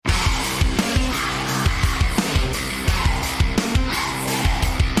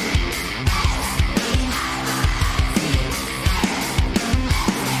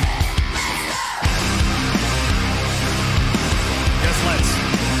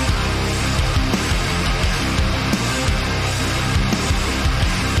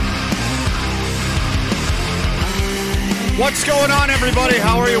What's going on, everybody?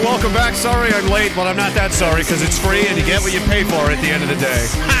 How are you? Welcome back. Sorry I'm late, but I'm not that sorry because it's free and you get what you pay for at the end of the day.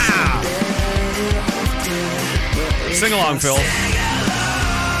 Ha! Sing along, Phil.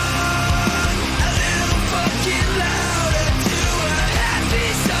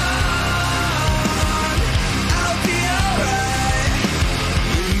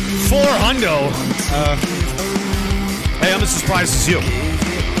 $400. Hey, I'm as surprised as you.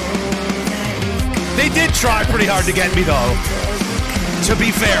 They did try pretty hard to get me, though. To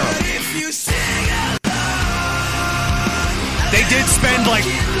be fair. They did spend like $10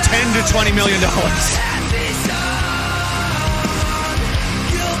 to $20 million.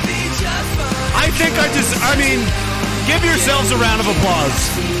 I think give yourselves a round of applause.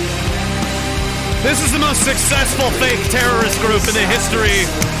 This is the most successful fake terrorist group in the history.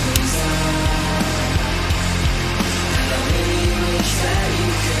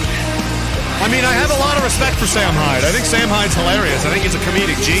 I mean, I have a lot of respect for Sam Hyde. I think Sam Hyde's hilarious. I think he's a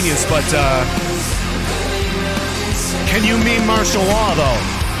comedic genius, but can you meme martial law, though?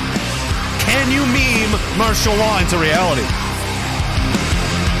 Can you meme martial law into reality?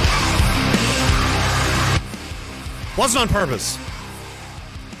 Wasn't on purpose.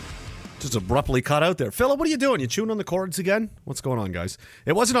 Just abruptly cut out there. Philip, what are you doing? You chewing on the cords again? What's going on, guys?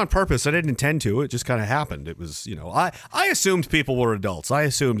 It wasn't on purpose. I didn't intend to. It just kind of happened. It was, I assumed people were adults. I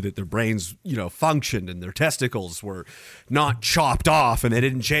assumed that their brains, functioned and their testicles were not chopped off and they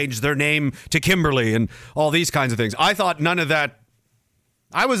didn't change their name to Kimberly and all these kinds of things. I thought none of that.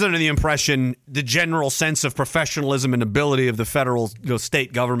 I was under the impression the general sense of professionalism and ability of the federal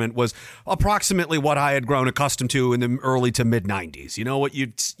state government was approximately what I had grown accustomed to in the early to mid-90s. You know what?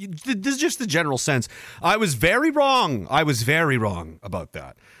 This is just the general sense. I was very wrong. I was very wrong about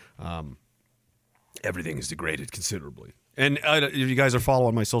that. Everything is degraded considerably. And if you guys are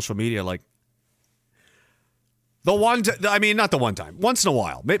following my social media, like, not the one time. Once in a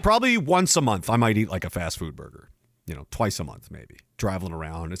while. Probably once a month, I might eat like a fast food burger. Twice a month, maybe. Traveling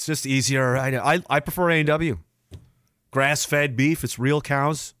around. It's just easier. I prefer A&W. Grass-fed beef. It's real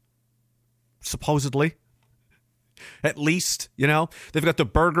cows. Supposedly. At least, They've got the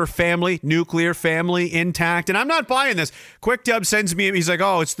burger family, nuclear family intact. And I'm not buying this. Quick Dub sends me, he's like,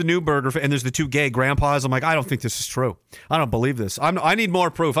 oh, it's the new burger. And there's the two gay grandpas. I'm like, I don't think this is true. I don't believe this. I need more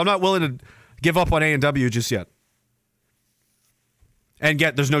proof. I'm not willing to give up on A&W just yet. And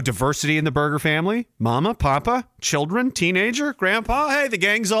yet there's no diversity in the burger family. Mama, papa, children, teenager, grandpa. Hey, the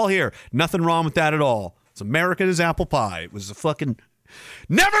gang's all here. Nothing wrong with that at all. It's American as apple pie. It was a fucking...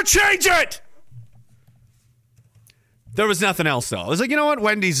 Never change it! There was nothing else, though. I was like, you know what?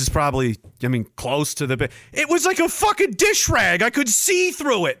 Wendy's is probably, close to the... It was like a fucking dish rag. I could see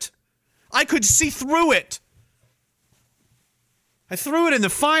through it. I threw it in the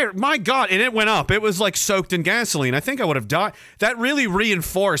fire. My God. And it went up. It was like soaked in gasoline. I think I would have died. That really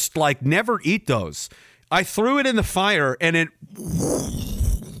reinforced, never eat those. I threw it in the fire and it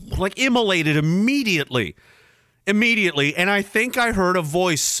immolated immediately. And I think I heard a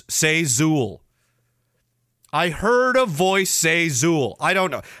voice say Zool. I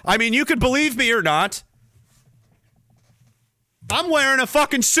don't know. You could believe me or not. I'm wearing a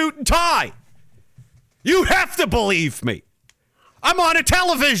fucking suit and tie. You have to believe me. I'm on a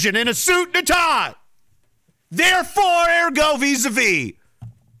television in a suit and a tie. Therefore, ergo, vis-a-vis.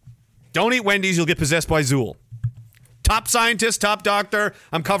 Don't eat Wendy's, you'll get possessed by Zool. Top scientist, top doctor,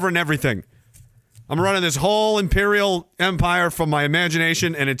 I'm covering everything. I'm running this whole imperial empire from my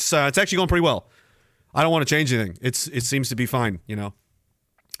imagination, and it's actually going pretty well. I don't want to change anything. It seems to be fine,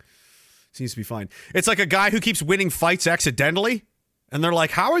 Seems to be fine. It's like a guy who keeps winning fights accidentally. And they're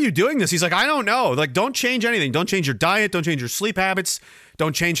like, how are you doing this? He's like, I don't know. Don't change anything. Don't change your diet. Don't change your sleep habits.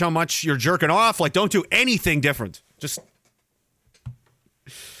 Don't change how much you're jerking off. Don't do anything different. Just,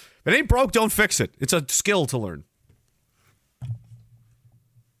 if it ain't broke, don't fix it. It's a skill to learn.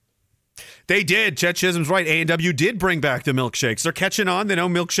 They did. Chet Chisholm's right. A&W did bring back the milkshakes. They're catching on. They know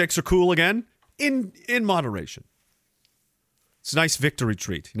milkshakes are cool again. In moderation. It's a nice victory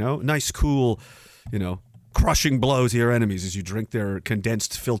treat, Nice, cool, crushing blow to your enemies as you drink their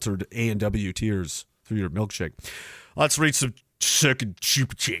condensed, filtered A&W tears through your milkshake. Let's read some second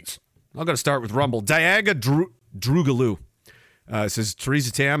super chats. I'm going to start with Rumble. Diaga Drugaloo says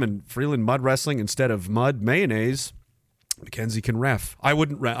Teresa Tam and Freeland mud wrestling instead of mud mayonnaise. Mackenzie can ref. I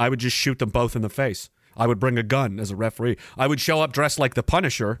wouldn't I would just shoot them both in the face. I would bring a gun as a referee. I would show up dressed like the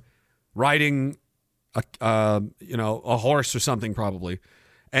Punisher, riding a horse or something probably.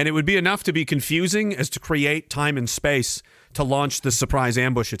 And it would be enough to be confusing as to create time and space to launch the surprise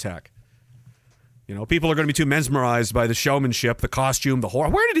ambush attack. People are going to be too mesmerized by the showmanship, the costume, the horse.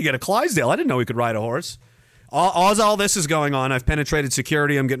 Where did he get a Clydesdale? I didn't know he could ride a horse. All this is going on. I've penetrated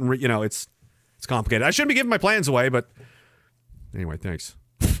security. I'm getting, it's complicated. I shouldn't be giving my plans away, but anyway, thanks.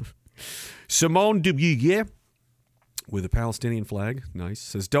 Simone Dubuye with a Palestinian flag. Nice.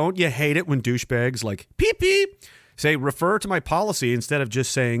 Says, don't you hate it when douchebags like peep peep say refer to my policy instead of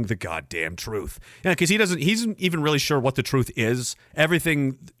just saying the goddamn truth? Yeah, because he's isn't even really sure what the truth is.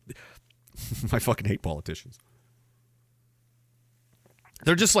 Everything. I fucking hate politicians.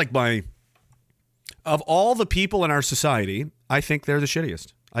 They're just like of all the people in our society, I think they're the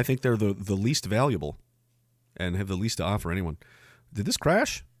shittiest. I think they're the least valuable and have the least to offer anyone. Did this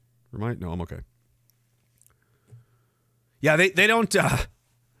crash? No, I'm okay. Yeah, they don't,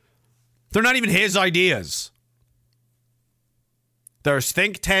 they're not even his ideas. There's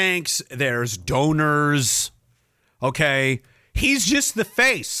think tanks, there's donors, okay? He's just the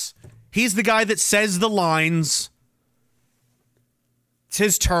face. He's the guy that says the lines. It's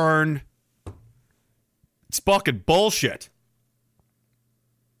his turn. It's fucking bullshit.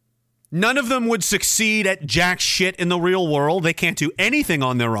 None of them would succeed at jack shit in the real world. They can't do anything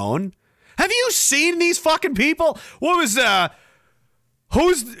on their own. Have you seen these fucking people? What was,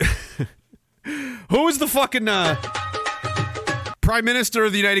 who's the fucking, Prime Minister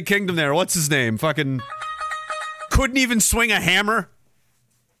of the United Kingdom there? What's his name? Fucking couldn't even swing a hammer.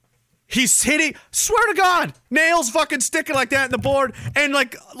 He's hitting, swear to God, nails fucking sticking like that in the board. And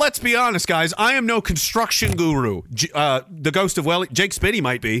like, let's be honest, guys, I am no construction guru. The ghost of Jake Spitty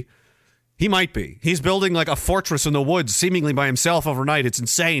might be. He might be. He's building like a fortress in the woods, seemingly by himself overnight. It's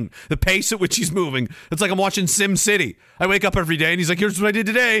insane. The pace at which he's moving. It's like I'm watching Sim City. I wake up every day and he's like, here's what I did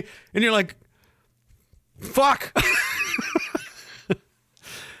today. And you're like, fuck.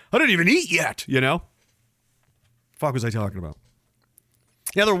 I didn't even eat yet, Fuck was I talking about?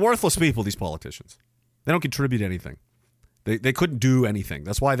 Yeah, they're worthless people, these politicians. They don't contribute anything. They couldn't do anything.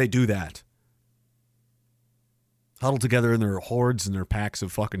 That's why they do that. Huddle together in their hordes and their packs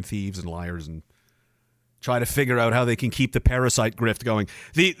of fucking thieves and liars and try to figure out how they can keep the parasite grift going.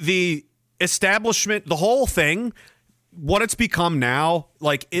 The establishment, the whole thing, what it's become now,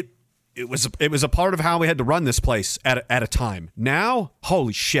 like it was a part of how we had to run this place at a time. Now,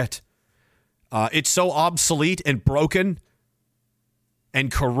 holy shit. It's so obsolete and broken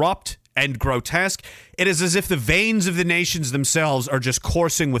and corrupt and grotesque. It is as if the veins of the nations themselves are just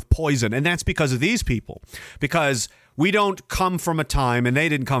coursing with poison. And that's because of these people. Because we don't come from a time, and they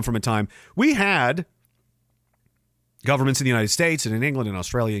didn't come from a time. We had governments in the United States and in England and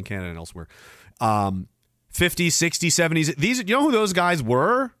Australia and Canada and elsewhere. 50s, 60s, 70s. These, you know who those guys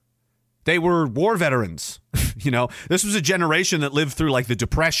were? They were war veterans. This was a generation that lived through like the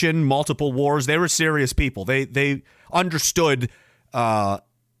Depression, multiple wars. They were serious people. They understood the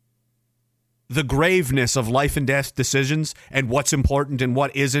graveness of life and death decisions and what's important and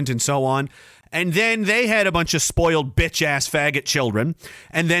what isn't and so on. And then they had a bunch of spoiled bitch-ass faggot children.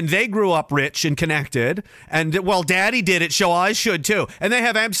 And then they grew up rich and connected. And, well, daddy did it, so I should too. And they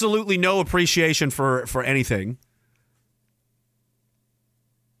have absolutely no appreciation for anything.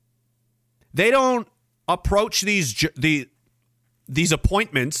 They don't approach these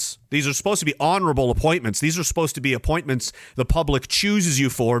appointments. These are supposed to be honorable appointments. These are supposed to be appointments the public chooses you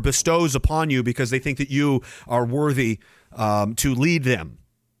for, bestows upon you because they think that you are worthy to lead them.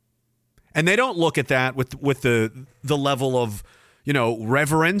 And they don't look at that with the level of,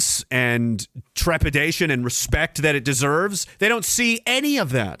 reverence and trepidation and respect that it deserves. They don't see any of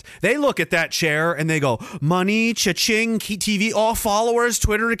that. They look at that chair and they go, money, cha-ching, TV, all followers,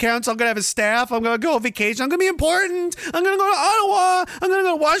 Twitter accounts. I'm going to have a staff. I'm going to go on vacation. I'm going to be important. I'm going to go to Ottawa. I'm going to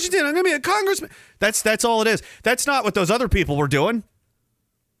go to Washington. I'm going to be a congressman. That's all it is. That's not what those other people were doing.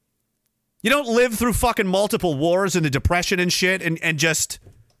 You don't live through fucking multiple wars and the Depression and shit and just...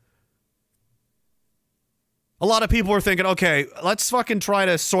 A lot of people were thinking, okay, let's fucking try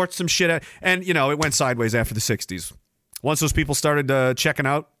to sort some shit out. And, it went sideways after the 60s. Once those people started checking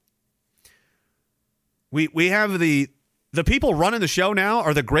out, we have the people running the show now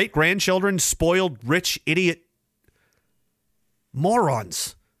are the great-grandchildren, spoiled, rich, idiot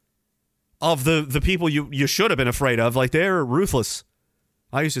morons of the people you should have been afraid of. Like, they're ruthless.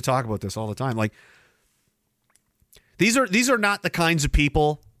 I used to talk about this all the time. Like, these are not the kinds of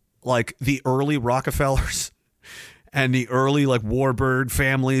people like the early Rockefellers and the early like Warburg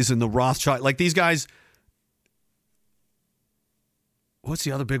families and the Rothschild, like these guys. What's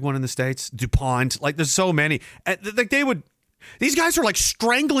the other big one in the States? DuPont. Like there's so many. Like these guys are like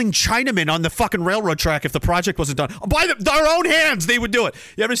strangling Chinamen on the fucking railroad track if the project wasn't done. By their own hands, they would do it.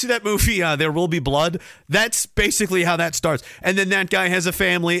 You ever see that movie, There Will Be Blood? That's basically how that starts. And then that guy has a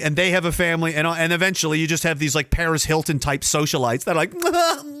family, and they have a family, and eventually you just have these like Paris Hilton type socialites that are like,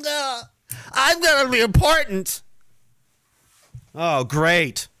 I'm going to be important. Oh,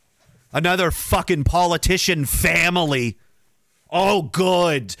 great. Another fucking politician family. Oh,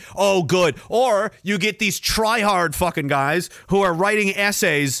 good. Oh, good. Or you get these try-hard fucking guys who are writing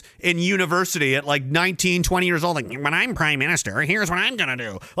essays in university at like 19, 20 years old. Like, when I'm prime minister, here's what I'm going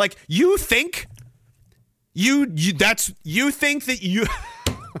to do. Like, you think that you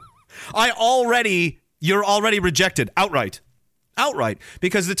you're already rejected outright.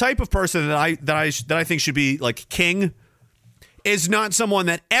 Because the type of person that I think should be like king is not someone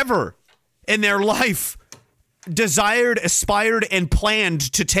that ever in their life desired, aspired, and planned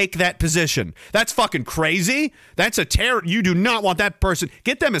to take that position. That's fucking crazy. That's a terror. You do not want that person.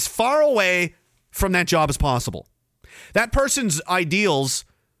 Get them as far away from that job as possible. That person's ideals,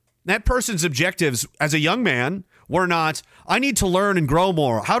 that person's objectives as a young man were not, I need to learn and grow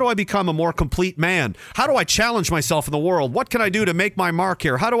more. How do I become a more complete man? How do I challenge myself in the world? What can I do to make my mark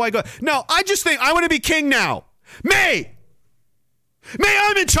here? How do I go? No, I just think I want to be king now. May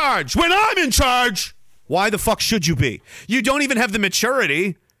I'm in charge. When I'm in charge, why the fuck should you be? You don't even have the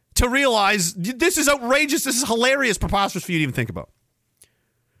maturity to realize this is outrageous. This is hilarious, preposterous for you to even think about.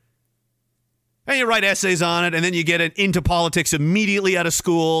 And you write essays on it, and then you get into politics immediately out of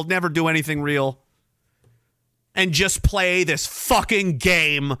school, never do anything real, and just play this fucking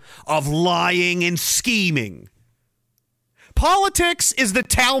game of lying and scheming. Politics is the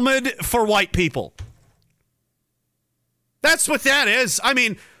Talmud for white people. That's what that is. I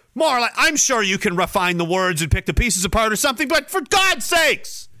mean, more like, I'm sure you can refine the words and pick the pieces apart or something, but for God's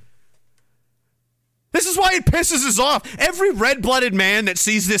sakes. This is why it pisses us off. Every red-blooded man that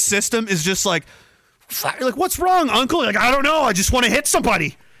sees this system is just like, what's wrong, uncle? Like, I don't know. I just want to hit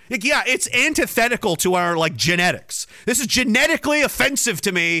somebody. Like, yeah, it's antithetical to our, like, genetics. This is genetically offensive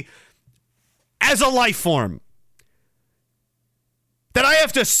to me as a life form. That I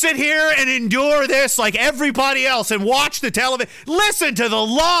have to sit here and endure this like everybody else and watch the television. Listen to the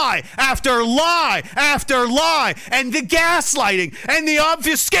lie after lie after lie and the gaslighting and the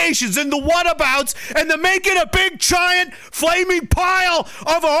obfuscations and the whatabouts and the making a big giant flaming pile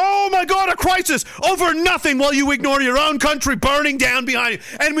of, oh my God, a crisis over nothing while you ignore your own country burning down behind you.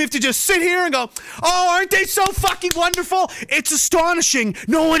 And we have to just sit here and go, oh, aren't they so fucking wonderful? It's astonishing.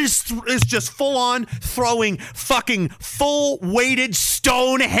 No one is just full on throwing fucking full weighted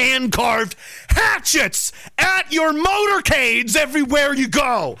stone hand-carved hatchets at your motorcades everywhere you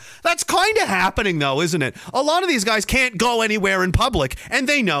go. That's kind of happening, though, isn't it? A lot of these guys can't go anywhere in public, and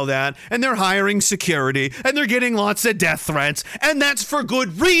they know that, and they're hiring security, and they're getting lots of death threats, and that's for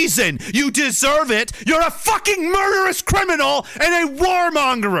good reason. You deserve it. You're a fucking murderous criminal and a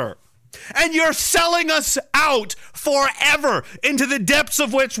warmongerer. And you're selling us out forever into the depths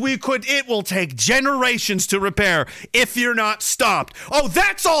of which it will take generations to repair if you're not stopped. Oh,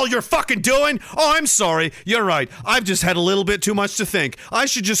 that's all you're fucking doing? Oh, I'm sorry. You're right. I've just had a little bit too much to think. I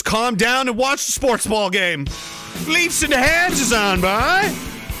should just calm down and watch the sports ball game. Leafs in the hands is on, bye.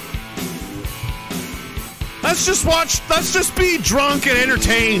 Let's just be drunk and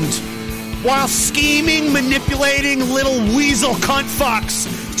entertained while scheming, manipulating little weasel cunt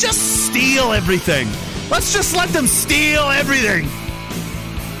fucks just steal everything. Let's just let them steal everything.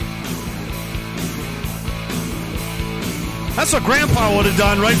 That's what Grandpa would have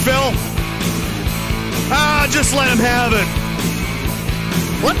done, right, Phil? Just let him have it.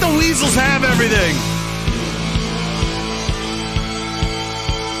 Let the weasels have everything.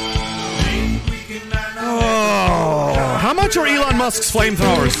 Oh, how much are Elon Musk's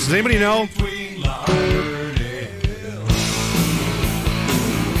flamethrowers? Does anybody know?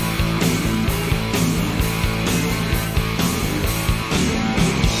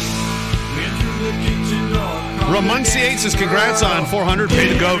 Remunciate says congrats on 400.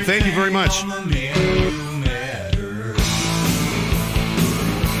 Pay the goat. Thank you very much.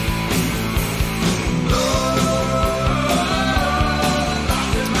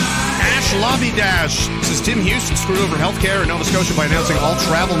 Ash Lobby Dash says Tim Houston screwed over healthcare in Nova Scotia by announcing all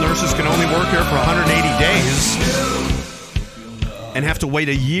travel nurses can only work here for 180 days and have to wait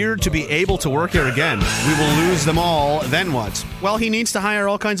a year to be able to work here again. We will lose them all. Then what? Well, he needs to hire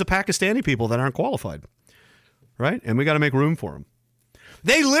all kinds of Pakistani people that aren't qualified. Right? And we got to make room for them.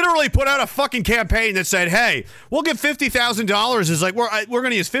 They literally put out a fucking campaign that said, hey, we'll give $50,000. It's like, we're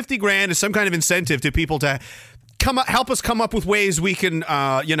going to use 50 grand as some kind of incentive to people to help us come up with ways we can,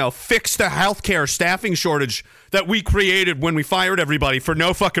 fix the healthcare staffing shortage that we created when we fired everybody for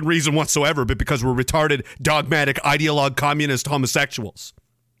no fucking reason whatsoever, but because we're retarded, dogmatic, ideologue, communist homosexuals.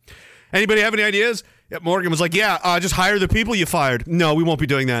 Anybody have any ideas? Morgan was like, just hire the people you fired. No, we won't be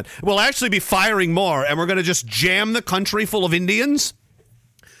doing that. We'll actually be firing more, and we're going to just jam the country full of Indians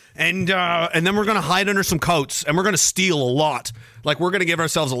And then we're going to hide under some coats, and we're going to steal a lot. Like, we're going to give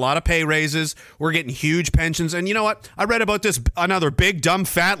ourselves a lot of pay raises. We're getting huge pensions. And you know what? I read about this, another big, dumb,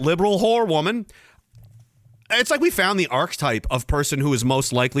 fat, liberal whore woman. It's like we found the archetype of person who is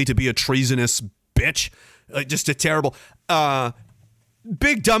most likely to be a treasonous bitch. Just a terrible,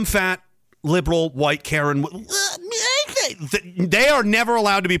 big, dumb, fat, liberal, white Karen. They are never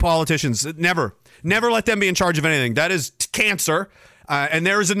allowed to be politicians. Never. Never let them be in charge of anything. That is cancer. And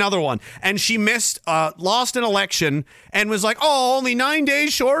there is another one. And she lost an election and was like, oh, only 9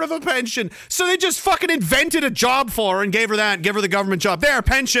 days short of a pension. So they just fucking invented a job for her and gave her that, give her the government job. There,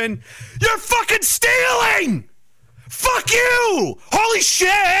 pension. You're fucking stealing! Fuck you! Holy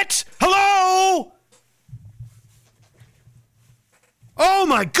shit! Hello? Oh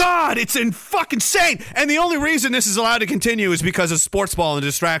my God, it's fucking insane. And the only reason this is allowed to continue is because of sports ball and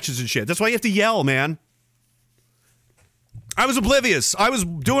distractions and shit. That's why you have to yell, man. I was oblivious. I was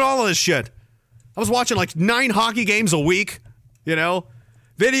doing all of this shit. I was watching like 9 hockey games a week, you know,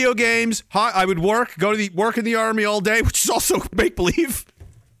 video games. I would work in the army all day, which is also make believe.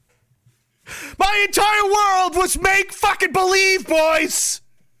 My entire world was make fucking believe, boys.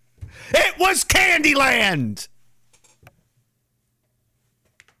 It was Candyland.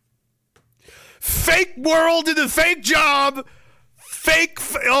 Fake world and the fake job.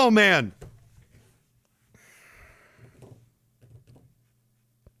 Oh, man.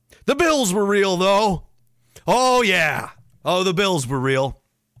 The bills were real, though. Oh, yeah. Oh, the bills were real.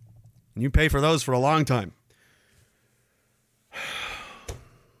 And you pay for those for a long time.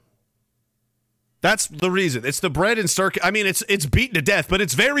 That's the reason. It's the bread and circus. I mean, it's beaten to death, but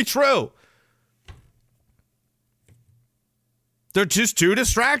it's very true. They're just too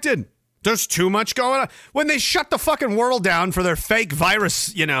distracted. There's too much going on. When they shut the fucking world down for their fake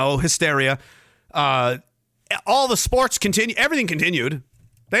virus, hysteria, all the sports continue. Everything continued.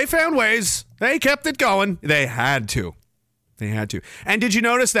 They found ways. They kept it going. They had to. And did you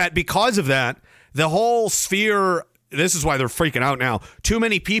notice that because of that, the whole sphere, this is why they're freaking out now. Too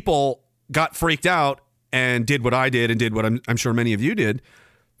many people got freaked out and did what I did and did what I'm sure many of you did.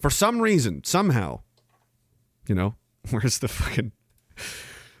 For some reason, somehow, where's the fucking...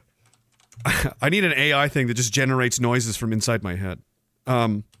 I need an AI thing that just generates noises from inside my head.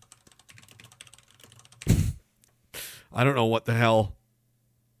 I don't know what the hell.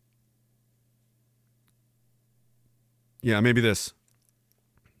 Yeah, maybe this.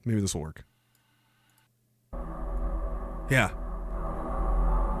 Maybe this will work. Yeah.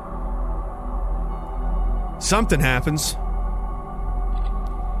 Something happens.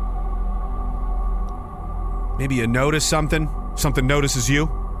 Maybe you notice something. Something notices you.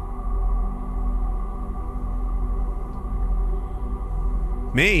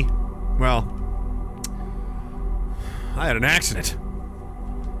 Me? Well, I had an accident.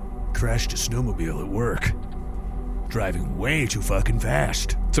 Crashed a snowmobile at work. Driving way too fucking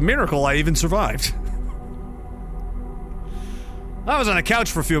fast. It's a miracle I even survived. I was on a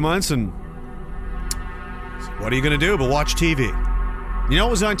couch for a few months and... what are you gonna do but watch TV? You know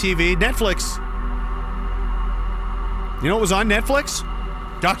what was on TV? Netflix. You know what was on Netflix?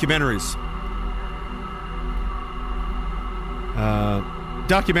 Documentaries.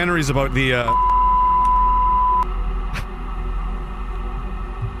 Documentaries about the,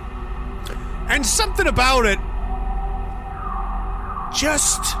 and something about it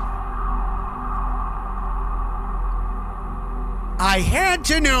just... I had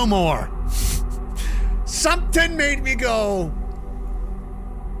to know more. Something made me go...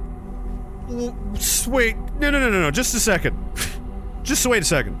 wait, no, just a second. Just wait a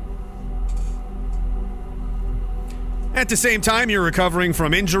second. At the same time, you're recovering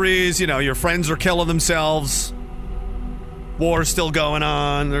from injuries, your friends are killing themselves. War's still going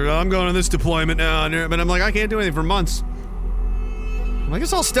on. I'm going on this deployment now. But I'm like, I can't do anything for months. I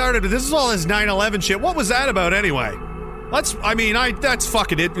guess all started, this is all this 9/11 shit. What was that about anyway? That's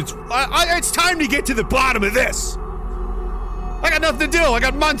fucking it. It's time to get to the bottom of this. I got nothing to do. I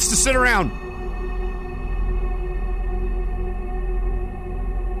got months to sit around.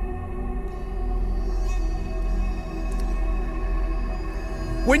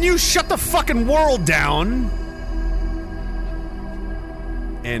 When you shut the fucking world down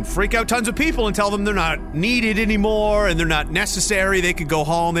and freak out tons of people and tell them they're not needed anymore and they're not necessary, they could go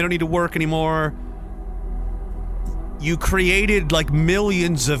home, they don't need to work anymore, you created like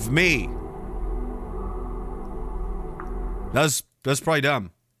millions of me. That's probably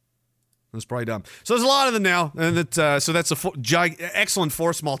dumb. That's probably dumb. So there's a lot of them now, and so that's a excellent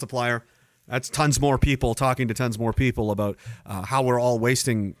force multiplier. That's tons more people talking to tons more people about how we're all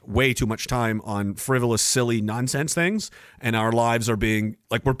wasting way too much time on frivolous, silly nonsense things, and our lives are being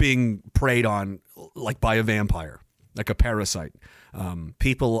like we're being preyed on like by a vampire, like a parasite.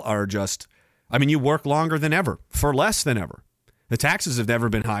 People are just, I mean, you work longer than ever for less than ever. The taxes have never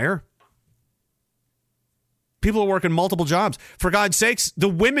been higher. People are working multiple jobs. For God's sakes, the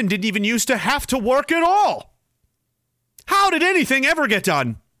women didn't even used to have to work at all. How did anything ever get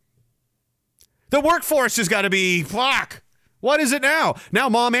done? The workforce has got to be, fuck. What is it now? Now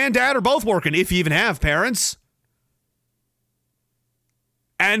mom and dad are both working, if you even have parents.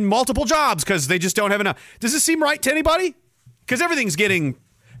 And multiple jobs because they just don't have enough. Does this seem right to anybody? Because everything's getting,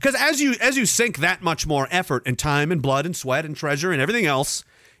 because as you sink that much more effort and time and blood and sweat and treasure and everything else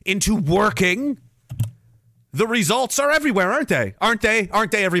into working, the results are everywhere, aren't they? Aren't they?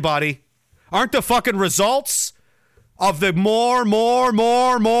 Aren't they, everybody? Aren't the fucking results of the more.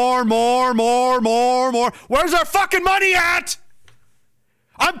 Where's our fucking money at?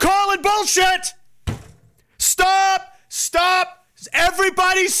 I'm calling bullshit. Stop.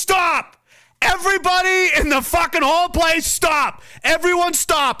 Everybody stop. Everybody in the fucking whole place stop. Everyone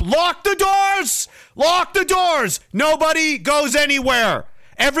stop. Lock the doors. Lock the doors. Nobody goes anywhere.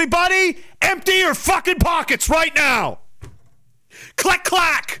 Everybody empty your fucking pockets right now. Click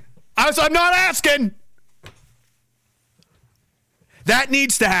clack. I'm not asking. That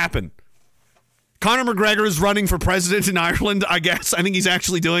needs to happen. Conor McGregor is running for president in Ireland, I guess. I think he's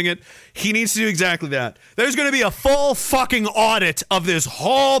actually doing it. He needs to do exactly that. There's going to be a full fucking audit of this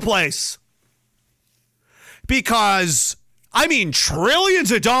whole place. Because, I mean,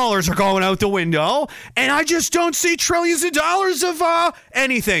 trillions of dollars are going out the window, and I just don't see trillions of dollars of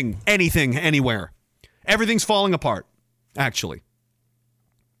anything, anywhere. Everything's falling apart, actually.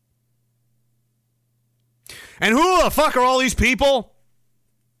 And who the fuck are all these people?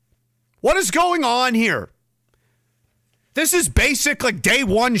 What is going on here? This is basic, like, day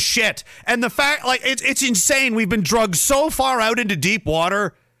one shit. And the fact, like, it's insane. We've been drugged so far out into deep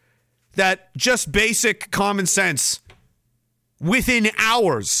water that just basic common sense within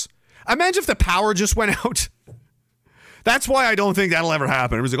hours. Imagine if the power just went out. That's why I don't think that'll ever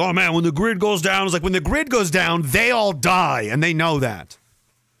happen. It was like, oh man, when the grid goes down, it's like when the grid goes down, they all die, and they know that.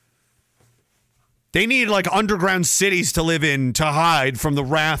 They need like underground cities to live in to hide from the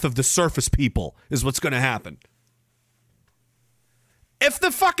wrath of the surface people is what's going to happen. If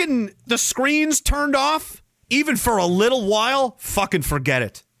the screens turned off, even for a little while, fucking forget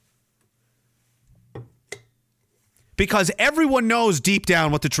it. Because everyone knows deep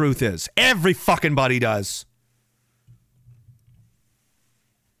down what the truth is. Every fucking buddy does.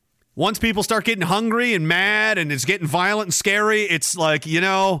 Once people start getting hungry and mad and it's getting violent and scary, it's like, you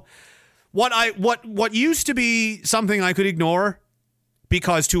know, what used to be something I could ignore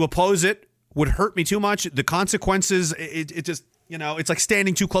because to oppose it would hurt me too much. The consequences, it just, you know, it's like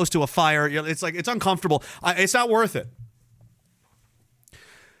standing too close to a fire. It's like, it's uncomfortable. It's not worth it.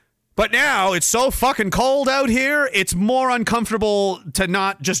 But now it's so fucking cold out here, it's more uncomfortable to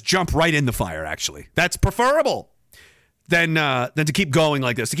not just jump right in the fire, actually. That's preferable than to keep going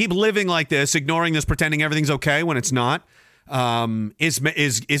like this, to keep living like this, ignoring this, pretending everything's okay when it's not,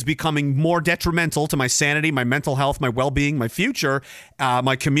 is becoming more detrimental to my sanity, my mental health, my well-being, my future,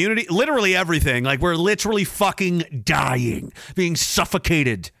 my community, literally everything. Like, we're literally fucking dying, being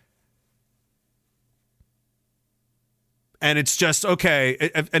suffocated. And it's just, okay,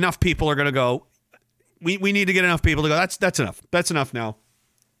 enough people are going to go, we need to get enough people to go, that's enough. That's enough now.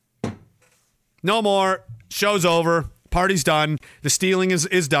 No more. Show's over. Party's done. The stealing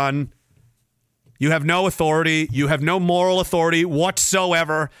is done. You have no authority. You have no moral authority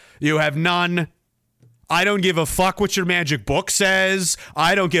whatsoever. You have none. I don't give a fuck what your magic book says.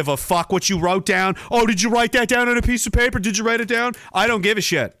 I don't give a fuck what you wrote down. Oh, did you write that down on a piece of paper? Did you write it down? I don't give a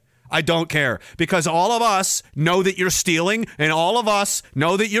shit. I don't care, because all of us know that you're stealing, and all of us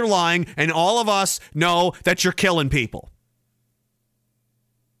know that you're lying, and all of us know that you're killing people.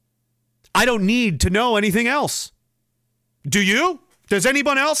 I don't need to know anything else. Do you? Does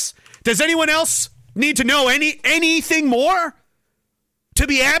anyone else? Does anyone else need to know anything more? To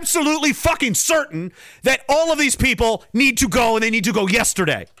be absolutely fucking certain that all of these people need to go, and they need to go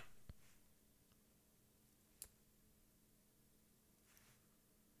yesterday.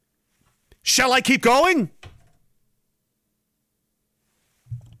 Shall I keep going?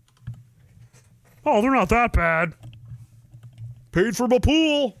 Oh, they're not that bad. Paid for my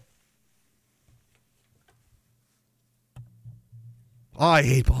pool. I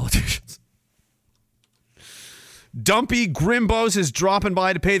hate politicians. Dumpy Grimbos is dropping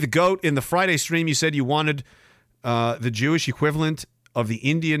by to pay the goat. In the Friday stream, you said you wanted the Jewish equivalent of the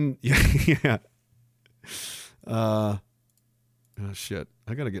Indian. Yeah. Oh, shit.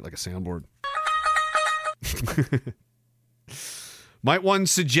 I got to get like a soundboard. Might one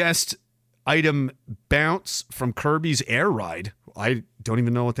suggest item bounce from Kirby's Air Ride? I don't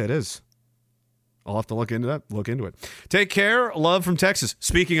even know what that is. I'll have to look into it. Take care. Love from Texas.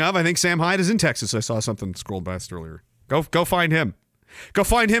 Speaking of, I think Sam Hyde is in Texas. I saw something scrolled past earlier. Go find him. Go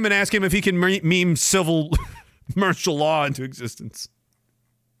find him and ask him if he can meme civil martial law into existence.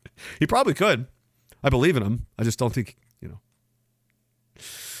 He probably could. I believe in him. I just don't think,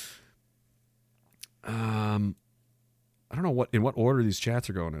 I don't know in what order these chats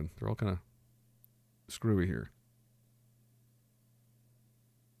are going in. They're all kind of screwy here.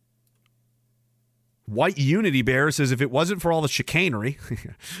 White Unity Bear says, if it wasn't for all the chicanery,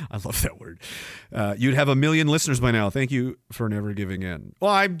 I love that word, you'd have 1 million listeners by now. Thank you for never giving in.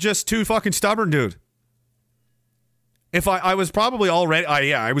 Well, I'm just too fucking stubborn, dude. If I was probably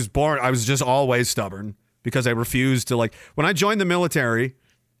already, I was born, I was just always stubborn because I refused to, like, when I joined the military,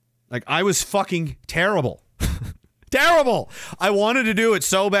 like, I was fucking terrible. Terrible. I wanted to do it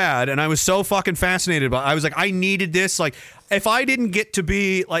so bad, and I was so fucking fascinated by it. I was like, I needed this. Like, if I didn't get to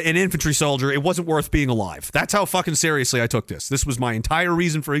be like an infantry soldier, it wasn't worth being alive. That's how fucking seriously I took this. This was my entire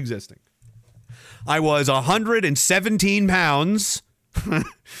reason for existing. I was 117 pounds.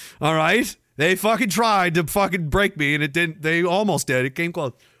 All right? They fucking tried to fucking break me, and it didn't. They almost did. It came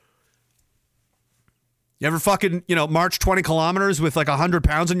close. You ever fucking, march 20 kilometers with like 100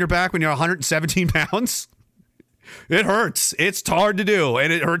 pounds on your back when you're 117 pounds? It hurts. It's hard to do,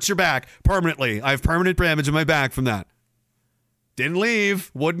 and it hurts your back permanently. I have permanent damage in my back from that. Didn't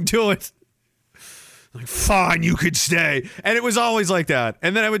leave. Wouldn't do it. Like, fine, you could stay. And it was always like that.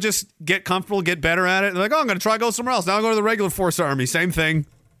 And then I would just get comfortable, get better at it. And like, I'm going to try to go somewhere else. Now I'm going to the regular force army. Same thing.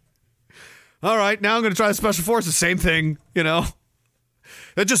 All right, now I'm going to try the special forces. Same thing,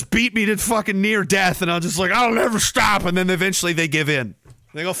 They just beat me to fucking near death, and I'm just like, I'll never stop. And then eventually they give in.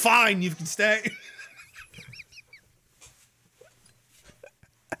 They go, fine, you can stay.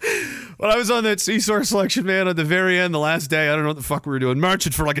 When I was on that C-Source selection, man, at the very end, the last day, I don't know what the fuck we were doing,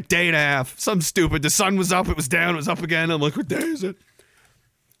 marching for like a day and a half. Something stupid. The sun was up, it was down, it was up again. I'm like, what day is it?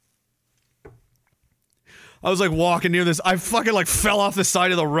 I was like walking near this. I fucking like fell off the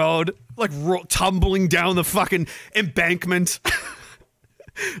side of the road, like tumbling down the fucking embankment.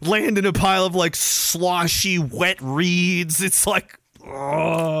 Land in a pile of like sloshy, wet reeds. It's like,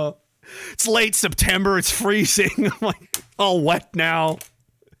 oh. It's late September. It's freezing. I'm like all wet now.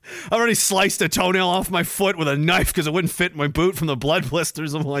 I already sliced a toenail off my foot with a knife because it wouldn't fit in my boot from the blood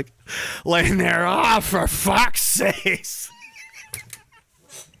blisters. I'm like laying there. For fuck's sakes.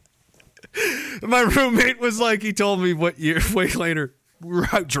 My roommate was like, he told me way later, we were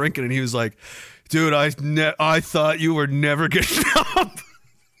out drinking, and he was like, dude, I thought you were never getting up.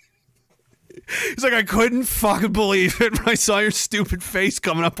 He's like, I couldn't fucking believe it when I saw your stupid face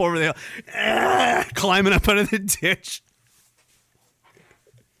coming up over there, climbing up out of the ditch.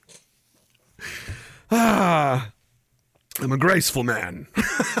 I'm a graceful man.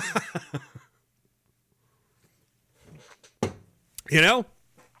 Yeah,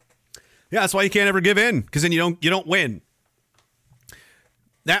 that's why you can't ever give in, because then you don't win.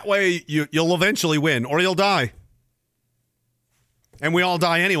 That way you'll eventually win, or you'll die. And we all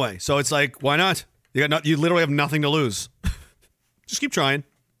die anyway, so it's like, why not? You literally have nothing to lose. Just keep trying.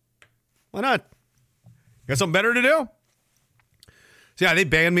 Why not? You got something better to do? So yeah, they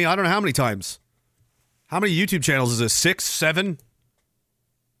banned me I don't know how many times. How many YouTube channels is this? 6, 7?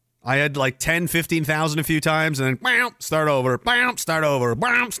 I had like 10, 15,000 a few times, and then start over, start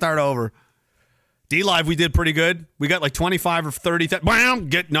over, start over. D-Live, we did pretty good. We got like 25 or 30.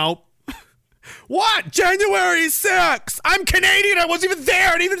 Nope. What? January 6th. I'm Canadian. I wasn't even there.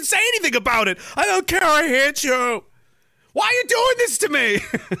 I didn't even say anything about it. I don't care. I hate you. Why are you doing this to me?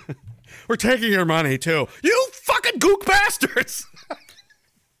 We're taking your money, too. You fucking gook bastards.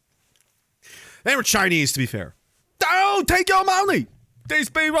 They were Chinese, to be fair. Don't take your money. This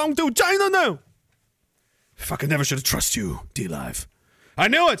belong to China now. Fucking never should have trusted you, D-Live. I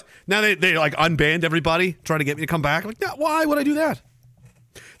knew it. Now they like unbanned everybody, trying to get me to come back. I'm like, why would I do that?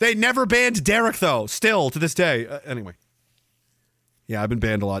 They never banned Derek, though, still to this day. Anyway. Yeah, I've been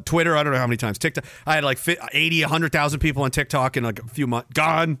banned a lot. Twitter, I don't know how many times. TikTok, I had like 80, 100,000 people on TikTok in like a few months.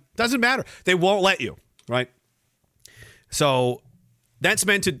 Gone. Doesn't matter. They won't let you, right? So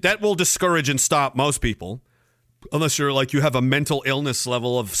that will discourage and stop most people, unless you're like, you have a mental illness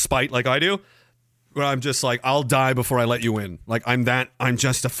level of spite like I do, where I'm just like, I'll die before I let you in. Like, I'm a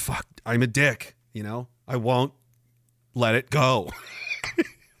dick, I won't let it go.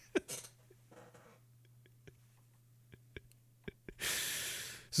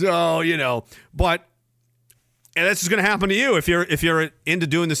 So, but and that's just going to happen to you if you're into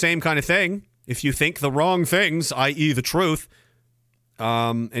doing the same kind of thing. If you think the wrong things, i.e. the truth,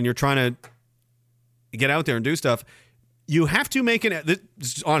 and you're trying to get out there and do stuff, you have to this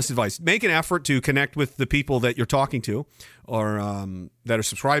is honest advice, make an effort to connect with the people that you're talking to or that are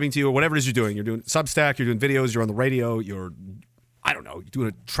subscribing to you or whatever it is you're doing. You're doing Substack, you're doing videos, you're on the radio, you're doing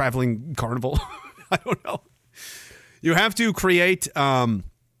a traveling carnival. I don't know. You have to create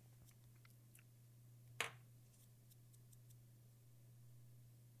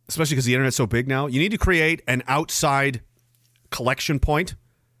especially because the internet's so big now, you need to create an outside collection point.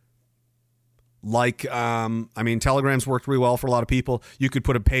 Like, Telegram's worked really well for a lot of people. You could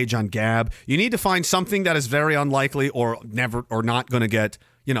put a page on Gab. You need to find something that is very unlikely or not going to get,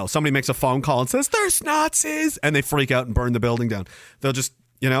 somebody makes a phone call and says, there's Nazis, and they freak out and burn the building down. They'll just,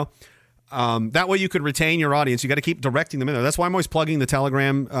 that way you could retain your audience. You got to keep directing them in there. That's why I'm always plugging the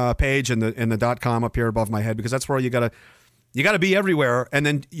Telegram page and the .com up here above my head, because that's where you got to be everywhere, and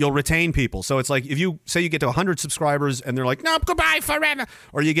then you'll retain people. So it's like if you say you get to 100 subscribers and they're like, no, goodbye forever,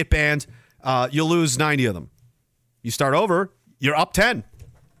 or you get banned, you'll lose 90 of them. You start over, you're up 10.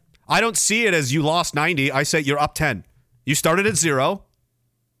 I don't see it as you lost 90. I say you're up 10. You started at 0.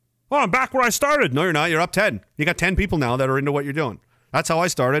 Well, I'm back where I started. No, you're not. You're up 10. You got 10 people now that are into what you're doing. That's how I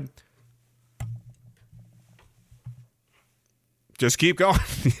started. Just keep going,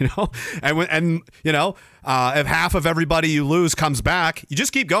 and if half of everybody you lose comes back, you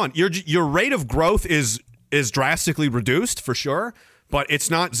just keep going. Your rate of growth is drastically reduced for sure, but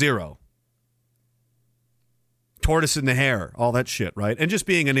it's not 0. Tortoise in the hare, all that shit, right? And just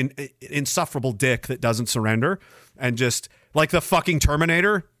being an insufferable dick that doesn't surrender, and just like the fucking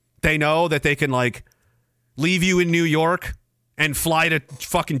Terminator, they know that they can like leave you in New York and fly to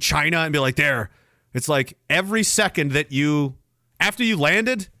fucking China and be like, there. It's like every second that after you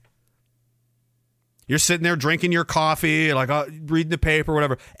landed, you're sitting there drinking your coffee, like reading the paper,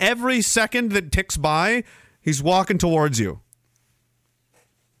 whatever. Every second that ticks by, he's walking towards you.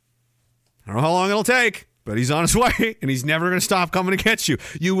 I don't know how long it'll take, but he's on his way, and he's never going to stop coming to get you.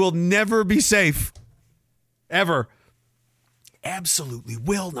 You will never be safe. Ever. Absolutely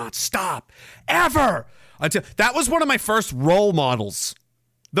will not stop. Ever. That was one of my first role models.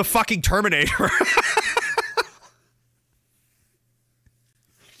 The fucking Terminator.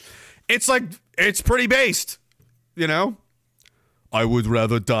 It's like, it's pretty based, I would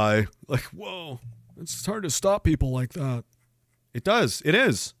rather die. Like, whoa, it's hard to stop people like that. It does. It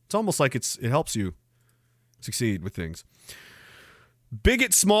is. It's almost like it helps you succeed with things.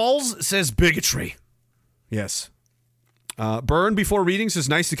 Bigot Smalls says bigotry. Yes. Burn before reading says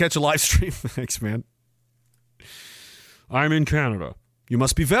nice to catch a live stream. Thanks, man. I'm in Canada. You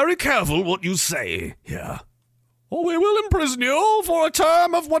must be very careful what you say. Yeah. Oh, we will imprison you for a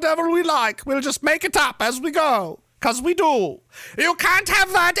term of whatever we like. We'll just make it up as we go. 'Cause we do. You can't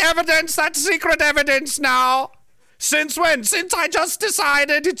have that evidence, that secret evidence now. Since when? Since I just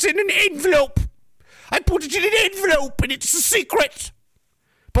decided it's in an envelope. I put it in an envelope and it's a secret.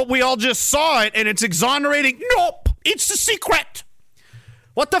 But we all just saw it and it's exonerating. Nope, it's a secret.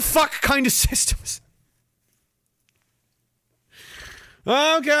 What the fuck kind of system is it?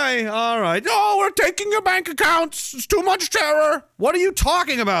 Okay, all right. Oh, we're taking your bank accounts. It's too much terror. What are you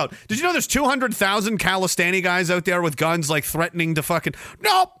talking about? Did you know there's 200,000 Kalistani guys out there with guns, like threatening to fucking...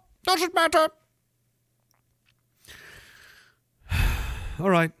 Nope, doesn't matter. All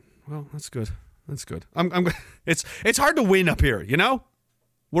right. Well, that's good. That's good. It's hard to win up here,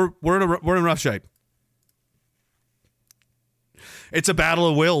 We're in rough shape. It's a battle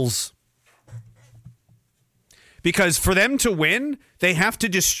of wills. Because for them to win, they have to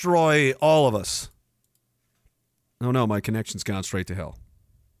destroy all of us. Oh no, my connection's gone straight to hell.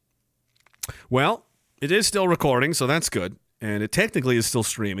 Well, it is still recording, so that's good. And it technically is still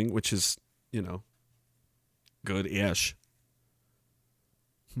streaming, which is, good-ish.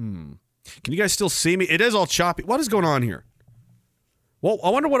 Can you guys still see me? It is all choppy. What is going on here? Well, I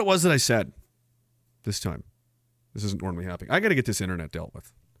wonder what it was that I said this time. This isn't normally happening. I got to get this internet dealt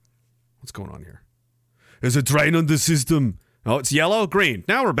with. What's going on here? There's a drain on the system. Oh, it's yellow, green.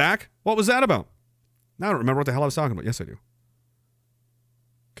 Now we're back. What was that about? Now I don't remember what the hell I was talking about. Yes, I do.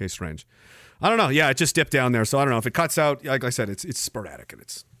 Okay, strange. I don't know. Yeah, it just dipped down there, so I don't know. If it cuts out, like I said, it's sporadic, and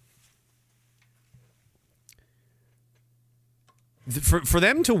it's... For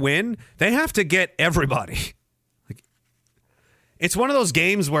them to win, they have to get everybody. Like, it's one of those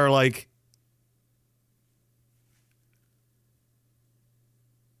games where, like...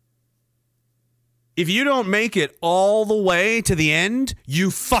 If you don't make it all the way to the end,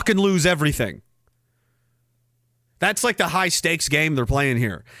 you fucking lose everything. That's like the high stakes game they're playing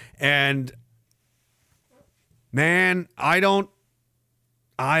here. And man, I don't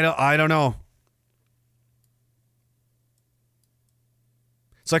know.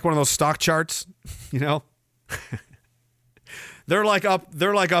 It's like one of those stock charts, you know? They're like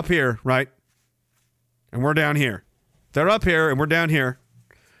up here, right? And we're down here. They're up here and we're down here.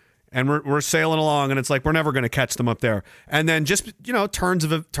 And we're sailing along, and it's like we're never going to catch them up there. And then just, you know, turn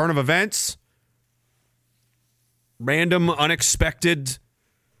of events, random, unexpected.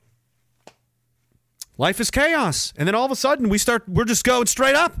 Life is chaos. And then all of a sudden we're just going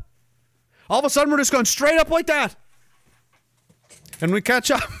straight up. All of a sudden we're just going straight up like that. And we catch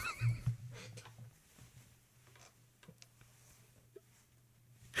up.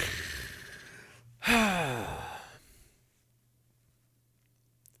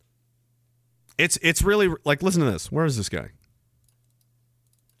 It's really like, listen to this. Where is this guy?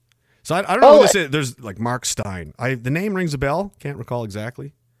 So I don't know who this is. There's like Mark Stein. The name rings a bell. Can't recall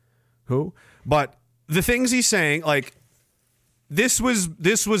exactly who, but the things he's saying, like this was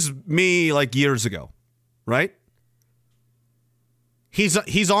me like years ago, right?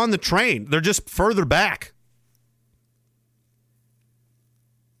 He's on the train. They're just further back.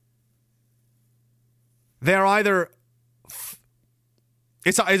 They're either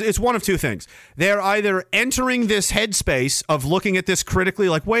it's one of two things. They're either entering this headspace of looking at this critically,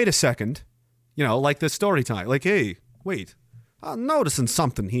 like, wait a second, you know, like the story time, like, hey, wait, I'm noticing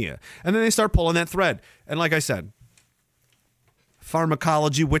something here, and then they start pulling that thread. And like I said,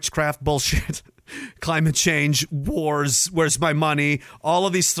 pharmacology, witchcraft bullshit, climate change, wars, where's my money? All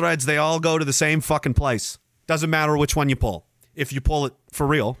of these threads, they all go to the same fucking place. Doesn't matter which one you pull. If you pull it for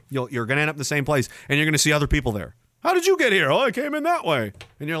real, you're going to end up in the same place, and you're going to see other people there. How did you get here? Oh, I came in that way.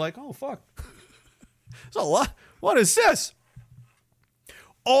 And you're like, oh, fuck. So what is this?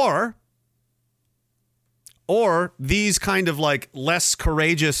 Or these kind of like less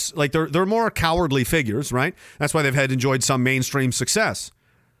courageous, like they're more cowardly figures, right? That's why they've enjoyed some mainstream success.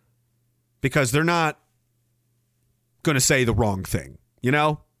 Because they're not going to say the wrong thing, you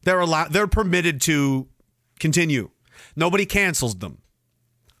know? They're permitted to continue. Nobody cancels them.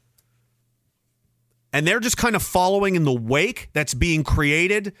 And they're just kind of following in the wake that's being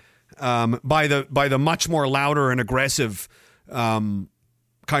created by the much more louder and aggressive kind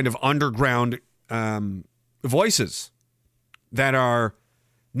of underground voices that are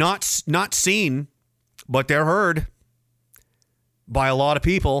not seen, but they're heard by a lot of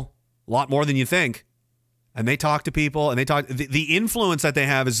people, a lot more than you think. And they talk to people, and the influence that they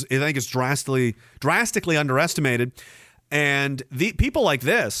have is, I think, is drastically underestimated. And the people like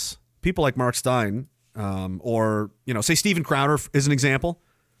this, people like Mark Stein, or, you know, say Steven Crowder is an example.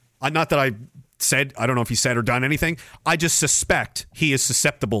 Not that I don't know if he said or done anything. I just suspect he is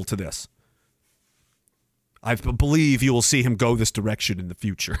susceptible to this. I believe you will see him go this direction in the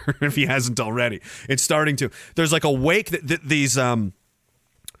future if he hasn't already. It's starting to. There's like a wake that these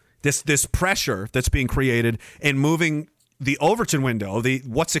this pressure that's being created and moving the Overton window,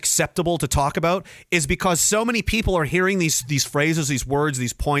 what's acceptable to talk about, is because so many people are hearing these phrases, these words,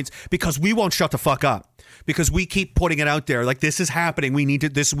 these points, because we won't shut the fuck up, because we keep putting it out there like, this is happening, we need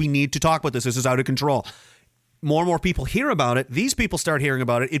to talk about this is out of control. More and more people hear about it. These people start hearing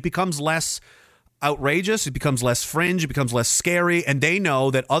about it. It becomes less outrageous. It becomes less fringe. It becomes less scary. And they know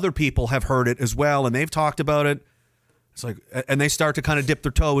that other people have heard it as well, and they've talked about it. It's like, and they start to kind of dip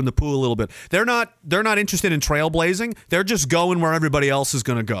their toe in the pool a little bit. They're not interested in trailblazing. They're just going where everybody else is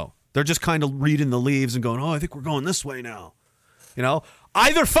going to go. They're just kind of reading the leaves and going, oh, I think we're going this way now. You know,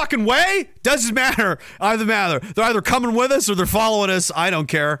 either fucking way, doesn't matter. They're either coming with us or they're following us. I don't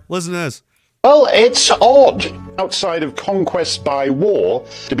care. Listen to this. Well, it's odd, outside of conquest by war,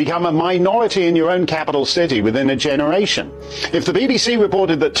 to become a minority in your own capital city within a generation. If the BBC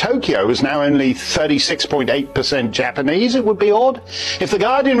reported that Tokyo is now only 36.8% Japanese, it would be odd. If The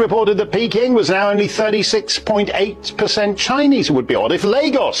Guardian reported that Peking was now only 36.8% Chinese, it would be odd. If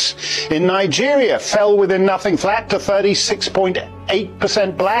Lagos in Nigeria fell within nothing flat to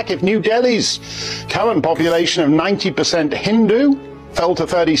 36.8% black, if New Delhi's current population of 90% Hindu fell to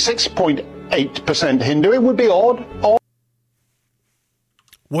 36.8% Hindu, it would be odd.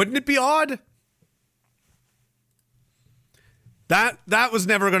 Wouldn't it be odd? That was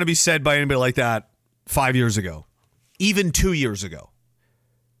never going to be said by anybody like that 5 years ago, even 2 years ago.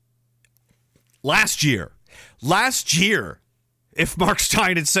 Last year, if Mark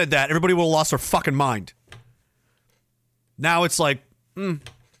Stein had said that, everybody would have lost their fucking mind. Now it's like,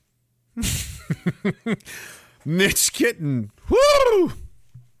 Mitch Kitten, woo!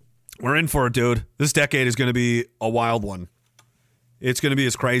 We're in for it, dude. This decade is going to be a wild one. It's going to be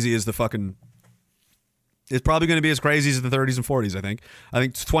as crazy as the fucking It's probably going to be as crazy as the 30s and 40s, I think. I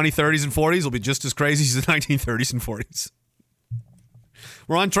think 2030s and 40s will be just as crazy as the 1930s and 40s.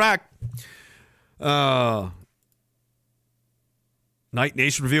 We're on track. Night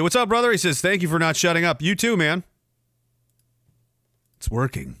Nation Review. What's up, brother? He says, thank you for not shutting up. You too, man. It's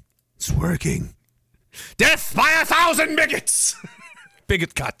working. It's working. Death by 1,000 bigots.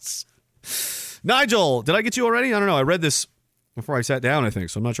 Bigot cuts. Nigel, did I get you already? I don't know. I read this before I sat down, I think,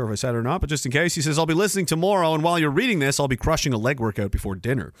 so I'm not sure if I said it or not, but just in case, he says, I'll be listening tomorrow, and while you're reading this, I'll be crushing a leg workout before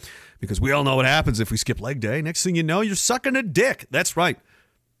dinner, because we all know what happens if we skip leg day. Next thing you know, you're sucking a dick. That's right.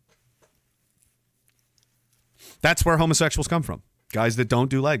 That's where homosexuals come from. Guys that don't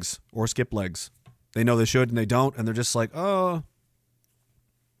do legs or skip legs. They know they should, and they don't, and they're just like, oh,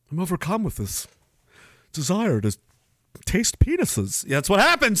 I'm overcome with this desire to taste penises. Yeah, that's what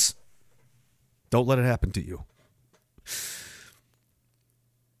happens. Don't let it happen to you.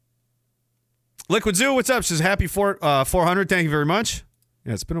 Liquid Zoo, what's up? She says, happy 400. Thank you very much.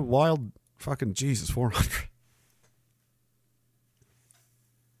 Yeah, it's been a wild fucking Jesus, 400.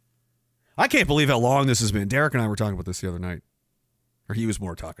 I can't believe how long this has been. Derek and I were talking about this the other night. Or he was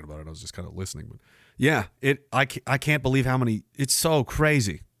more talking about it. I was just kind of listening. But yeah, I can't believe how many. It's so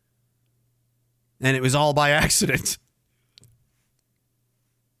crazy. And it was all by accident.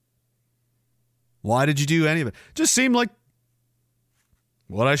 Why did you do any of it? Just seemed like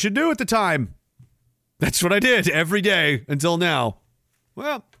what I should do at the time. That's what I did every day until now.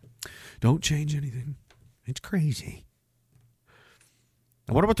 Well, don't change anything. It's crazy.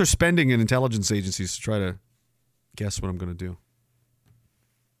 I wonder what they're spending in intelligence agencies to try to guess what I'm going to do.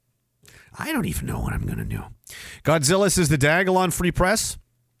 I don't even know what I'm going to do. Godzilla says the Dagalon Free Press,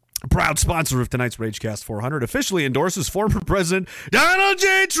 a proud sponsor of tonight's RageCast 400, officially endorses former President Donald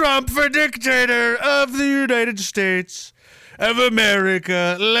J. Trump for dictator of the United States of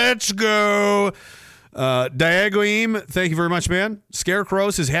America. Let's go. Diagoim, thank you very much, man.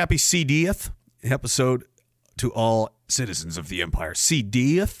 Scarecrow says happy C-Dieth episode to all citizens of the Empire.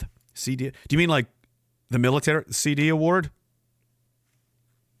 C-Dieth? C-Dieth? Do you mean like the military CD award?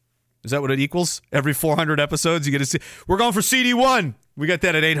 Is that what it equals? Every 400 episodes, you get a C. We're going for CD1. We got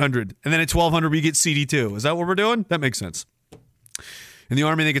that at 800. And then at 1200, we get CD2. Is that what we're doing? That makes sense. In the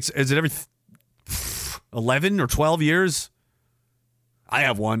Army, I think is it every 11 or 12 years? I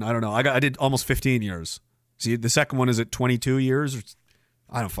have one. I don't know. I did almost 15 years. See, the second one is at 22 years. Or,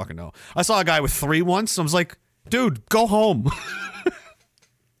 I don't fucking know. I saw a guy with 3 once. I was like, dude, go home.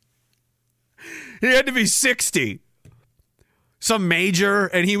 He had to be 60. Some major,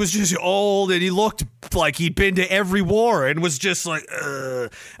 and he was just old, and he looked like he'd been to every war, and was just like, I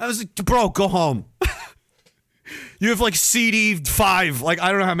was like, bro, go home. You have like CD5, like I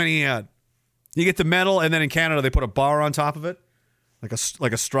don't know how many he had. You get the medal, and then in Canada they put a bar on top of it, like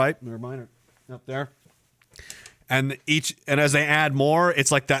a stripe. Never mind, up there. And as they add more,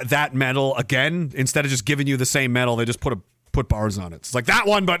 it's like that medal again. Instead of just giving you the same medal, they just put bars on it. It's like that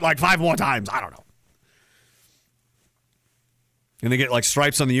one, but like 5 more times. I don't know. And they get like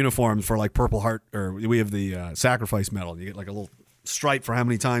stripes on the uniforms for like Purple Heart, or we have the sacrifice medal. You get like a little stripe for how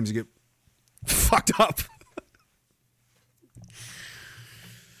many times you get fucked up.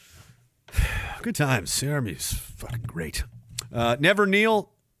 Good times. The Army's fucking great. Never Neil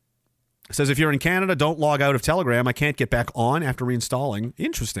says, if you're in Canada, don't log out of Telegram. I can't get back on after reinstalling.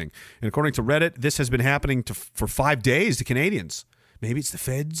 Interesting. And according to Reddit, this has been happening for 5 days to Canadians. Maybe it's the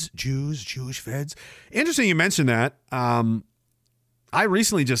feds, Jewish feds. Interesting you mentioned that. I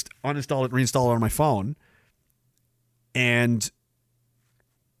recently just uninstalled it, reinstalled it on my phone, and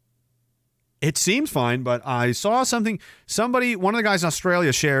it seems fine, but I saw something. One of the guys in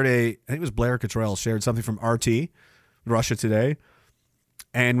Australia shared I think it was Blair Cottrell, shared something from RT, Russia Today,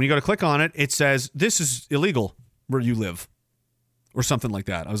 and when you go to click on it, it says, this is illegal where you live, or something like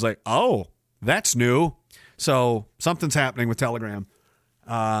that. I was like, oh, that's new. So something's happening with Telegram.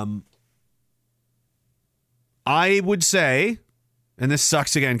 I would say... And this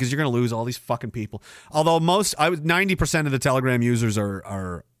sucks again because you're going to lose all these fucking people. Although 90% of the Telegram users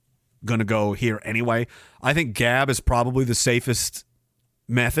are going to go here anyway. I think Gab is probably the safest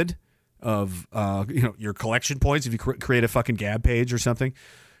method of your collection points. If you create a fucking Gab page or something,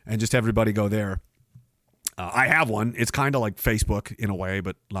 and just everybody go there. I have one. It's kind of like Facebook in a way,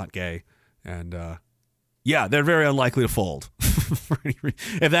 but not gay. And yeah, they're very unlikely to fold.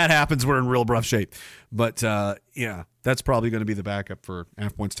 If that happens, we're in real rough shape. But yeah, that's probably going to be the backup for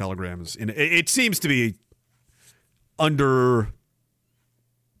AFPoints Telegrams. And it seems to be under...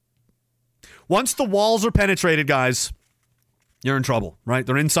 Once the walls are penetrated, guys, you're in trouble, right?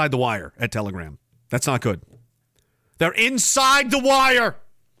 They're inside the wire at Telegram. That's not good. They're inside the wire.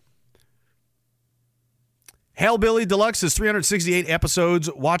 Hellbilly Deluxe is 368 episodes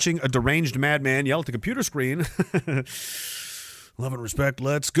watching a deranged madman yell at the computer screen. Love and respect.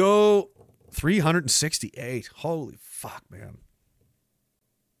 Let's go. 368. Holy fuck, man.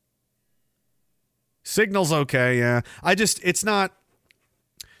 Signal's okay, yeah. It's not.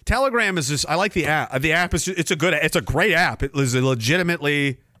 Telegram is just, I like the app. The app is, it's a great app. It is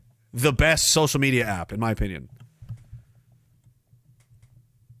legitimately the best social media app, in my opinion.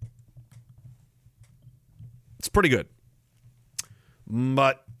 It's pretty good.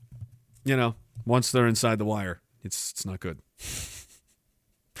 But, once they're inside the wire, it's not good.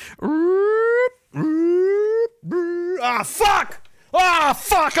 Ah, fuck! Ah,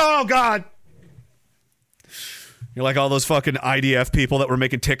 fuck! Oh, God! You're like all those fucking IDF people that were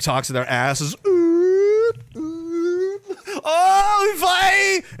making TikToks of their asses.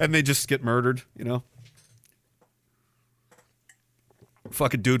 Oh, and they just get murdered,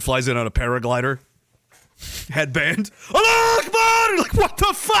 Fucking dude flies in on a paraglider. Headband. Oh, come on! You're like, what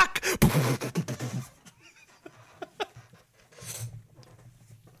the fuck?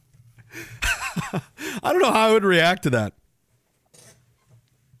 I don't know how I would react to that.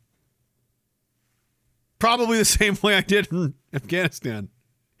 Probably the same way I did in Afghanistan.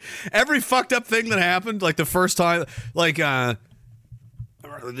 Every fucked up thing that happened, like the first time, like,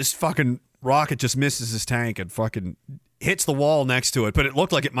 this fucking rocket just misses his tank and fucking hits the wall next to it, but it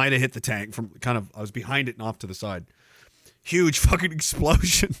looked like it might have hit the tank from I was behind it and off to the side. Huge fucking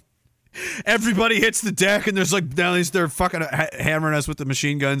explosion. Everybody hits the deck and there's like, now they're fucking hammering us with the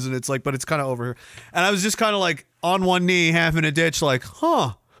machine guns and it's like, but it's kind of over here. And I was just kind of like on one knee, half in a ditch, like,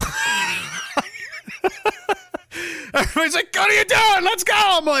 huh. Everybody's like, what are you doing? Let's go.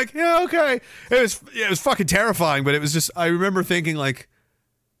 I'm like, yeah, okay. It was fucking terrifying, but it was just, I remember thinking like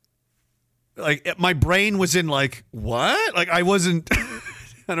my brain was in like, what? Like I wasn't,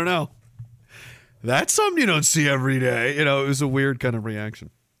 I don't know. That's something you don't see every day. It was a weird kind of reaction.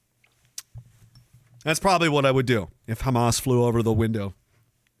 That's probably what I would do if Hamas flew over the window.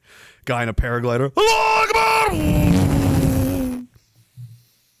 Guy in a paraglider. Allah Akbar!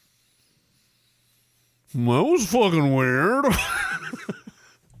 That was fucking weird.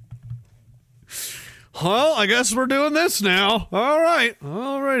 Well, I guess we're doing this now. All right.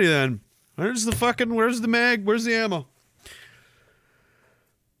 Alrighty then. Where's the mag? Where's the ammo?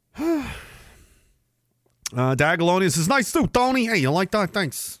 Dagalonius says, nice too, Tony. Hey, you like that?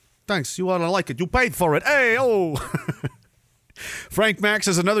 Thanks. You ought to like it. You paid for it. Hey, oh. Frank Max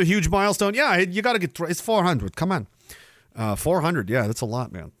says, another huge milestone. Yeah, you got to get, it's 400. Come on. 400. Yeah, that's a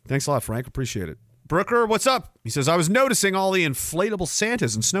lot, man. Thanks a lot, Frank. Appreciate it. Brooker, what's up? He says, I was noticing all the inflatable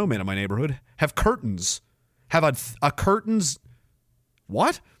Santas and snowmen in my neighborhood have curtains. Have a curtains.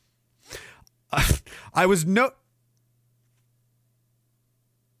 What? I was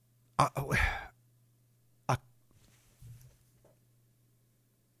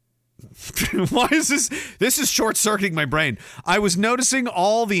why is this? This is short-circuiting my brain. I was noticing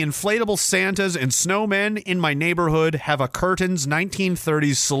all the inflatable Santas and snowmen in my neighborhood have a curtains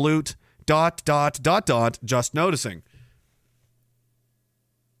 1930s salute. ... Just noticing.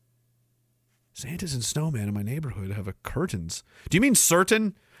 Santas and snowmen in my neighborhood have a curtains. Do you mean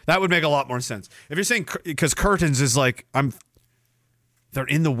certain? That would make a lot more sense. If you're saying because curtains is like they're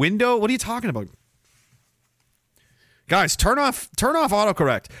in the window. What are you talking about? Guys, turn off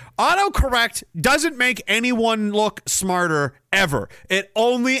autocorrect. Autocorrect doesn't make anyone look smarter ever. It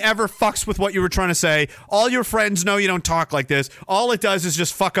only ever fucks with what you were trying to say. All your friends know you don't talk like this. All it does is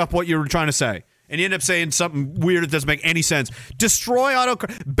just fuck up what you were trying to say. And you end up saying something weird that doesn't make any sense. Destroy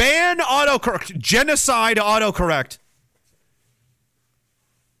autocorrect. Ban autocorrect. Genocide autocorrect.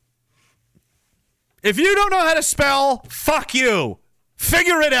 If you don't know how to spell, fuck you.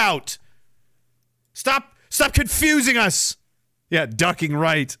 Figure it out. Stop confusing us. Yeah, ducking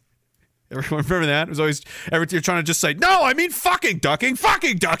right. Everyone remember that? It was always, you're trying to just say, no, I mean fucking ducking, fuck,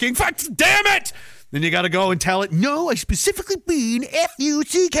 damn it. Then you got to go and tell it, no, I specifically mean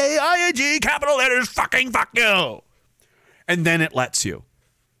F-U-C-K-I-N-G, capital letters, fucking fuck you. And then it lets you.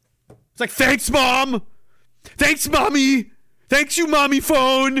 It's like, thanks, Mom. Thanks, Mommy. Thanks, you mommy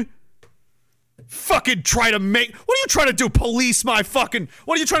phone. Fucking try to make, what are you trying to do? Police my fucking,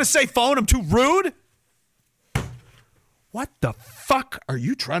 what are you trying to say, phone? I'm too rude? What the fuck are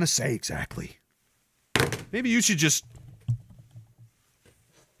you trying to say exactly? Maybe we should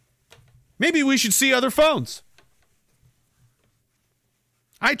see other phones.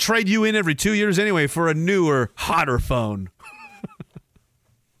 I trade you in every 2 years anyway for a newer, hotter phone.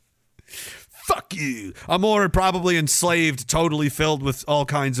 Fuck you. I'm more probably enslaved, totally filled with all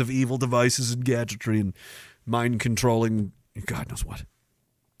kinds of evil devices and gadgetry and mind controlling God knows what.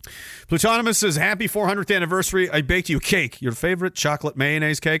 Plutonymous says, happy 400th anniversary. I baked you a cake. Your favorite chocolate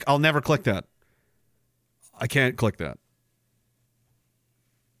mayonnaise cake? I'll never click that. I can't click that.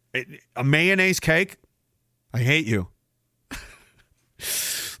 A mayonnaise cake? I hate you.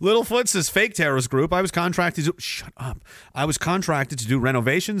 Littlefoot says, fake terrorist group. I was contracted to... Shut up. I was contracted to do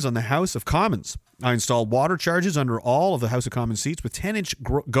renovations on the House of Commons. I installed water charges under all of the House of Commons seats with 10-inch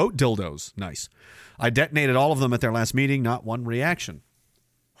goat dildos. Nice. I detonated all of them at their last meeting. Not one reaction.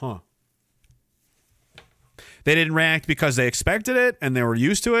 Huh. They didn't react because they expected it and they were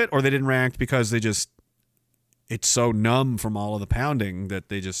used to it, or they didn't react because they just... It's so numb from all of the pounding that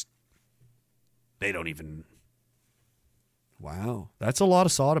they don't even... Wow, that's a lot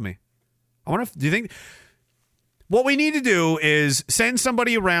of sodomy. I wonder do you think what we need to do is send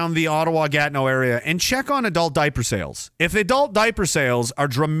somebody around the Ottawa-Gatineau area and check on adult diaper sales. If adult diaper sales are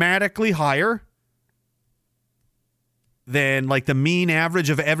dramatically higher than like the mean average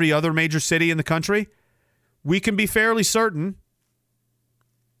of every other major city in the country, we can be fairly certain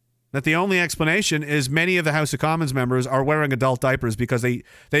that the only explanation is many of the House of Commons members are wearing adult diapers because they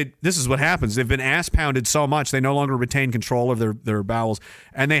this is what happens. They've been ass pounded so much they no longer retain control of their bowels,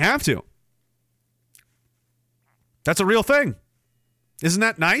 and they have to. That's a real thing. Isn't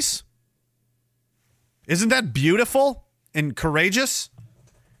that nice? Isn't that beautiful and courageous?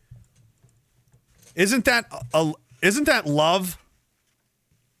 Isn't that love?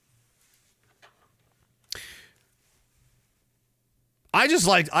 I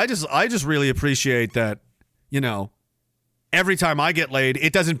just really appreciate that, you know, every time I get laid,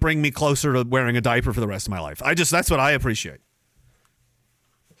 it doesn't bring me closer to wearing a diaper for the rest of my life. That's what I appreciate.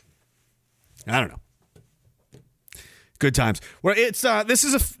 I don't know. Good times. Well, it's this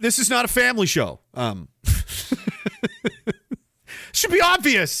is not a family show. Should be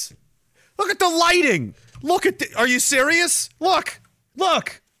obvious. Look at the lighting. Are you serious? Look.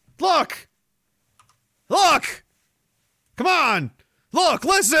 Come on. Look,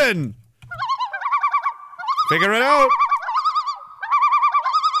 listen. Figure it out.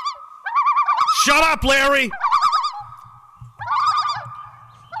 Shut up, Larry.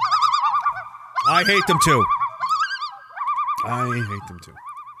 I hate them too.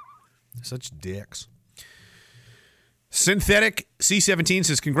 Such dicks. Synthetic C17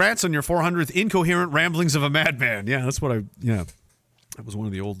 says, congrats on your 400th incoherent ramblings of a madman. Yeah, that was one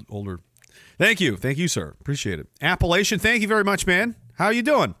of the older. Thank you, sir. Appreciate it. Appalachian, thank you very much, man. How you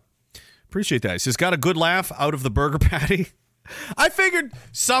doing? Appreciate that. He says, got a good laugh out of the burger patty. I figured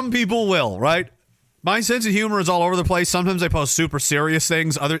some people will, right? My sense of humor is all over the place. Sometimes I post super serious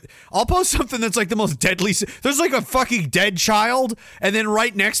things. I'll post something that's like the most deadly. There's like a fucking dead child, and then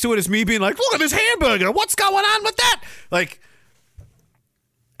right next to it is me being like, look at this hamburger. What's going on with that? Like,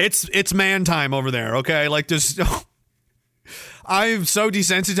 it's man time over there, okay? Like, there's... I'm so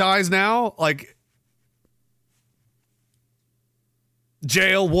desensitized now. Like,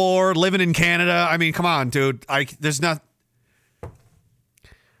 jail, war, living in Canada. I mean, come on, dude. There's not...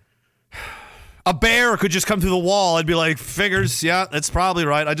 A bear could just come through the wall. I'd be like, figures, yeah, that's probably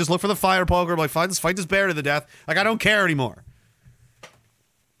right. I just look for the fire poker. I'm like, fight this bear to the death. Like, I don't care anymore.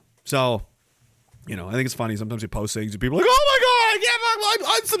 So, you know, I think it's funny. Sometimes you post things and people are like, oh my God,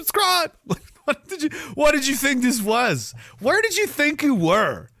 I can't unsubscribe. What did you think this was? Where did you think you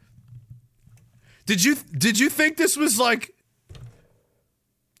were? Did you think this was like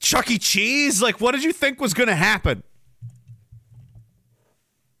Chuck E. Cheese? Like, what did you think was going to happen?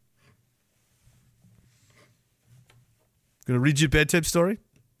 Gonna read you a bedtime story?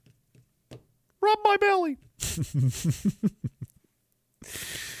 Rub my belly.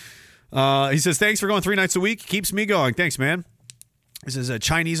 He says, thanks for going 3 nights a week. Keeps me going. Thanks, man. He says, a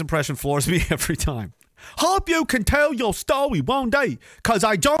Chinese impression floors me every time. Hope you can tell your story one day, because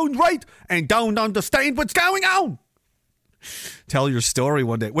I don't write and don't understand what's going on. Tell your story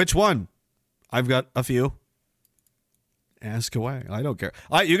one day. Which one? I've got a few. Ask away. I don't care.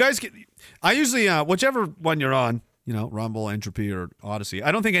 I usually, whichever one you're on, you know, Rumble, Entropy, or Odyssey.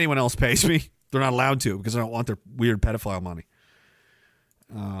 I don't think anyone else pays me. They're not allowed to because I don't want their weird pedophile money.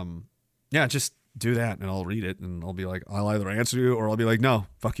 Yeah, just do that and I'll read it and I'll be like, I'll either answer you or I'll be like, no,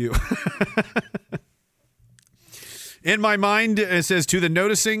 fuck you. In my mind, it says, to the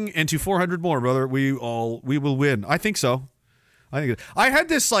noticing and to 400 more, brother, we will win. I think so. I had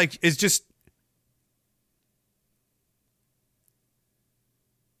this, like, it's just,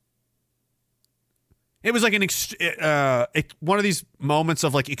 it was like one of these moments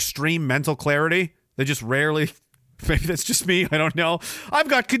of like extreme mental clarity that just rarely, maybe that's just me, I don't know. I've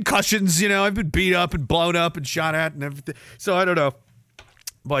got concussions, you know, I've been beat up and blown up and shot at and everything. So I don't know.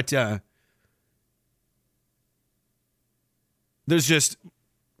 But there's just,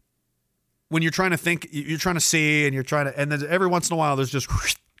 when you're trying to think, you're trying to see, and and then every once in a while there's just,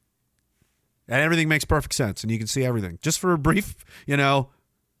 and everything makes perfect sense, and you can see everything just for a brief,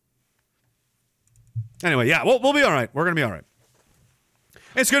 Anyway, yeah, we'll be all right. We're gonna be all right.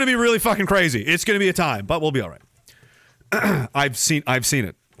 It's gonna be really fucking crazy. It's gonna be a time, but we'll be all right. I've seen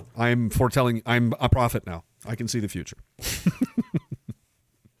it. I'm foretelling. I'm a prophet now. I can see the future.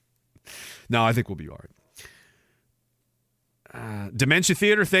 No, I think we'll be all right. Dementia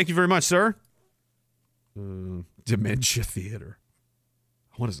Theater, thank you very much, sir. Dementia Theater.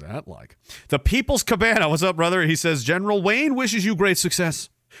 What is that like? The People's Cabana. What's up, brother? He says, General Wayne wishes you great success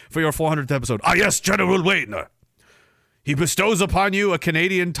for your 400th episode. Ah, yes, General Wayne. He bestows upon you a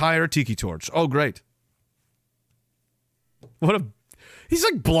Canadian Tire Tiki Torch. Oh, great. He's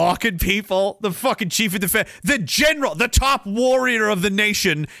like blocking people. The fucking chief of defense. The general, the top warrior of the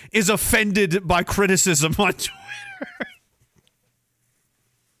nation is offended by criticism on Twitter.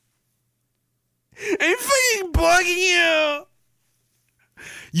 I'm fucking blocking you.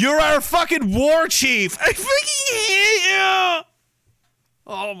 You're our fucking war chief. I fucking hate you.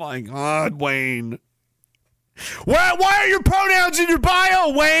 Oh my God, Wayne. Why are your pronouns in your bio,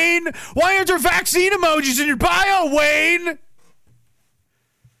 Wayne? Why aren't there vaccine emojis in your bio, Wayne?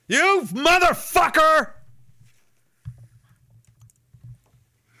 You motherfucker!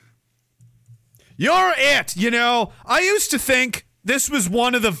 You're it, I used to think this was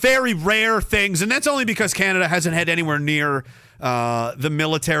one of the very rare things, and that's only because Canada hasn't had anywhere near the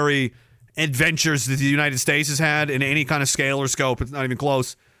military adventures that the United States has had in any kind of scale or scope. It's not even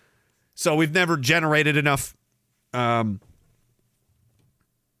close. So we've never generated enough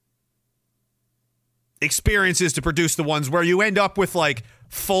experiences to produce the ones where you end up with like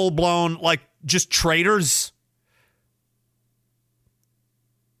full-blown, like, just traitors.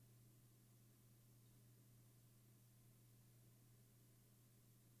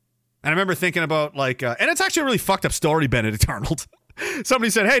 And I remember thinking about, like, and it's actually a really fucked up story, Benedict Arnold.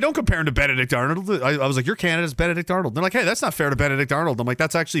 Somebody said, hey, don't compare him to Benedict Arnold. I was like, you're Canada's Benedict Arnold. They're like, hey, that's not fair to Benedict Arnold. I'm like,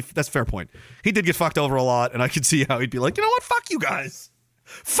 that's a fair point. He did get fucked over a lot, and I could see how he'd be like, you know what, fuck you guys.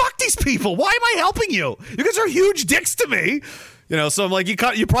 Fuck these people. Why am I helping you? You guys are huge dicks to me. So I'm like, you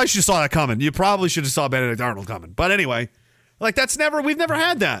probably should have saw that coming. You probably should have saw Benedict Arnold coming. But anyway, like, we've never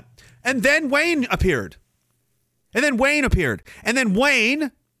had that. And then Wayne appeared. And then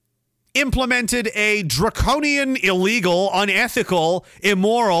Wayne implemented a draconian, illegal, unethical,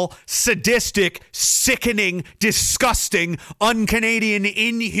 immoral, sadistic, sickening, disgusting, un-Canadian,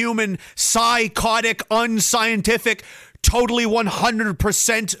 inhuman, psychotic, unscientific, totally 100%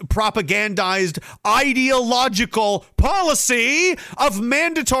 propagandized ideological policy of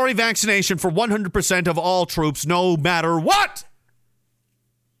mandatory vaccination for 100% of all troops, no matter what.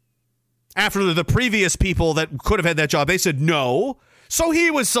 After the previous people that could have had that job, they said no. So he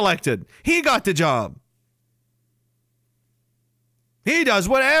was selected. He got the job. He does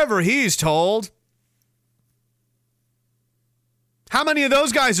whatever he's told. How many of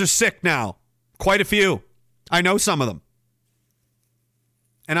those guys are sick now? Quite a few. I know some of them.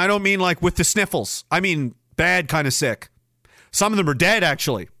 And I don't mean like with the sniffles. I mean bad kind of sick. Some of them are dead,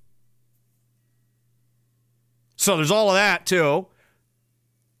 actually. So there's all of that, too.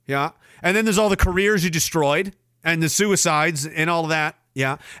 Yeah. And then there's all the careers you destroyed and the suicides and all of that.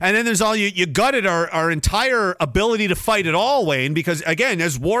 Yeah. And then there's all you gutted our entire ability to fight at all, Wayne, because, again,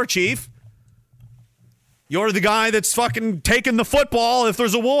 as war chief, you're the guy that's fucking taking the football if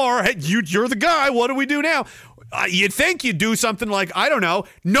there's a war. Hey, you're the guy. What do we do now? You'd think you'd do something like, I don't know,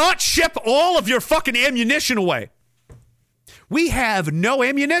 not ship all of your fucking ammunition away. We have no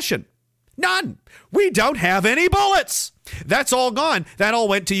ammunition. None. We don't have any bullets. That's all gone. That all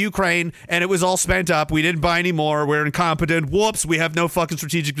went to Ukraine, and it was all spent up. We didn't buy any more. We're incompetent. Whoops. We have no fucking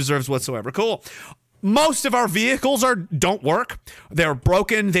strategic reserves whatsoever. Cool. Most of our vehicles don't work. They're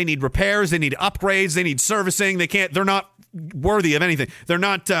broken. They need repairs. They need upgrades. They need servicing. They're not worthy of anything. They're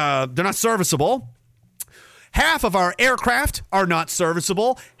not serviceable. Half of our aircraft are not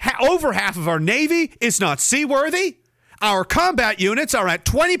serviceable. Over half of our Navy is not seaworthy. Our combat units are at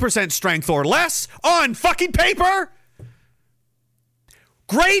 20% strength or less on fucking paper.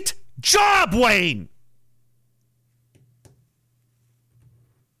 Great job, Wayne.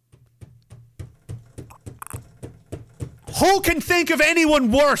 Who can think of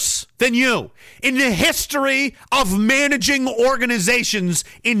anyone worse than you in the history of managing organizations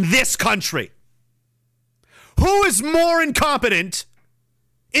in this country? Who is more incompetent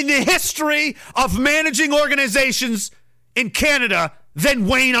in the history of managing organizations in Canada than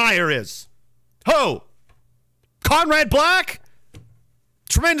Wayne Iyer is? Who? Conrad Black?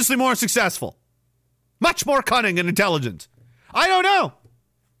 Tremendously more successful. Much more cunning and intelligent. I don't know.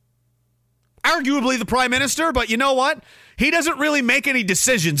 arguably the prime minister, but you know what? He doesn't really make any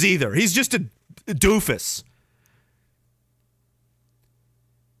decisions either. He's just a doofus.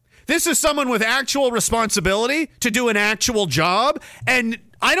 This is someone with actual responsibility to do an actual job, and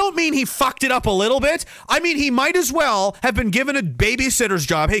I don't mean he fucked it up a little bit. I mean he might as well have been given a babysitter's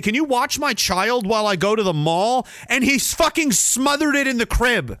job. Hey, can you watch my child while I go to the mall? And he's fucking smothered it in the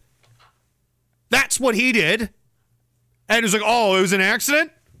crib. That's what he did. And it was like, oh, it was an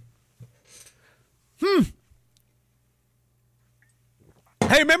accident? Hey,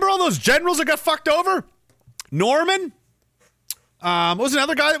 remember all those generals that got fucked over? Norman? What was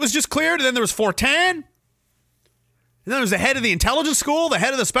another guy that was just cleared? And then there was Fortan. And then there was the head of the intelligence school, the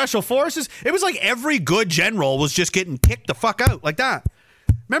head of the special forces. It was like every good general was just getting kicked the fuck out like that.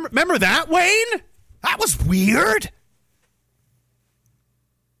 Remember that, Wayne? That was weird.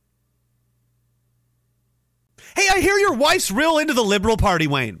 Hey, I hear your wife's real into the Liberal Party,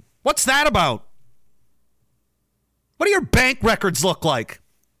 Wayne. What's that about? What do your bank records look like?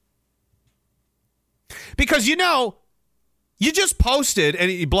 Because, you know, you just posted,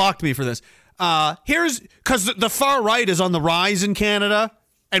 and he blocked me for this. Because the far right is on the rise in Canada,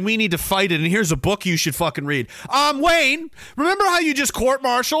 and we need to fight it, and here's a book you should fucking read. Wayne, remember how you just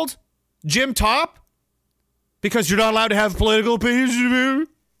court-martialed Jim Topp? Because you're not allowed to have political opinions?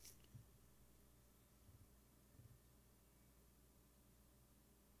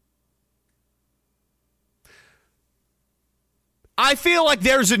 I feel like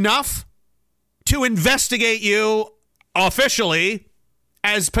there's enough to investigate you officially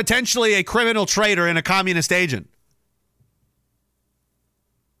as potentially a criminal traitor and a communist agent.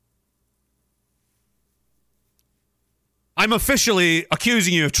 I'm officially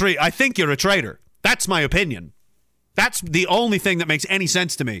accusing you of I think you're a traitor. That's my opinion. That's the only thing that makes any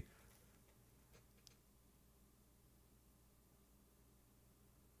sense to me.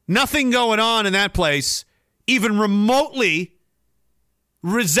 Nothing going on in that place even remotely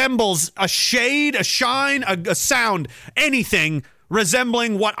resembles a shade, a shine, a sound, anything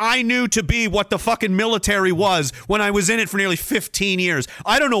resembling what I knew to be what the fucking military was when I was in it for nearly 15 years.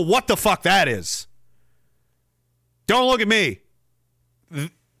 I don't know what the fuck that is. Don't look at me.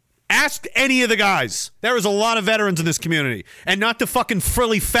 Ask any of the guys. There is a lot of veterans in this community, and not the fucking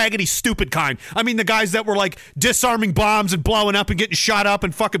frilly, faggoty, stupid kind. I mean the guys that were like disarming bombs and blowing up and getting shot up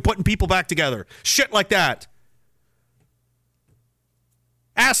and fucking putting people back together. Shit like that.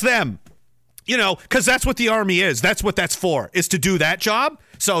 Ask them, you know, because that's what the Army is. That's what that's for, is to do that job.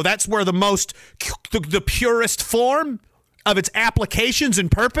 So that's where the purest form of its applications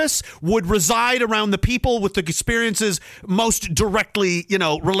and purpose would reside around the people with the experiences most directly, you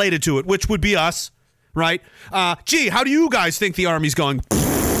know, related to it, which would be us, right? Gee, how do you guys think the Army's going?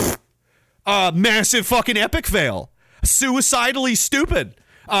 Massive fucking epic fail. Suicidally stupid.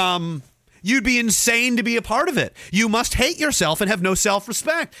 You'd be insane to be a part of it. You must hate yourself and have no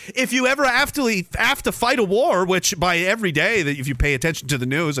self-respect. If you ever have to fight a war, which by every day that if you pay attention to the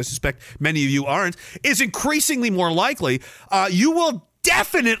news, I suspect many of you aren't, is increasingly more likely, you will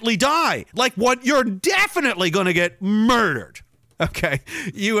definitely die. Like what? You're definitely going to get murdered. Okay?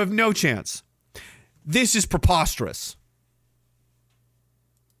 You have no chance. This is preposterous.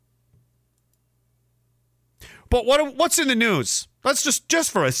 But what's in the news? Let's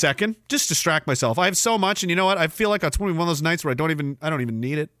just for a second, just distract myself. I have so much, and you know what? I feel like it's one of those nights where I don't even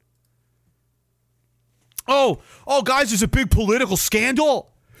need it. Oh, guys, there's a big political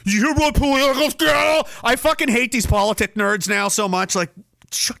scandal. You hear about political scandal? I fucking hate these politic nerds now so much. Like,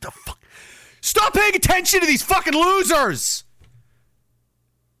 shut the fuck. Stop paying attention to these fucking losers.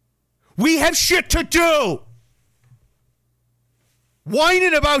 We have shit to do.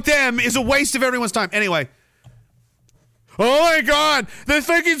 Whining about them is a waste of everyone's time. Anyway. Oh my god, the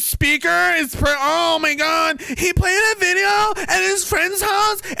fucking speaker is oh my god, he played a video at his friend's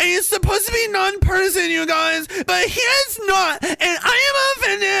house and he's supposed to be non-partisan, you guys, but he is not, and I am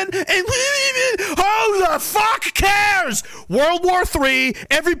offended, and who the fuck cares? World War III,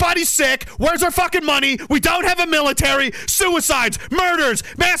 everybody's sick, where's our fucking money? We don't have a military, suicides, murders,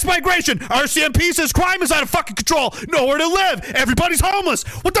 mass migration, RCMP says crime is out of fucking control, nowhere to live, everybody's homeless,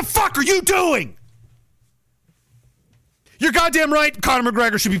 what the fuck are you doing? You're goddamn right, Conor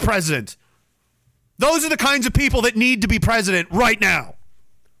McGregor should be president. Those are the kinds of people that need to be president right now.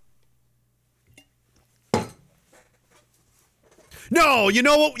 No, you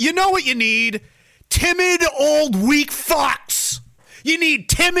know what you need? Timid, old, weak fucks. You need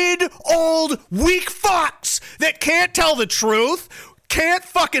timid, old, weak fucks that can't tell the truth, can't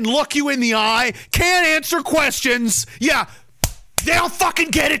fucking look you in the eye, can't answer questions. Yeah, they'll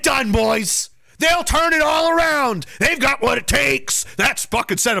fucking get it done, boys. They'll turn it all around. They've got what it takes. That's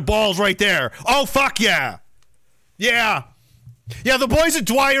fucking set of balls right there. Oh, fuck yeah. Yeah. Yeah, the boys at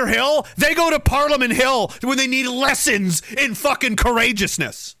Dwyer Hill, they go to Parliament Hill when they need lessons in fucking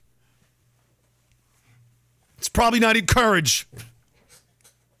courageousness. It's probably not encouraged.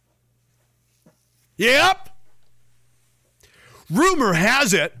 Yep. Rumor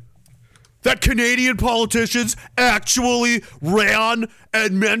has it that Canadian politicians actually ran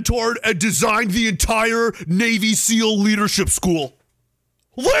and mentored and designed the entire Navy SEAL leadership school.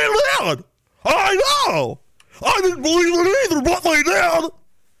 They did. I know. I didn't believe it either, but they did.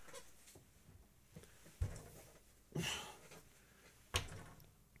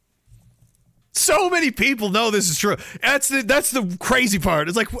 So many people know this is true. That's the crazy part.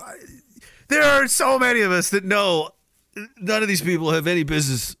 It's like there are so many of us that know none of these people have any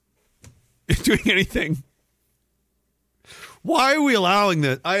business doing anything. Why are we allowing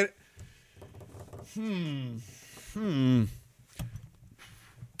that?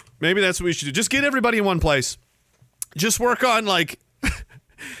 Maybe that's what we should do. Just get everybody in one place. Just work on, like,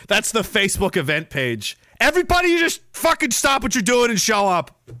 that's the Facebook event page. Everybody just fucking stop what you're doing and show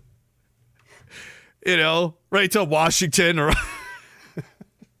up. You know, right to Washington or...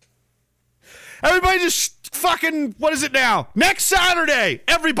 Everybody just fucking, what is it now? Next Saturday,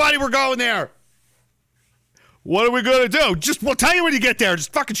 everybody, we're going there. What are we going to do? Just, we'll tell you when you get there.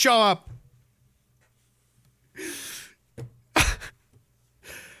 Just fucking show up.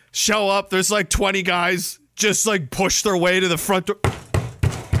 Show up. There's like 20 guys just like push their way to the front door.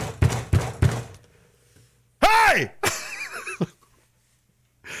 Hey!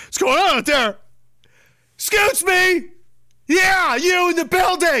 What's going on out there? Excuse me? Yeah, you in the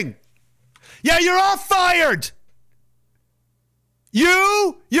building. Yeah, you're all fired.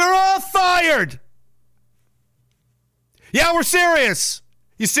 You're all fired. Yeah, we're serious.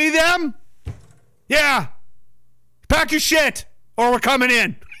 You see them? Yeah. Pack your shit or we're coming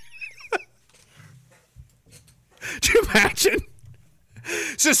in. Do you imagine?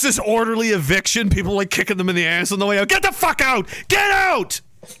 It's just this orderly eviction. People like kicking them in the ass on the way out. Get the fuck out! Get out!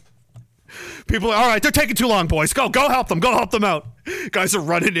 People are, all right, they're taking too long, boys. Go help them. Go help them out. Guys are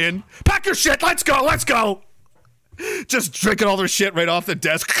running in. Pack your shit. Let's go. Just drinking all their shit right off the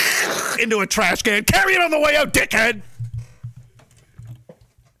desk into a trash can. Carry it on the way out, dickhead.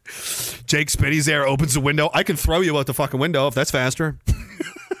 Jake Spitty's there, opens the window. I can throw you out the fucking window if that's faster.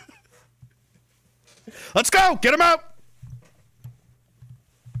 Let's go. Get him out.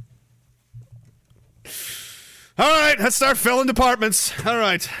 All right, let's start filling departments. All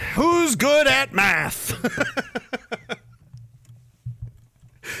right, who's good at math?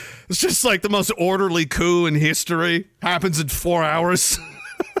 It's just like the most orderly coup in history. Happens in 4 hours.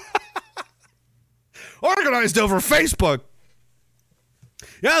 Organized over Facebook.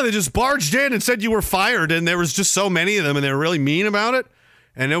 Yeah, they just barged in and said you were fired, and there was just so many of them, and they were really mean about it,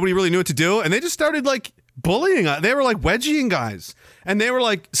 and nobody really knew what to do, and they just started, like, bullying. They were, like, wedging guys, and they were,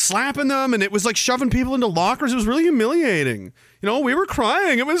 like, slapping them, and it was, like, shoving people into lockers. It was really humiliating. You know, we were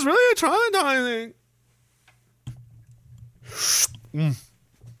crying. It was really traumatizing. The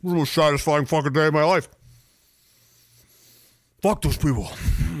most satisfying fucking day of my life. Fuck those people.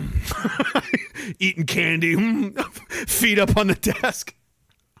 Eating candy. Feet up on the desk.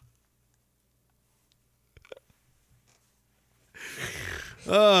 He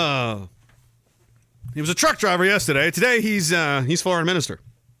was a truck driver yesterday. Today he's foreign minister.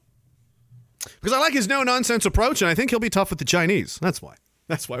 Because I like his no-nonsense approach, and I think he'll be tough with the Chinese. That's why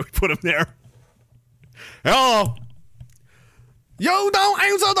we put him there. Hello. You don't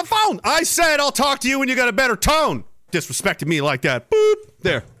answer the phone. I said I'll talk to you when you got a better tone. Disrespected me like that. Boop.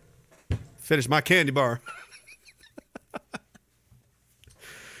 There. Finish my candy bar.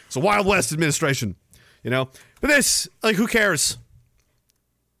 It's a Wild West administration, you know? But this, like, who cares?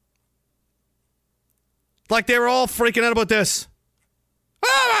 Like, they were all freaking out about this.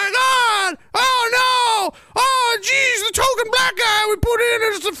 Oh, my God! Oh, no! Oh, geez, the token black guy we put in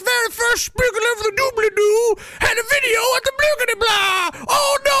as the very first speaker of the doobly-doo had a video at the blookity-blah!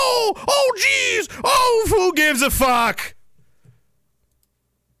 Oh, no! Oh, geez! Oh, who gives a fuck?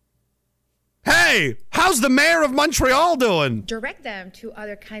 Hey, how's the mayor of Montreal doing? Direct them to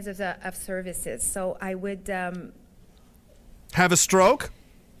other kinds of services. So I would... Have a stroke?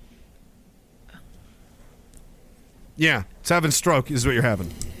 Yeah, it's having stroke is what you're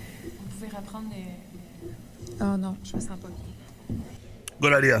having. Oh, no, je me sens pas bien.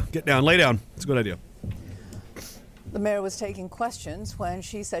 Good idea. Get down. Lay down. It's a good idea. The mayor was taking questions when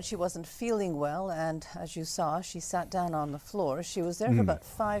she said she wasn't feeling well, and as you saw, she sat down on the floor. She was there for about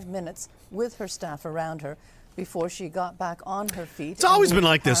 5 minutes with her staff around her. before she got back on her feet. It's always been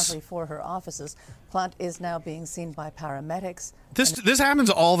like this. For her offices. Plant is now being seen by paramedics. This happens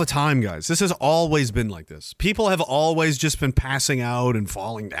all the time, guys. This has always been like this. People have always just been passing out and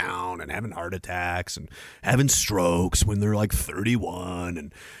falling down and having heart attacks and having strokes when they're like 31.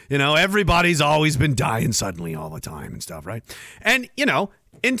 And, everybody's always been dying suddenly all the time and stuff, right? And,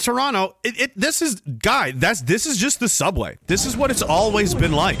 in Toronto, this is just the subway. This is what it's always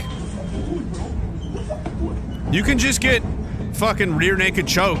been like. You can just get fucking rear naked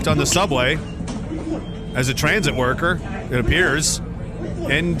choked on the subway as a transit worker, it appears,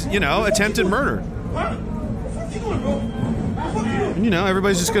 and, attempted murder. And,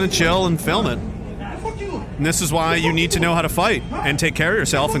 everybody's just going to chill and film it. And this is why you need to know how to fight and take care of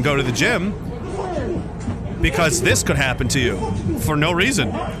yourself and go to the gym, because this could happen to you for no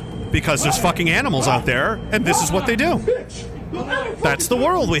reason, because there's fucking animals out there, and this is what they do. That's the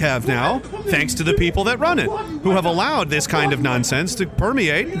world we have now, thanks to the people that run it, who have allowed this kind of nonsense to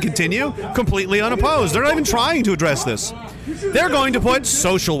permeate and continue completely unopposed. They're not even trying to address this. They're going to put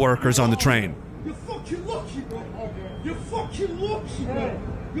social workers on the train. You're fucking lucky, bro. You're fucking lucky, bro.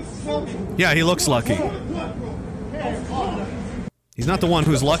 You're fucking... Yeah, he looks lucky. He's not the one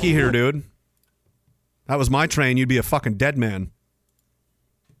who's lucky here, dude. That was my train, you'd be a fucking dead man.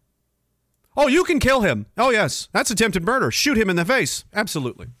 Oh, you can kill him. Oh, yes. That's attempted murder. Shoot him in the face.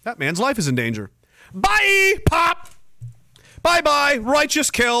 Absolutely. That man's life is in danger. Bye, Pop. Bye-bye.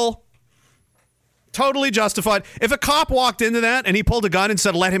 Righteous kill. Totally justified. If a cop walked into that and he pulled a gun and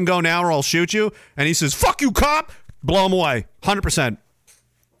said, let him go now or I'll shoot you, and he says, fuck you, cop, blow him away. 100%.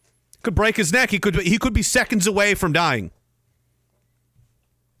 Could break his neck. He could be seconds away from dying.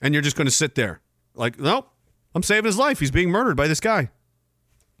 And you're just going to sit there. Like, nope. I'm saving his life. He's being murdered by this guy.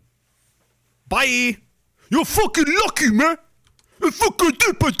 Bye. You're fucking lucky, man. I fucking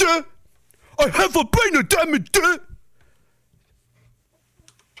did, but I have a brain damage.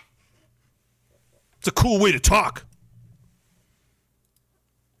 It's a cool way to talk.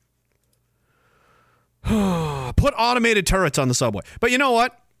 Put automated turrets on the subway. But you know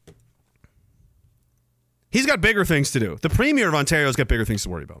what? He's got bigger things to do. The Premier of Ontario's got bigger things to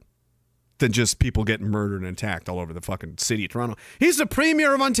worry about than just people getting murdered and attacked all over the fucking city of Toronto. He's the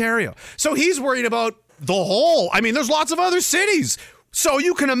Premier of Ontario. So he's worried about the whole... there's lots of other cities. So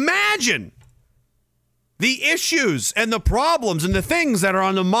you can imagine the issues and the problems and the things that are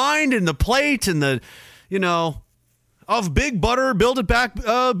on the mind and the plate and the, of Big Butter, Build It Back,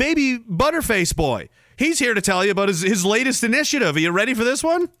 Baby Butterface Boy. He's here to tell you about his latest initiative. Are you ready for this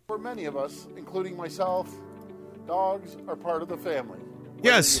one? For many of us, including myself, dogs are part of the family.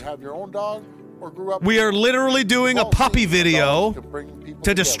 Yes. You have your own dog or grew up. We are literally doing a puppy video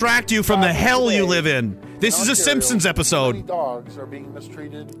to distract you from the hell you live in. This is a Simpsons episode. Dogs are being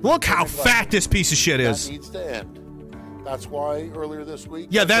mistreated. Look how fat this piece of shit is. That needs to end. That's why earlier this week.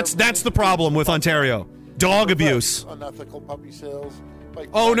 Yeah, that's the problem with Ontario. Dog abuse. Unethical puppy sales.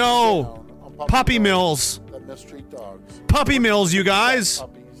 Oh no. Puppy mills. That mistreat dogs. Puppy mills, you guys.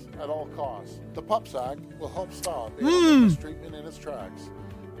 Puppies at all costs. The Pups Act will help stop mistreatment in its tracks.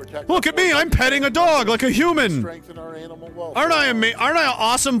 Look at me, I'm petting a dog like a human. Strengthen our animal welfare. Aren't I an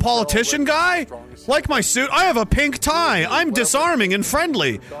awesome politician guy? Like my suit, I have a pink tie. I'm disarming and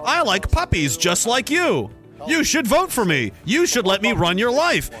friendly. I like puppies just like you. You should vote for me. You should let me run your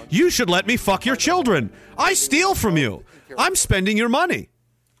life. You should let me fuck your children. I steal from you. I'm spending your money.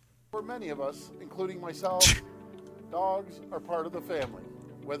 For many of us, including myself, dogs are part of the family.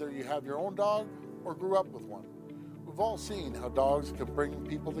 Whether you have your own dog or grew up with one. We've all seen how dogs can bring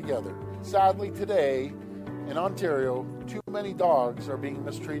people together. Sadly, today, in Ontario, too many dogs are being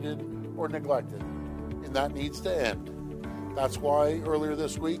mistreated or neglected, and that needs to end. That's why, earlier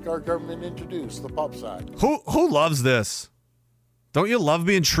this week, our government introduced the Pups Act. Who loves this? Don't you love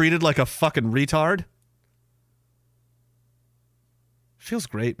being treated like a fucking retard? Feels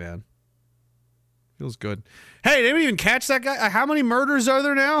great, man. Feels good. Hey, did anybody even catch that guy? How many murders are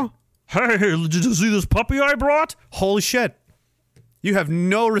there now? Hey, did you see this puppy I brought? Holy shit. You have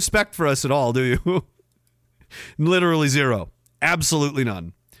no respect for us at all, do you? Literally zero. Absolutely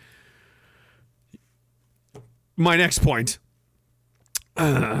none. My next point.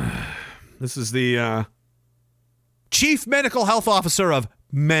 This is the Chief Medical Health Officer of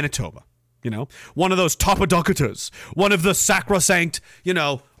Manitoba. One of those top doctors. One of the sacrosanct,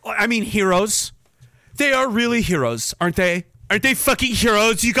 heroes. They are really heroes, aren't they? Aren't they fucking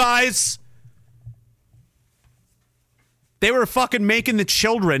heroes, you guys? They were fucking making the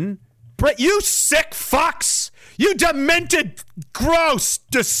children. Brett, you sick fucks! You demented, gross,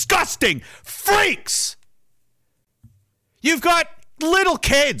 disgusting freaks! You've got little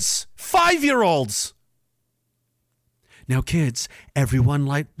kids, 5-year-olds, Now, kids, everyone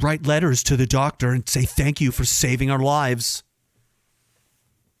write letters to the doctor and say thank you for saving our lives.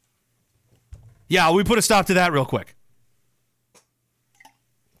 Yeah, we put a stop to that real quick.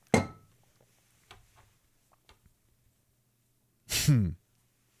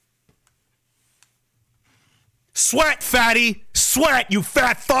 Sweat, fatty. Sweat, you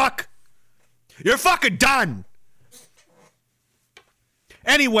fat fuck. You're fucking done.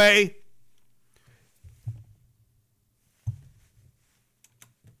 Anyway,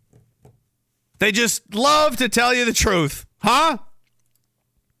 they just love to tell you the truth, huh?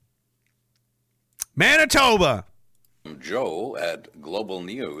 Manitoba. Joe at Global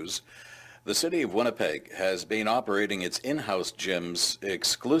News. The city of Winnipeg has been operating its in-house gyms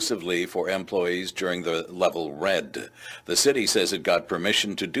exclusively for employees during the level red. The city says it got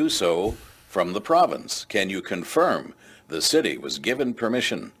permission to do so from the province. Can you confirm the city was given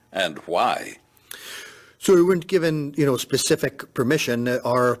permission and why? So we weren't given, specific permission.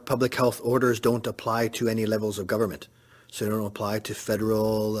 Our public health orders don't apply to any levels of government. So they don't apply to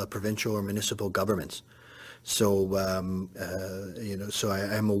federal, provincial, or municipal governments. So, so I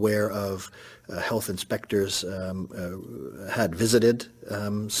am aware of health inspectors had visited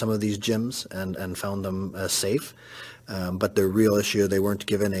some of these gyms and found them safe. But the real issue, they weren't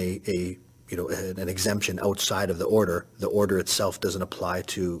given an exemption outside of the order. The order itself doesn't apply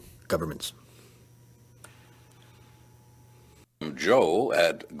to governments. Joe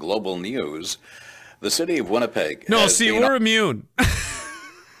at Global News. The city of Winnipeg. No, see, we're immune. The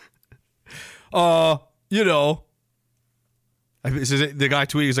guy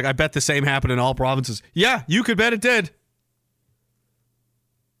tweeted, he's like, I bet the same happened in all provinces. Yeah, you could bet it did.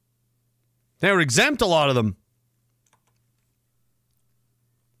 They were exempt, a lot of them.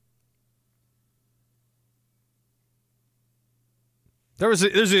 There's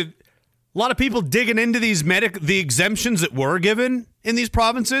a lot of people digging into the exemptions that were given in these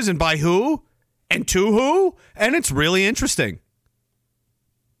provinces and by who and to who, and it's really interesting.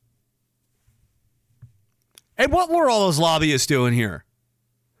 And what were all those lobbyists doing here?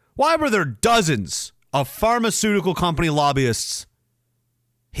 Why were there dozens of pharmaceutical company lobbyists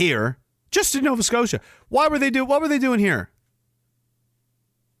here, just in Nova Scotia? What were they doing here?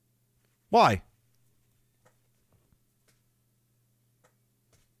 Why?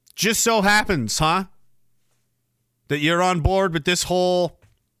 Just so happens, huh? That you're on board with this whole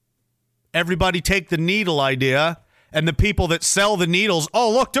everybody take the needle idea, and the people that sell the needles,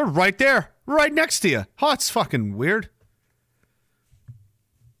 oh, look, they're right there, right next to you. Oh, it's fucking weird.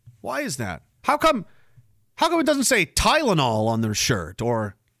 Why is that? How come it doesn't say Tylenol on their shirt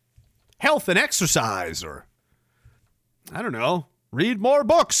or health and exercise or, I don't know, read more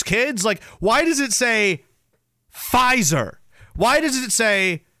books, kids? Like, why does it say Pfizer? Why does it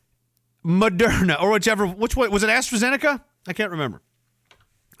say Moderna or which one? Was it AstraZeneca? I can't remember.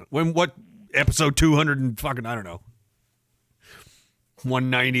 What episode 200 and fucking, I don't know,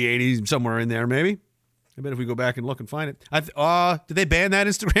 190, 80, somewhere in there maybe. I bet if we go back and look and find it. Did they ban that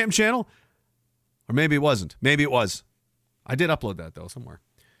Instagram channel? Or maybe it wasn't. Maybe it was. I did upload that though somewhere.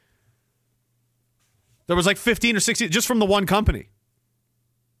 There was like 15 or 16 just from the one company.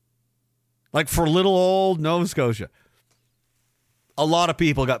 Like for little old Nova Scotia. A lot of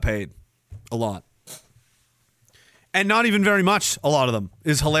people got paid. A lot. And not even very much, a lot of them,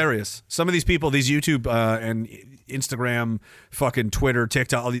 is hilarious. Some of these people, these YouTube and Instagram, fucking Twitter,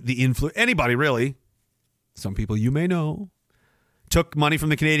 TikTok, anybody really, some people you may know, took money from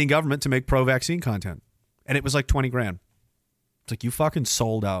the Canadian government to make pro-vaccine content. And it was like 20 grand. It's like, you fucking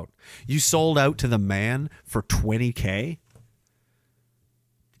sold out. You sold out to the man for $20K?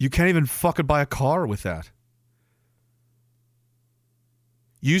 You can't even fucking buy a car with that.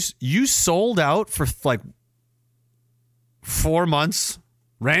 You sold out for like 4 months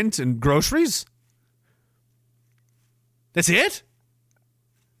rent and groceries? That's it?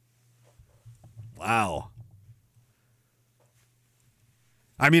 Wow.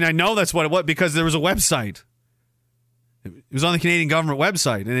 I mean, I know that's what it was because there was a website. It was on the Canadian government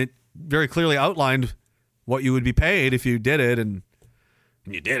website, and it very clearly outlined what you would be paid if you did it, and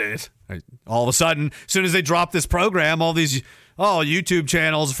you did it. All of a sudden, as soon as they dropped this program, all these YouTube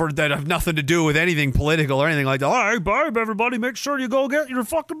channels that have nothing to do with anything political or anything like that. All right, bye, everybody. Make sure you go get your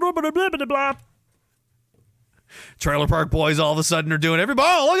fucking blah, blah, blah, blah, blah. Trailer Park Boys all of a sudden are doing everybody.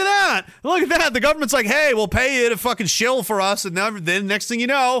 Oh, look at that. Look at that. The government's like, hey, we'll pay you to fucking shill for us. And then next thing you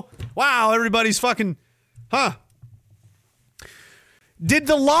know, wow, everybody's fucking, huh? Did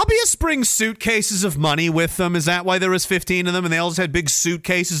the lobbyists bring suitcases of money with them? Is that why there was 15 of them and they all just had big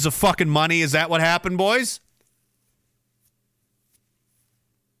suitcases of fucking money? Is that what happened, boys?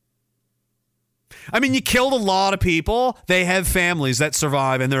 I mean, you killed a lot of people. They have families that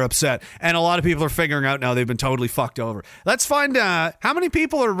survive, and they're upset. And a lot of people are figuring out now they've been totally fucked over. Let's find how many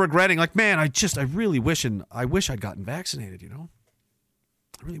people are regretting, like, man, I really wish I'd gotten vaccinated, you know?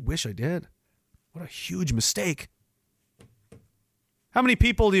 I really wish I did. What a huge mistake. How many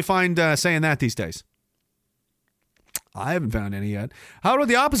people do you find saying that these days? I haven't found any yet. How about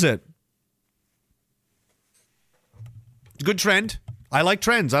the opposite? Good trend. I like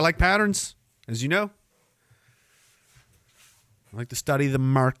trends. I like patterns, as you know. I like to study the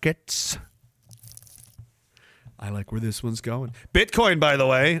markets. I like where this one's going. Bitcoin, by the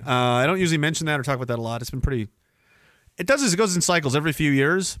way. I don't usually mention that or talk about that a lot. It's been pretty... It goes in cycles. Every few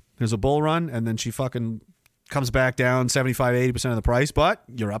years, there's a bull run, and then she fucking comes back down 75, 80% of the price, but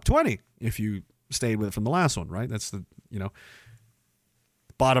you're up 20 if you stayed with it from the last one, right? That's the,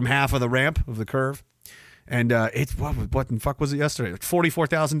 bottom half of the ramp of the curve. And it's what the fuck was it yesterday? Like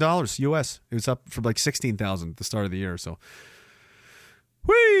 $44,000 US. It was up from like $16,000 at the start of the year. So,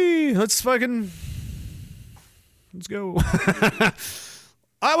 let's go.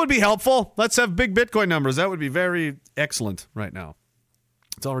 That would be helpful. Let's have big Bitcoin numbers. That would be very excellent right now.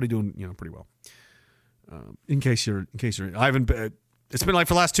 It's already doing pretty well. In case you're, I haven't. It's been like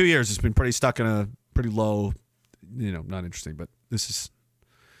for the last 2 years. It's been pretty stuck in a pretty low. Not interesting. But this is.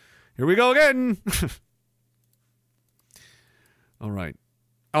 Here we go again. All right.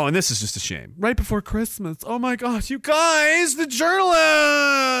 Oh, and this is just a shame. Right before Christmas. Oh, my gosh. You guys, the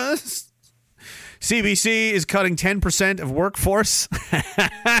journalists. CBC is cutting 10% of workforce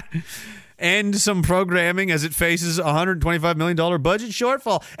and some programming as it faces a $125 million budget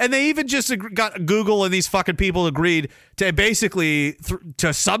shortfall. And they even just got Google and these fucking people agreed to basically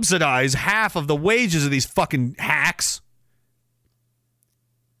to subsidize half of the wages of these fucking hacks.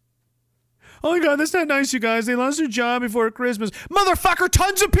 Oh my God, that's not nice, you guys. They lost their job before Christmas. Motherfucker,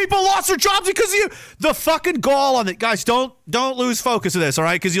 tons of people lost their jobs because of you. The fucking gall on it. Guys, don't lose focus of this, all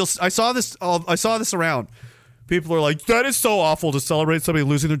right? Because I saw this around. People are like, that is so awful to celebrate somebody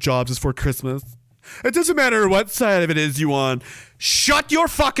losing their jobs before Christmas. It doesn't matter what side of it is you on. Shut your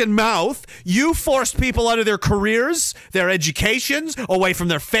fucking mouth. You forced people out of their careers, their educations, away from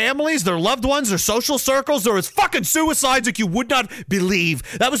their families, their loved ones, their social circles. There was fucking suicides like you would not believe.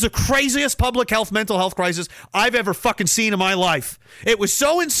 That was the craziest public health, mental health crisis I've ever fucking seen in my life. It was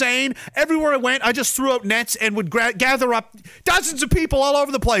so insane. Everywhere I went, I just threw out nets and would gather up dozens of people all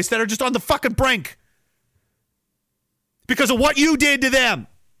over the place that are just on the fucking brink because of what you did to them.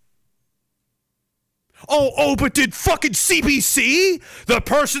 Oh, but did fucking CBC,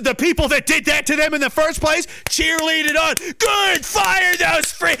 the people that did that to them in the first place, cheerleaded on? Good, fire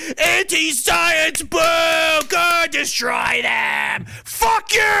those free anti-science, boo, good, destroy them.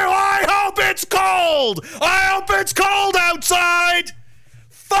 Fuck you, I hope it's cold. I hope it's cold outside.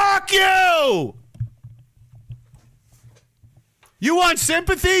 Fuck you. You want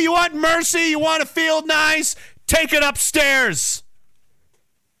sympathy? You want mercy? You want to feel nice? Take it upstairs.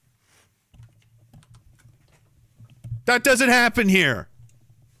 That doesn't happen here.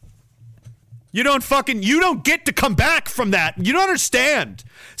 You don't get to come back from that. You don't understand.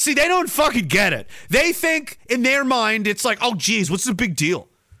 See, they don't fucking get it. They think in their mind it's like, oh geez, what's the big deal?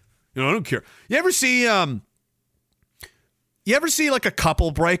 I don't care. You ever see like a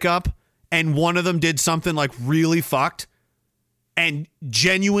couple break up and one of them did something like really fucked and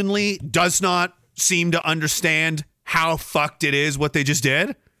genuinely does not seem to understand how fucked it is what they just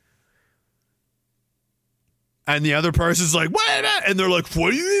did? And the other person's like, wait a minute. And they're like,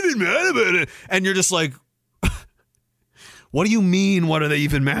 what are you even mad about it? And you're just like, what do you mean? What are they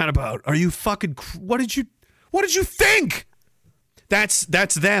even mad about? Are you fucking, what did you think? That's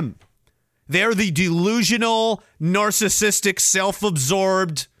them. They're the delusional, narcissistic,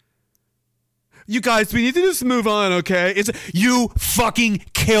 self-absorbed. You guys, we need to just move on, okay? You fucking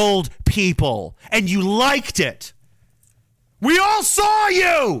killed people and you liked it. We all saw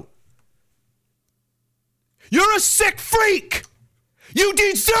you. You're a sick freak. You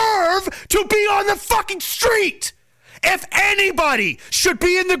deserve to be on the fucking street. If anybody should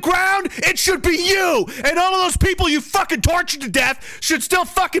be in the ground, it should be you. And all of those people you fucking tortured to death should still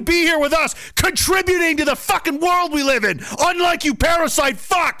fucking be here with us, contributing to the fucking world we live in. Unlike you parasite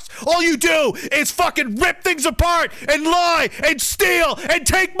fucks, all you do is fucking rip things apart and lie and steal and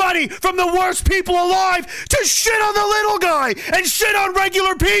take money from the worst people alive to shit on the little guy and shit on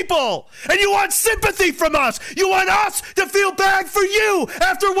regular people. And you want sympathy from us. You want us to feel bad for you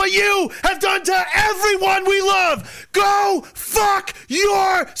after what you have done to everyone we love. Go fuck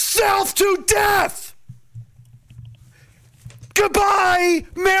yourself to death! Goodbye!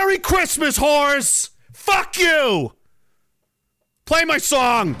 Merry Christmas, whores! Fuck you! Play my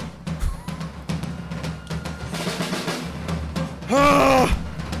song!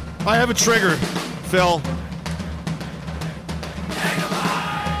 I have a trigger, Phil.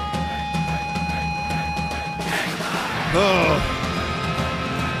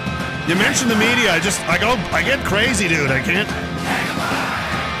 You mentioned the media. I get crazy, dude. I can't.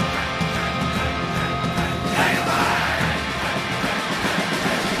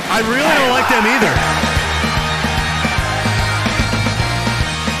 I really don't like them either.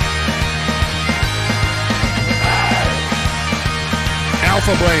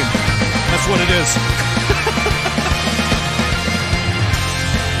 Alpha brain. That's what it is.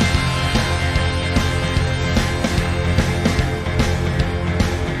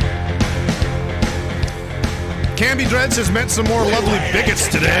 Camby Dreads has met some more lovely bigots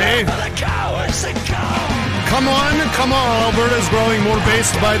today. Come on, Alberta's growing more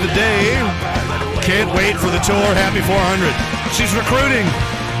based by the day. Can't wait for the tour, happy 400. She's recruiting.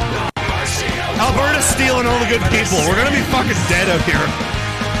 Alberta's stealing all the good people. We're gonna be fucking dead up here.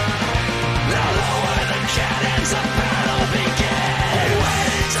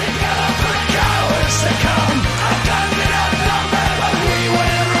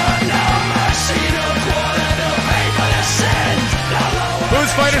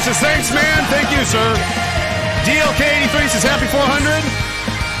 Booze Fighter says, thanks, man. Thank you, sir. DLK83 says, happy 400.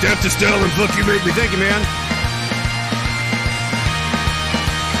 Death to Stellar and fuck you, make me. Thank you, man.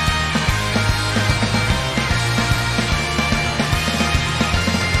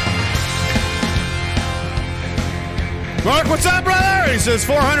 Mark, what's up, brother? He says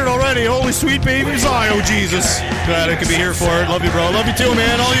 400 already. Holy sweet baby Zion. Oh, Jesus. Glad I could be here for it. Love you, bro. Love you too,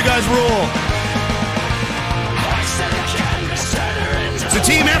 man. All you guys rule. It's a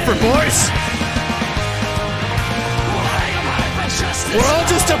team effort, boys. We're all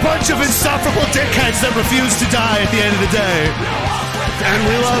just a bunch of insufferable dickheads that refuse to die at the end of the day. And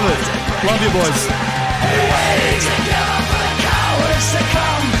we love it. Love you, boys.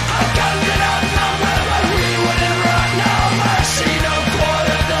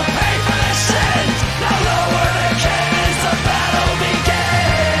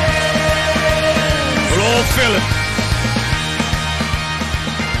 We're all feeling.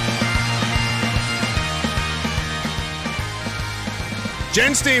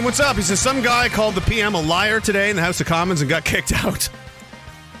 Jen Steen, what's up? He says some guy called the PM a liar today in the House of Commons and got kicked out.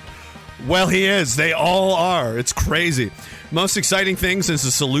 Well, he is. They all are. It's crazy. Most exciting thing since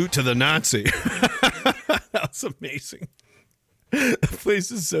a salute to the Nazi. That was amazing. The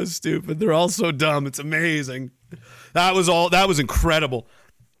place is so stupid. They're all so dumb. It's amazing. That was incredible.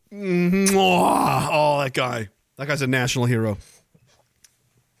 Oh, that guy. That guy's a national hero.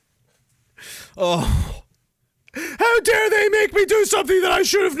 Oh. How dare they make me do something that I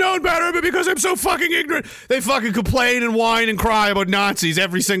should have known better, but because I'm so fucking ignorant, they fucking complain and whine and cry about Nazis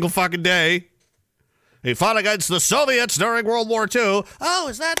every single fucking day. He fought against the Soviets during World War II. Oh,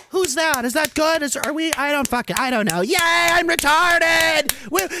 who's that? Is that good? I don't know. Yay, I'm retarded.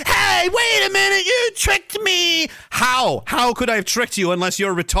 Hey, wait a minute. You tricked me. How? How could I have tricked you unless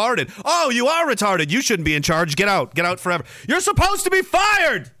you're retarded? Oh, you are retarded. You shouldn't be in charge. Get out. Get out forever. You're supposed to be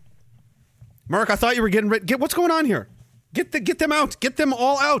fired. Mark, I thought you were getting rid. What's going on here? Get them out. Get them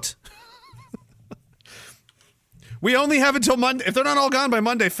all out. We only have until Monday. If they're not all gone by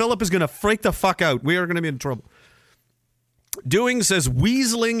Monday, Philip is going to freak the fuck out. We are going to be in trouble. Doing says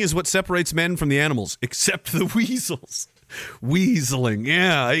weaseling is what separates men from the animals, except the weasels. Weaseling.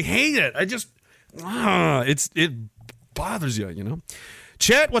 Yeah, I hate it. It bothers you, you know?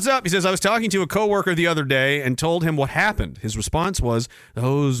 Chet, what's up? He says, I was talking to a coworker the other day and told him what happened. His response was,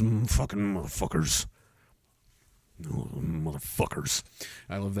 those fucking motherfuckers. Oh, motherfuckers.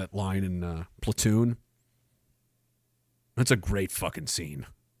 I love that line in Platoon. That's a great fucking scene.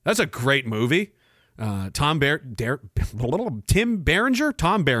 That's a great movie. Tim Berenger?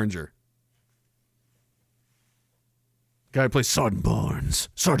 Tom Berenger. Guy who plays Sergeant Barnes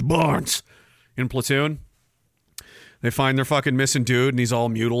in Platoon. They find their fucking missing dude, and he's all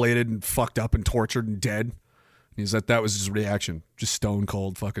mutilated and fucked up and tortured and dead. And he's like, that was his reaction. Just stone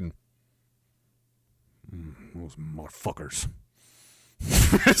cold fucking. Those motherfuckers.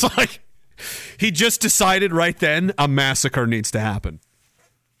 It's like, he just decided right then a massacre needs to happen.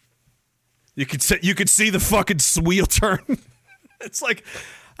 You could see the fucking wheel turn. It's like,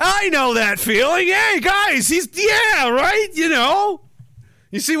 I know that feeling. Hey, guys, yeah, right? You know?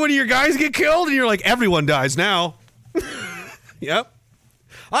 You see one of your guys get killed, and you're like, everyone dies now. Yep.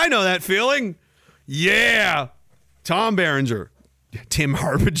 I know that feeling. Yeah. Tom Berenger. Tim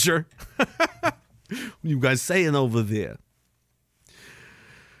Harbinger. What are you guys saying over there?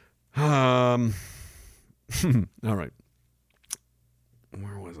 All right.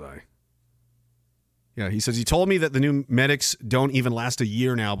 Where was I? Yeah, he says he told me that the new medics don't even last a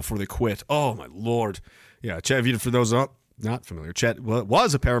year now before they quit. Oh, my Lord. Yeah, Chet, for those not familiar, Chet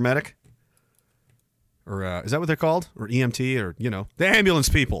was a paramedic. Or is that what they're called? Or EMT, or, the ambulance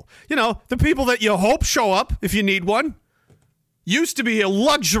people. The people that you hope show up if you need one. Used to be a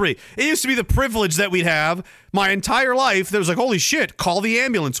luxury. It used to be the privilege that we'd have my entire life. There was like, holy shit, call the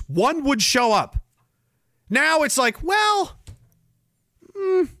ambulance. One would show up. Now it's like, well,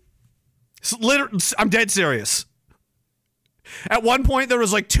 I'm dead serious. At one point, there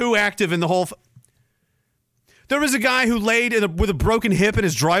was like 2 active in the whole... There was a guy who laid with a broken hip in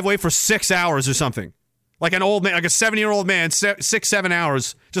his driveway for 6 hours or something. Like an old man, like a 70-year-old man, 6-7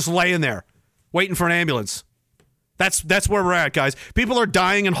 hours, just laying there, waiting for an ambulance. That's where we're at, guys. People are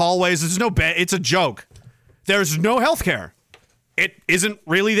dying in hallways. There's no bed. It's a joke. There's no health care. It isn't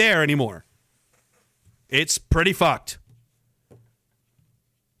really there anymore. It's pretty fucked.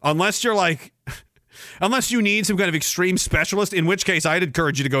 Unless you're like, unless you need some kind of extreme specialist, in which case I'd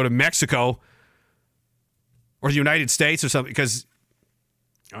encourage you to go to Mexico or the United States or something, because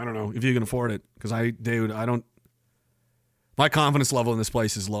I don't know if you can afford it. Because I don't. My confidence level in this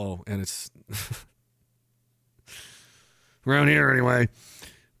place is low, and it's around here anyway.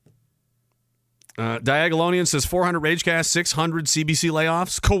 Diagolonian says 400 RageCast, 600 CBC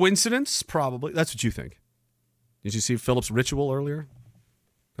layoffs. Coincidence? Probably. That's what you think. Did you see Philip's ritual earlier?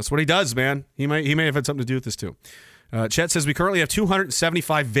 That's what he does, man. He may have had something to do with this too. Chet says we currently have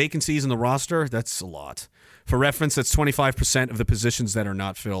 275 vacancies in the roster. That's a lot. For reference, that's 25% of the positions that are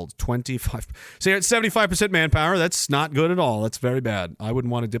not filled. 25. So you're at 75% manpower. That's not good at all. That's very bad. I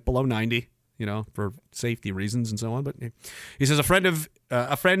wouldn't want to dip below 90, for safety reasons and so on. But he says a friend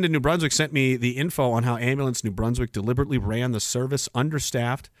in New Brunswick sent me the info on how Ambulance New Brunswick deliberately ran the service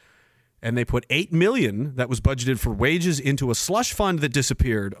understaffed, and they put $8 million that was budgeted for wages into a slush fund that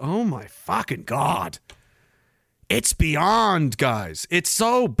disappeared. Oh my fucking God. It's beyond, guys. It's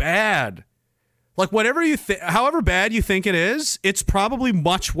so bad. Like, whatever however bad you think it is, it's probably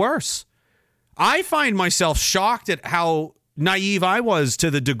much worse. I find myself shocked at how naive I was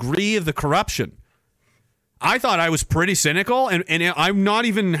to the degree of the corruption. I thought I was pretty cynical, and I'm not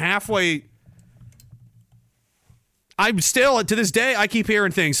even halfway. I'm still, to this day, I keep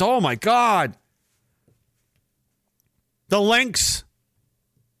hearing things. Oh my God. The lengths.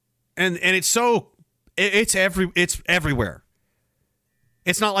 And it's everywhere.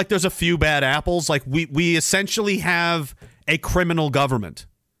 It's not like there's a few bad apples. Like we essentially have a criminal government.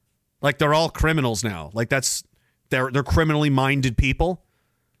 Like they're all criminals now. Like they're criminally minded people.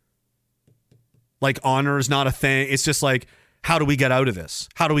 Like honor is not a thing. It's just like, how do we get out of this?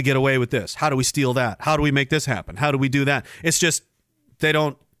 How do we get away with this? How do we steal that? How do we make this happen? How do we do that? It's just, they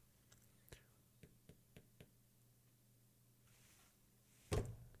don't.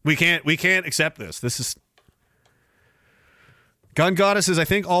 We can't accept this. This is. Gun Goddess says, I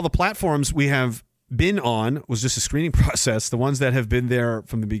think all the platforms we have been on was just a screening process. The ones that have been there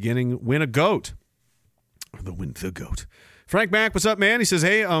from the beginning win a goat. Or win the goat. Frank Mack, what's up, man? He says,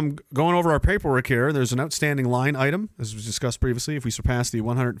 hey, I'm going over our paperwork here. There's an outstanding line item, as was discussed previously. If we surpass the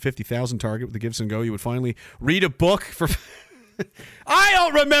 150,000 target with the Gibson Go, you would finally read a book for... I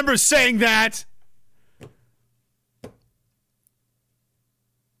don't remember saying that!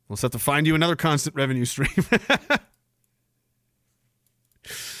 We'll have to find you another constant revenue stream.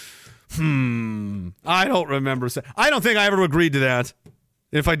 I don't remember. I don't think I ever agreed to that.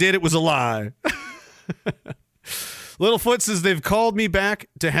 If I did, it was a lie. Littlefoot says they've called me back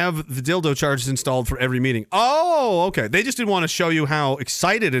to have the dildo charges installed for every meeting. Oh, okay. They just didn't want to show you how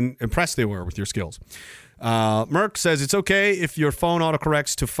excited and impressed they were with your skills. Merck says it's okay if your phone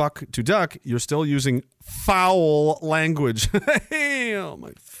autocorrects to fuck to duck. You're still using foul language. Hey, oh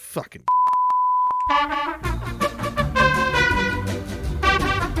my fucking.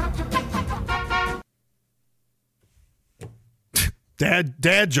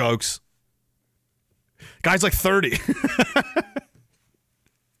 Dad jokes. Guy's like 30.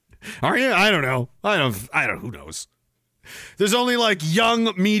 Are you? I don't know. I don't. Who knows? There's only like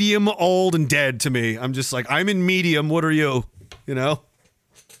young, medium, old, and dead to me. I'm just like, I'm in medium. What are you? You know?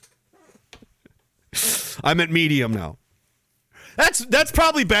 I'm at medium now. That's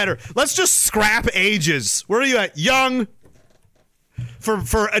probably better. Let's just scrap ages. Where are you at? Young.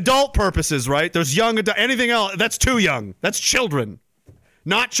 For adult purposes, right? There's young adult. Anything else? That's too young. That's children.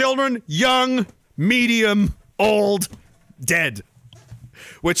 Not children. Young. Medium, old, dead.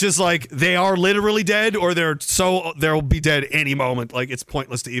 Which is like, they are literally dead, or they'll be dead any moment. Like, it's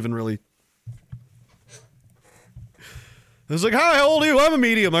pointless to even really. It's like, hi, how old are you? I'm a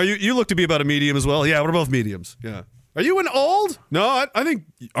medium. You look to be about a medium as well. Yeah, we're both mediums. Yeah. Are you an old? No, I think,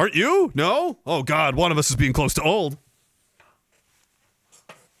 aren't you? No? Oh, God, one of us is being close to old.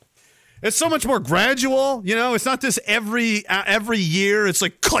 It's so much more gradual, you know? It's not this every year. It's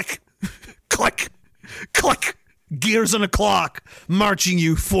like click, click, click. Gears on a clock marching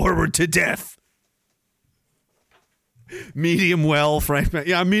you forward to death. Medium well, Frank.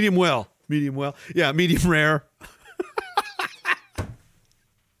 Yeah, medium well. Medium well. Yeah, medium rare.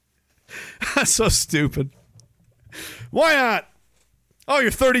 That's so stupid. Why not? Oh, you're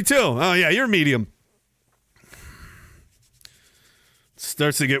 32. Oh, yeah, you're medium. It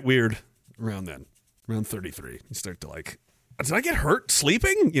starts to get weird around then. Around 33. You start to like, did I get hurt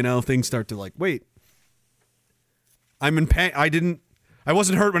sleeping? You know, things start to like, wait. I'm in pain. I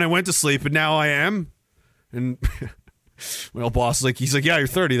wasn't hurt when I went to sleep, but now I am. And my old boss is like, he's like, yeah, you're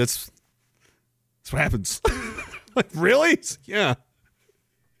 30. That's what happens. Like, really? Yeah.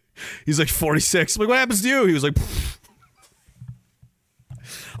 He's like 46. I'm like, what happens to you? He was like, pfft.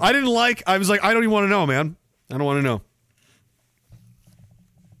 I was like, I don't even want to know, man. I don't want to know.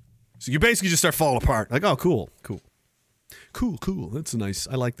 So you basically just start falling apart. Like, oh, cool. That's nice.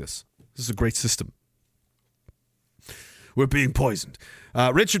 I like this. This is a great system. We're being poisoned.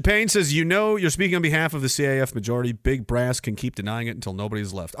 Richard Payne says, you know you're speaking on behalf of the CAF majority. Big brass can keep denying it until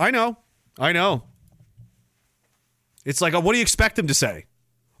nobody's left. I know. It's like, what do you expect him to say?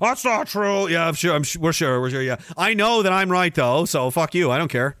 That's not true. Yeah, we're sure. Yeah, I know that I'm right, though, so fuck you. I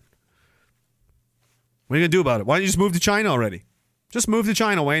don't care. What are you going to do about it? Why don't you just move to China already? Just move to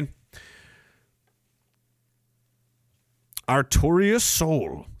China, Wayne. Artorius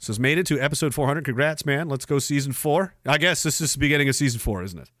Soul says, made it to episode 400. Congrats, man. Let's go season 4. I guess this is the beginning of season 4,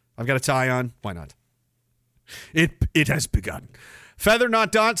 isn't it? I've got a tie on. Why not? It has begun. Feather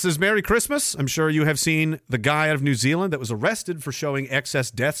Not Dot says, Merry Christmas. I'm sure you have seen the guy out of New Zealand that was arrested for showing excess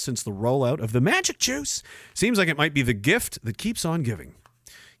death since the rollout of the magic juice. Seems like it might be the gift that keeps on giving.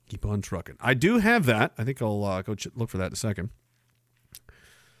 Keep on trucking. I do have that. I think I'll go look for that in a second.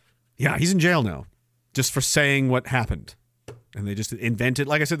 Yeah, he's in jail now. Just for saying what happened. And they just invented,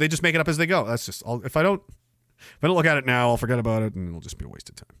 like I said, they just make it up as they go. That's just, if I don't look at it now, I'll forget about it and it'll just be a waste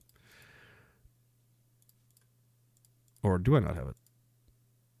of time. Or do I not have it?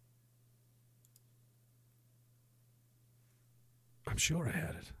 I'm sure I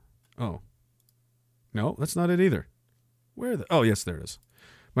had it. Oh. No, that's not it either. Oh, yes, there it is.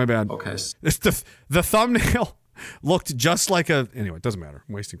 My bad. Okay. It's the thumbnail looked just like a, anyway, it doesn't matter.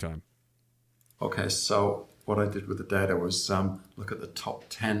 I'm wasting time. Okay, so what I did with the data was look at the top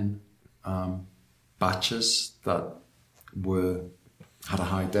 10 batches that had a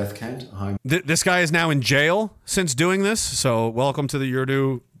high death count. This guy is now in jail since doing this. So welcome to your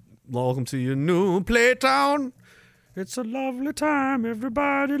new Playtown. It's a lovely time.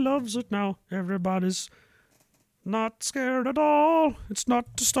 Everybody loves it now. Everybody's not scared at all. It's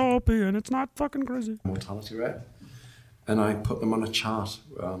not dystopian. It's not fucking crazy. Mortality rate, and I put them on a chart.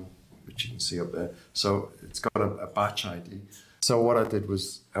 Which you can see up there. So it's got a batch ID. So what I did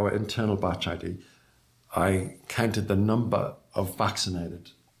was our internal batch ID. I counted the number of vaccinated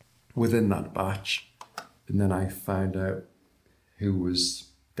within that batch, and then I found out who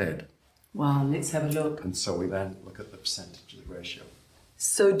was dead. Wow, let's have a look. And so we then look at the percentage of the ratio.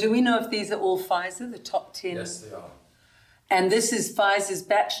 So do we know if these are all Pfizer, the top 10? Yes, they are. And this is Pfizer's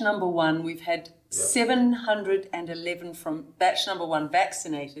batch number 1. We've had 711 from batch number 1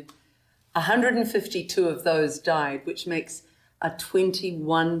 vaccinated. 152 of those died, which makes a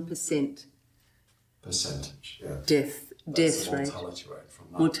 21% percentage, yeah. death rate. Mortality rate from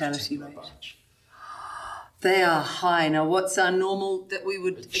that mortality rate. Batch. They are high. Now, what's our normal that we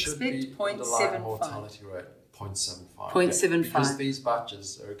would expect? 0.75. Mortality rate 0.75. 0.75. Because these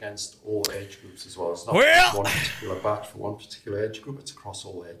batches are against all age groups as well. It's not one particular batch for one particular age group. It's across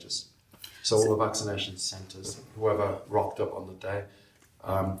all ages. So all the vaccination centres, whoever rocked up on the day,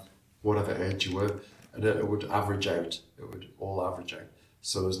 whatever age you were, and it would average out. It would all average out.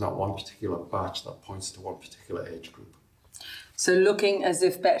 So there's not one particular batch that points to one particular age group. So looking as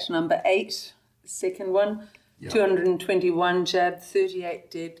if batch number 8, the second one, 221 jabbed,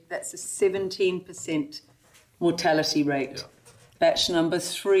 38 dead. That's a 17% mortality rate. Yeah. Batch number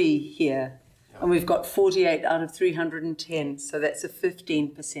 3 here, and we've got 48 out of 310. So that's a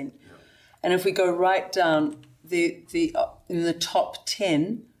 15%. Yeah. And if we go right down, in the top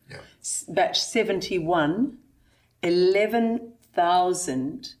 10. Batch 71,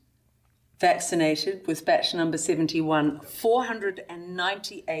 11,000 vaccinated with batch number 71,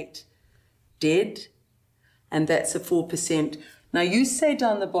 498 dead, and that's a 4%. Now you say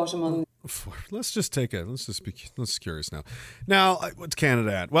down the bottom on Let's just be curious now. Now, what's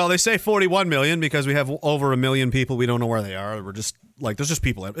Canada at? Well, they say 41 million because we have over 1 million people. We don't know where they are. We're just like, there's just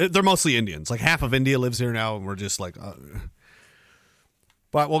people. They're mostly Indians. Like half of India lives here now, and we're just like,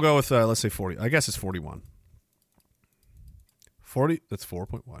 but we'll go with, let's say 40. I guess it's 41. 40, that's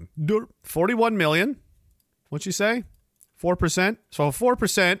 4.1. 41 million. What'd you say? 4%. So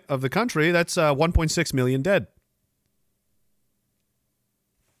 4% of the country, that's 1.6 million dead.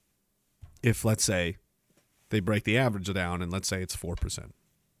 If, let's say, they break the average down and let's say it's 4%.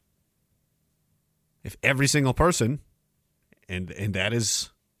 If every single person, and that is,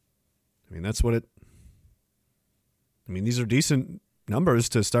 I mean, that's what it, I mean, these are decent numbers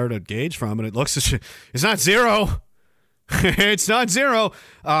to start a gauge from, and it looks, it's not zero. It's not zero.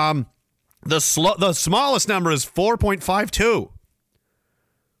 The smallest number is 4.52.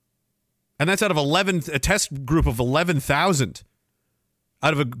 And that's out of a test group of 11,000.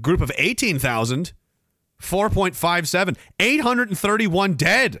 Out of a group of 18,000, 4.57, 831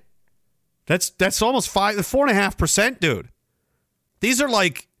 dead. That's almost 4.5%, dude. These are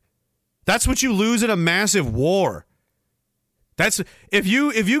like, that's what you lose in a massive war. That's if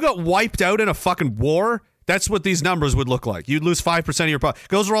you got wiped out in a fucking war, that's what these numbers would look like. You'd lose 5% of your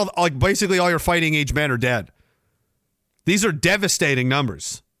those are all like basically all your fighting age men are dead. These are devastating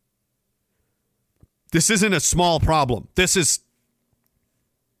numbers. This isn't a small problem. This is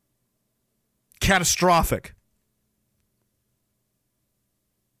catastrophic.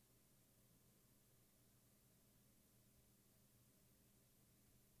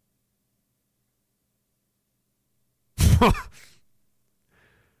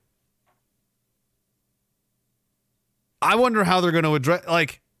 I wonder how they're going to address,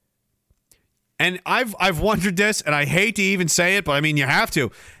 like, and I've wondered this, and I hate to even say it, but I mean, you have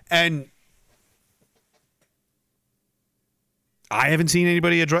to. And I haven't seen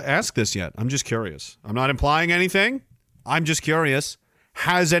anybody ask this yet. I'm just curious. I'm not implying anything. I'm just curious.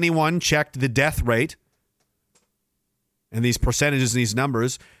 Has anyone checked the death rate and these percentages and these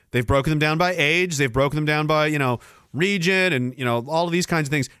numbers? They've broken them down by age. They've broken them down by, region and, all of these kinds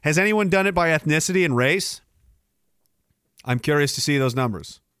of things. Has anyone done it by ethnicity and race? I'm curious to see those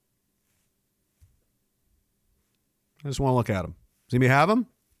numbers. I just want to look at them. Does anybody have them?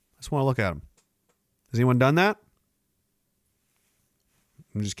 I just want to look at them. Has anyone done that?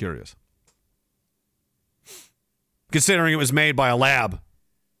 I'm just curious. Considering it was made by a lab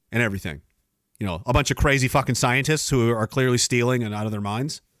and everything. A bunch of crazy fucking scientists who are clearly stealing and out of their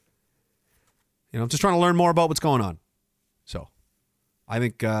minds. I'm just trying to learn more about what's going on. So, I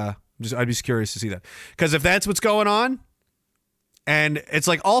think I'd be just curious to see that. Because if that's what's going on, and it's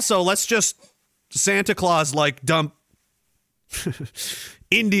like, also, let's just Santa Claus, dump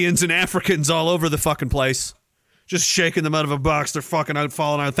Indians and Africans all over the fucking place. Just shaking them out of a box. They're fucking out,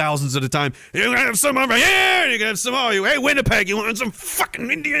 falling out thousands at a time. You can have some over here. You can have some over here. Hey, Winnipeg, you want some fucking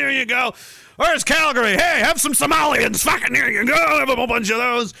Indian? Here you go. Where's Calgary? Hey, have some Somalians. Fucking here you go. Have a whole bunch of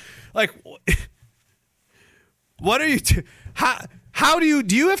those. What are you... How do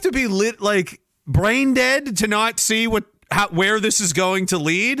you have to be brain dead to not see where this is going to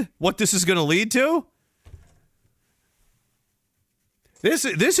lead? What this is going to lead to? This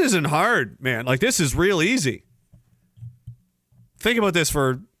isn't hard, man. This is real easy. Think about this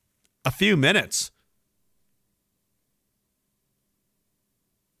for a few minutes.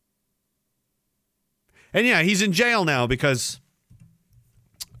 And yeah, he's in jail now because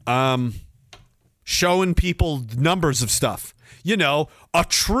showing people numbers of stuff. A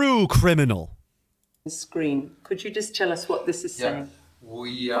true criminal. Screen. Could you just tell us what this is saying?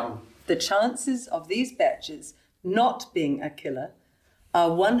 We The chances of these batches not being a killer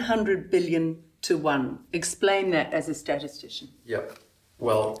are 100 billion to 1. Explain that as a statistician. Yep.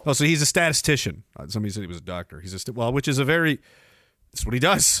 Well. Oh, so he's a statistician. Somebody said he was a doctor. Which is that's what he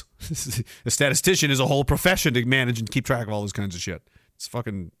does. A statistician is a whole profession to manage and keep track of all this kinds of shit. It's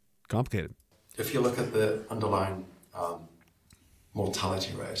fucking complicated. If you look at the underlying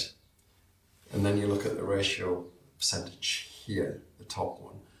mortality rate, and then you look at the ratio percentage here, the top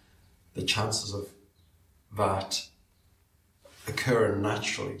one, the chances of that occurring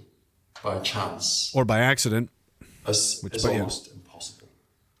naturally by chance or by accident is almost impossible.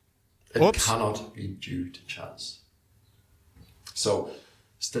 It cannot be due to chance. So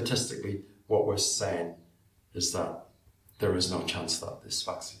statistically, what we're saying is that there is no chance that this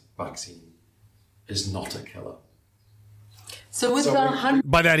vaccine is not a killer. So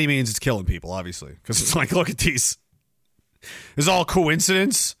by that he means it's killing people, obviously, because it's look at these. It's all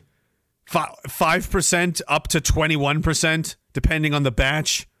coincidence. 5% up to 21%, depending on the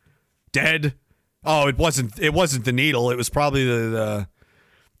batch. Dead. Oh, it wasn't the needle. It was probably the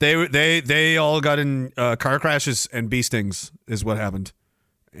They all got in car crashes and bee stings is what happened,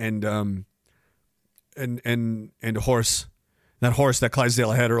 and a horse, that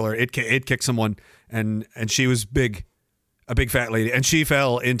Clydesdale had earlier, it kicked someone, and she was big, a big fat lady, and she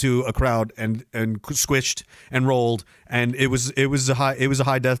fell into a crowd and squished and rolled, and it was a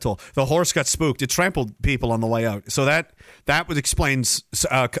high death toll. The horse got spooked. It trampled people on the way out. So that would explains.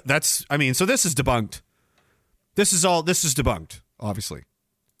 So this is debunked. This is debunked, obviously.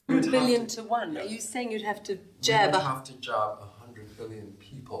 100 billion to 1. Are you saying you'd have to jab? You'd have to jab 100 billion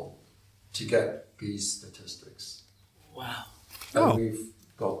people to get these statistics. Wow. And we've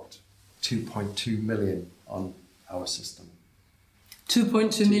got 2.2 million on our system.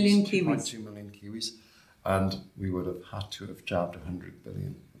 2.2 million Kiwis. 2.2 million Kiwis. And we would have had to have jabbed 100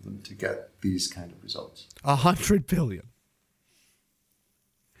 billion of them to get these kind of results. 100 billion.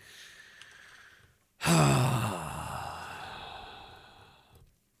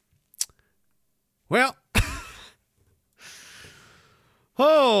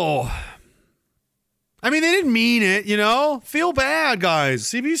 Well, I mean, they didn't mean it, you know? Feel bad, guys.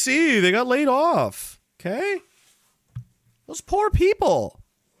 CBC, they got laid off, okay? Those poor people.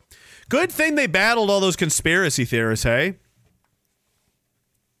 Good thing they battled all those conspiracy theorists, hey?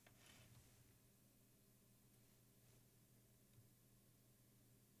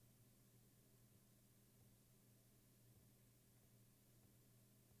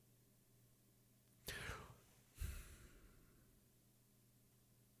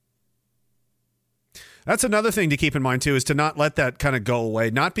 That's another thing to keep in mind, too, is to not let that kind of go away.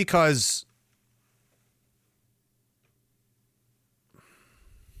 Not because...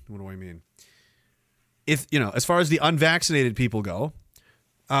 What do I mean? If, as far as the unvaccinated people go,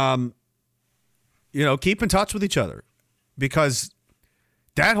 keep in touch with each other. Because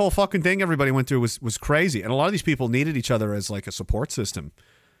that whole fucking thing everybody went through was crazy. And a lot of these people needed each other as like a support system.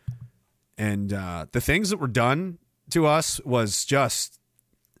 And the things that were done to us was just...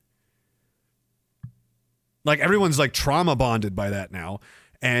 Like, everyone's, like, trauma bonded by that now.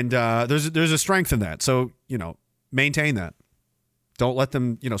 And there's a strength in that. So, maintain that. Don't let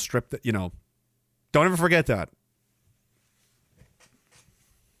them, strip that, don't ever forget that.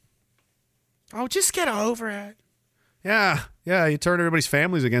 Oh, just get over it. Yeah, you turn everybody's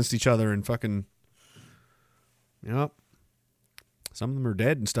families against each other and fucking, some of them are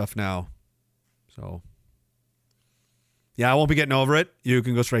dead and stuff now. So, yeah, I won't be getting over it. You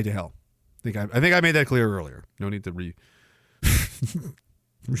can go straight to hell. I think I made that clear earlier. No need to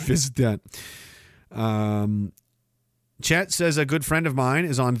revisit that. Chet says a good friend of mine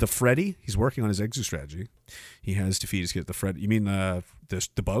is on the Freddy. He's working on his exit strategy. He has to feed his kids the Freddy. You mean the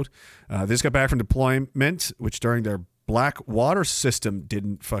boat? They just got back from deployment, which during their black water system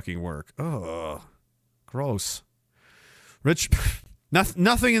didn't fucking work. Oh, gross. Rich...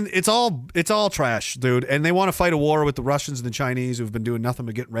 Nothing. It's all trash, dude. And they want to fight a war with the Russians and the Chinese, who've been doing nothing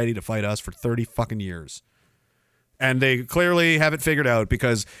but getting ready to fight us for 30 fucking years. And they clearly have it figured out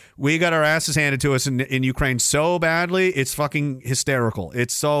because we got our asses handed to us in Ukraine so badly. It's fucking hysterical.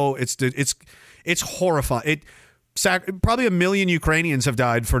 It's horrifying. Probably 1 million Ukrainians have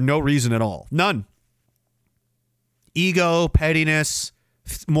died for no reason at all. None. Ego, pettiness,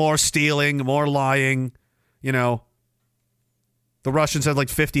 more stealing, more lying. The Russians had like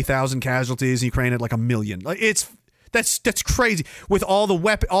 50,000 casualties. Ukraine had like 1 million. Like that's crazy. With all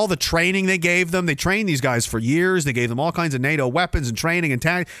the training they gave them, they trained these guys for years. They gave them all kinds of NATO weapons and training and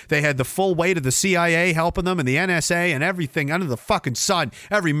tag. They had the full weight of the CIA helping them and the NSA and everything under the fucking sun.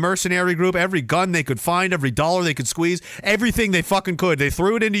 Every mercenary group, every gun they could find, every dollar they could squeeze, everything they fucking could. They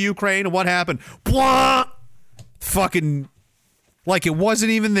threw it into Ukraine, and what happened? Blah! Fucking like it wasn't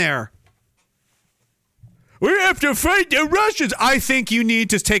even there. We have to fight the Russians. I think you need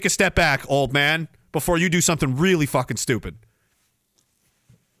to take a step back, old man, before you do something really fucking stupid.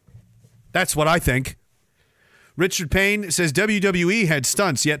 That's what I think. Richard Payne says WWE had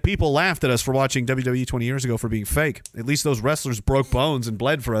stunts, yet people laughed at us for watching WWE 20 years ago for being fake. At least those wrestlers broke bones and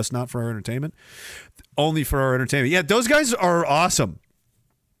bled for us, not for our entertainment. Only for our entertainment. Yeah, those guys are awesome.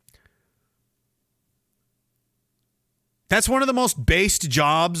 That's one of the most based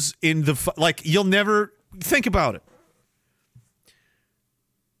jobs in the... you'll never... Think about it.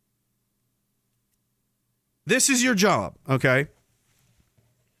 This is your job, okay?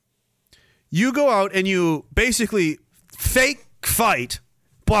 You go out and you basically fake fight,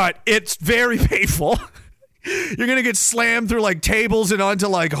 but it's very painful. You're going to get slammed through like tables and onto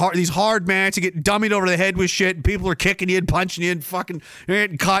like these hard mats. You get dummied over the head with shit, and people are kicking you and punching you and fucking you're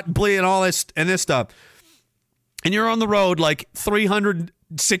getting caught and bleeding and all this and this stuff. And you're on the road like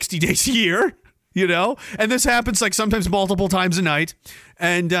 360 days a year. you know? And this happens like sometimes multiple times a night.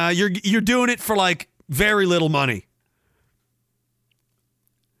 And you're doing it for like very little money.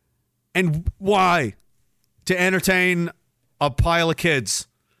 And why? To entertain a pile of kids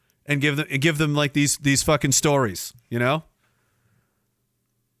and give them like these fucking stories, you know?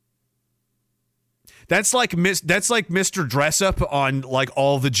 That's like Mr. Dress Up on like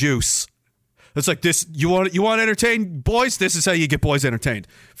All the Juice. It's like this. You want to entertain boys? This is how you get boys entertained.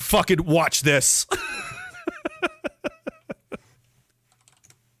 Fucking watch this.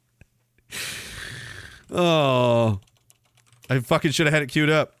 Oh, I fucking should have had it queued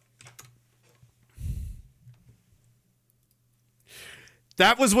up.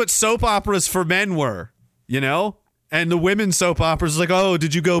 That was what soap operas for men were, you know? And the women's soap operas like, oh,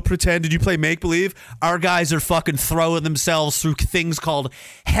 did you go pretend? Did you play make-believe? Our guys are fucking throwing themselves through things called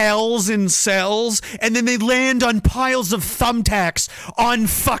hells in cells, and then they land on piles of thumbtacks on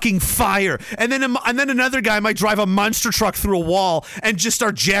fucking fire. And then another guy might drive a monster truck through a wall and just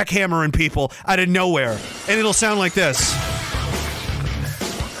start jackhammering people out of nowhere. And it'll sound like this.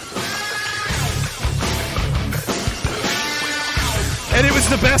 And it was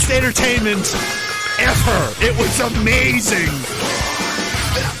the best entertainment ever. It was amazing.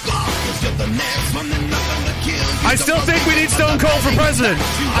 I still think we need Stone Cold for president.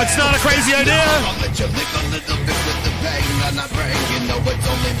 That's not a crazy idea.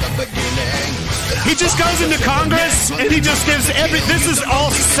 He just goes into Congress and he just gives this is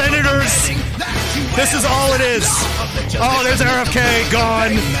all senators. This is all it is. Oh, there's RFK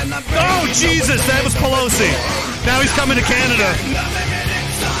gone. Oh, Jesus, that was Pelosi. Now he's coming to Canada.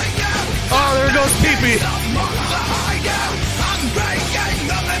 Oh, there goes Pee-Pee.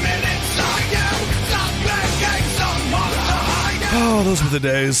 Oh, those were the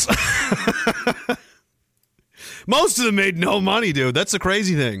days. Most of them made no money, dude. That's the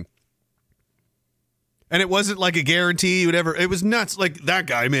crazy thing. And it wasn't like a guarantee, whatever. It was nuts. Like, that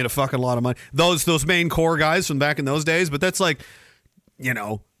guy made a fucking lot of money. Those main core guys from back in those days. But that's like, you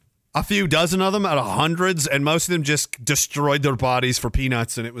know, a few dozen of them out of hundreds. And most of them just destroyed their bodies for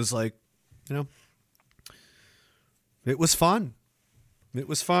peanuts. And it was like, you know, it was fun. It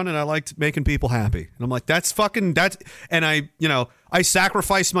was fun, and I liked making people happy. And I'm like, and I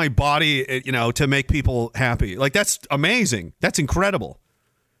sacrificed my body, you know, to make people happy. Like, that's amazing. That's incredible.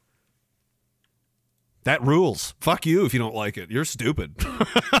 That rules. Fuck you if you don't like it. You're stupid.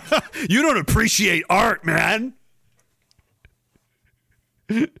 You don't appreciate art, man.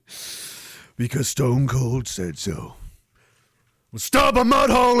 Because Stone Cold said so. Well, stub a mud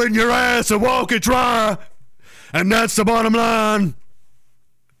hole in your ass and walk it dry. And that's the bottom line.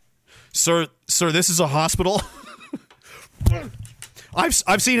 Sir, this is a hospital.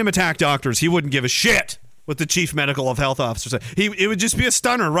 I've seen him attack doctors. He wouldn't give a shit what the chief medical health officer said. It would just be a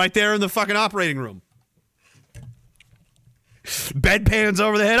stunner right there in the fucking operating room. Bedpans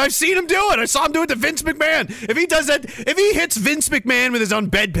over the head. I've seen him do it. I saw him do it to Vince McMahon. If he does that, if he hits Vince McMahon with his own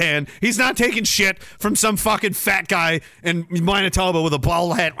bedpan, he's not taking shit from some fucking fat guy in Manitoba with a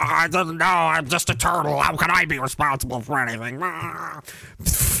bald head. Oh, I don't know. I'm just a turtle. How can I be responsible for anything?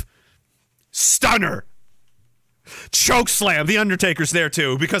 Stunner. Choke slam. The Undertaker's there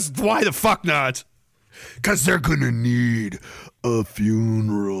too, because why the fuck not? Because they're gonna need a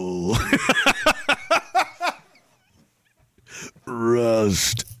funeral.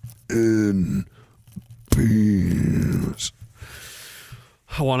 Rest in peace.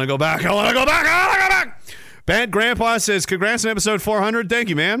 I want to go back. Bad Grandpa says, congrats on episode 400. Thank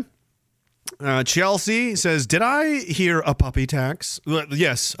you, man. Chelsea says, did I hear a puppy tax?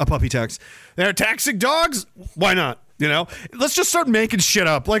 Yes, a puppy tax. They're taxing dogs? Why not? You know, let's just start making shit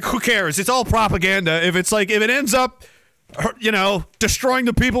up. Like, who cares? It's all propaganda. If it ends up, you know, destroying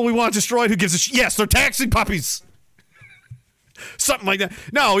the people we want destroyed, who gives a shit? Yes, they're taxing puppies. Something like that.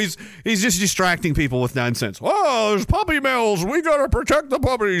 No, he's just distracting people with nonsense. Oh, there's puppy mills. We gotta protect the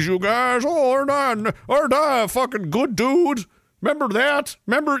puppies, you guys. Oh, aren't I a fucking good dude? Remember that?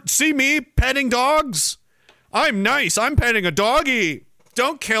 See me petting dogs? I'm nice. I'm petting a doggy.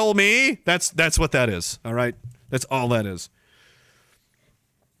 Don't kill me. That's what that is. All right? That's all that is.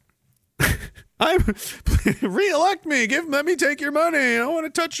 Re-elect me. Let me take your money. I want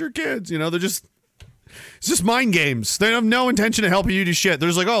to touch your kids. You know, it's just mind games. They have no intention of helping you do shit.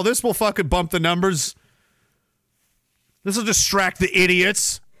 There's like, oh, this will fucking bump the numbers. This will distract the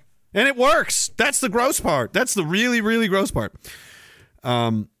idiots. And it works. That's the gross part. That's the really, really gross part.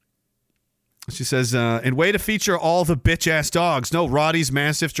 She says, and way to feature all the bitch-ass dogs. No, Rotties,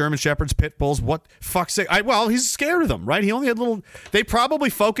 Mastiffs, German Shepherds, Pit Bulls. What fuck's sake? Well, he's scared of them, right? He only had little... They probably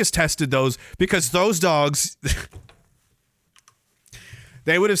focus tested those because those dogs...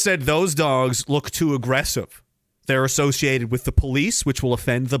 They would have said those dogs look too aggressive. They're associated with the police, which will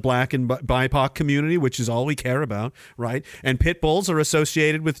offend the black and BIPOC community, which is all we care about, right? And pit bulls are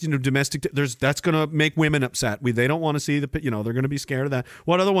associated with, domestic. That's going to make women upset. They don't want to see they're going to be scared of that.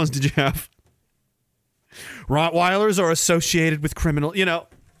 What other ones did you have? Rottweilers are associated with criminal.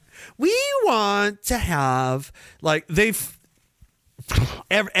 We want to have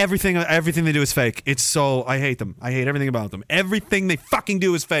everything they do is fake. It's so I hate them. I hate everything about them. Everything they fucking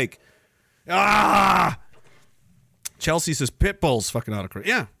do is fake. Chelsea says pit bulls fucking autocrat.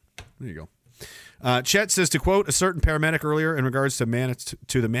 Yeah, there you go. Chet says, to quote a certain paramedic earlier in regards to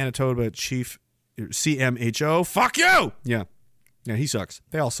the Manitoba chief CMHO, fuck you. Yeah, he sucks.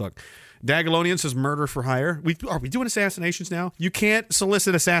 They all suck. Dagalonian says murder for hire. Are we doing assassinations now? You can't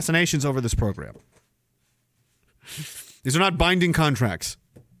solicit assassinations over this program. These are not binding contracts.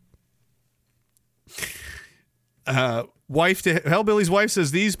 Hellbilly's wife says,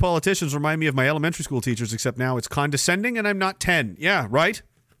 these politicians remind me of my elementary school teachers, except now it's condescending and I'm not 10. Yeah, right?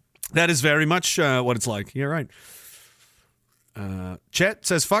 That is very much what it's like. You're right. Chet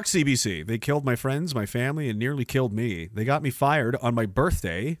says, fuck CBC. They killed my friends, my family, and nearly killed me. They got me fired on my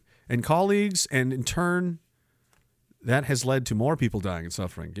birthday and colleagues, and in turn, that has led to more people dying and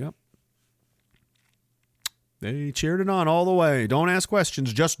suffering. Yep. They cheered it on all the way. Don't ask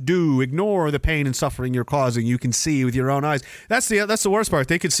questions. Just do. Ignore the pain and suffering you're causing. You can see with your own eyes. That's the worst part.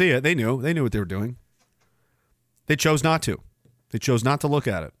 They could see it. They knew what they were doing. They chose not to. They chose not to look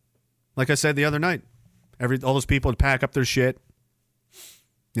at it. Like I said the other night, all those people would pack up their shit.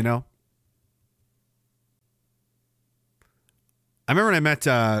 I remember when I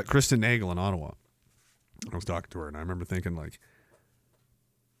met Kristen Nagel in Ottawa. I was talking to her, and I remember thinking, I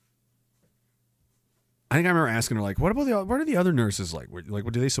think I remember asking her, what are the other nurses like?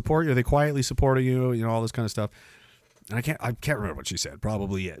 Do they support you? Are they quietly supporting you? All this kind of stuff. And I can't remember what she said.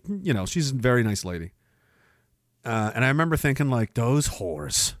 Probably it. She's a very nice lady. And I remember thinking, those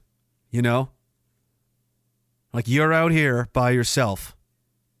whores, you're out here by yourself,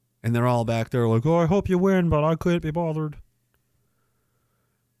 and they're all back there oh, I hope you win, but I couldn't be bothered.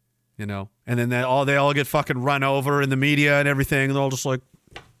 And then they all get fucking run over in the media and everything, and they're all just like,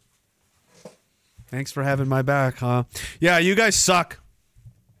 thanks for having my back, huh? Yeah, you guys suck.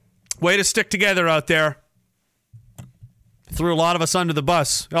 Way to stick together out there. Threw a lot of us under the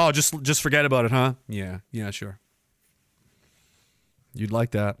bus. Oh, just forget about it, huh? Yeah, sure. You'd like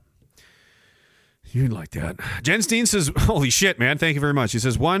that. Jen Steen says, holy shit, man. Thank you very much. He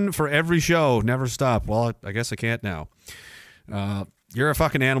says, one for every show. Never stop. Well, I guess I can't now. You're a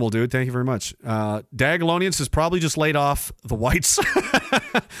fucking animal, dude. Thank you very much. Dagalonian says, probably just laid off the whites.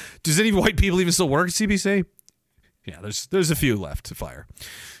 Does any white people even still work at CBC? Yeah, there's a few left to fire.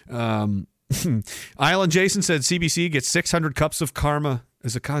 Island Jason said, CBC gets 600 cups of karma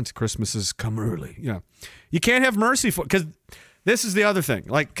as a cunt. Christmas has come early. Yeah. You can't have mercy for, because this is the other thing.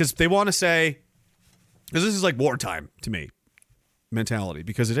 Because they want to say, because this is like wartime to me mentality,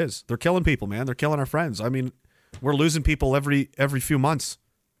 because it is. They're killing people, man. They're killing our friends. I mean, we're losing people every few months.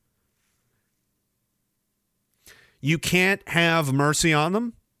 You can't have mercy on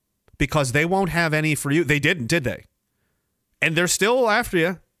them because they won't have any for you. They didn't, did they? And they're still after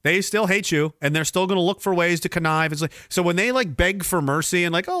you. They still hate you, and they're still going to look for ways to connive. It's so when they beg for mercy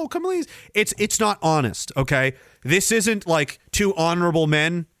and oh, come please, it's not honest. Okay, this isn't two honorable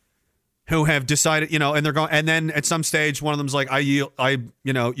men who have decided, and they're going, and then at some stage one of them's you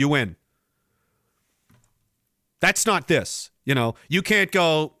win. That's not this. You can't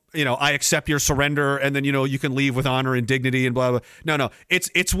go, I accept your surrender, and then, you can leave with honor and dignity and blah, blah. No.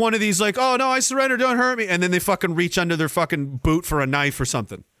 It's one of these oh, no, I surrender, don't hurt me. And then they fucking reach under their fucking boot for a knife or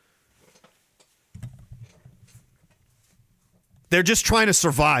something. They're just trying to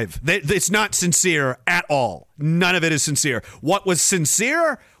survive. It's not sincere at all. None of it is sincere. What was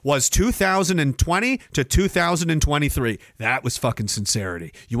sincere was 2020 to 2023. That was fucking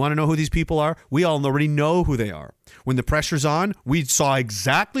sincerity. You want to know who these people are? We all already know who they are. When the pressure's on, we saw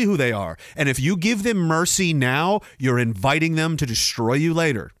exactly who they are. And if you give them mercy now, you're inviting them to destroy you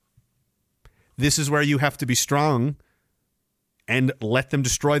later. This is where you have to be strong and let them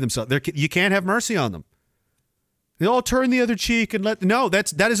destroy themselves. You can't have mercy on them. They all turn the other cheek and no,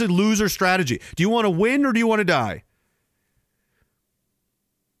 that is a loser strategy. Do you want to win or do you want to die?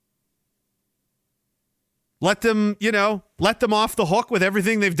 Let them off the hook with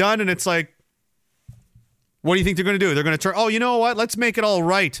everything they've done, and it's what do you think they're going to do? They're going to turn, oh, you know what? Let's make it all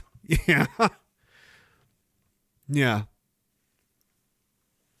right. Yeah. Yeah.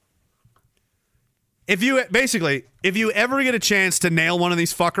 If you ever get a chance to nail one of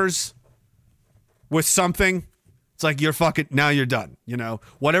these fuckers with something, It's like you're fucking, now you're done. You know,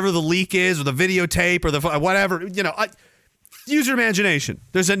 whatever the leak is or the videotape or the whatever, you know, use your imagination.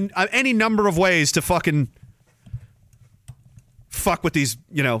 There's any number of ways to fucking fuck with these,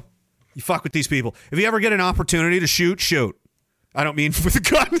 you know, you fuck with these people. If you ever get an opportunity to shoot. I don't mean with a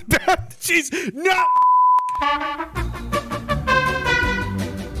gun. Jeez, no!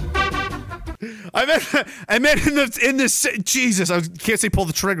 I meant in this, Jesus, I can't say pull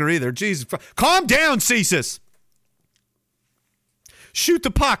the trigger either. Jesus, calm down, Cesus. Shoot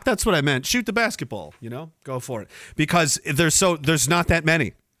the puck. That's what I meant. Shoot the basketball. You know, go for it. Because there's not that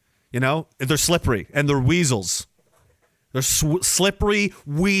many. You know, they're slippery and they're weasels. They're slippery,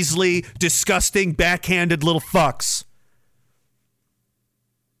 weaselly, disgusting, backhanded little fucks.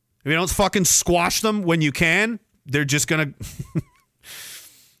 If you don't fucking squash them when you can, they're just gonna.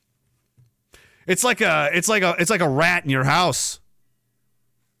 It's like a rat in your house.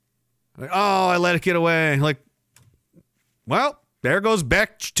 Like, oh, I let it get away. Like, well. There goes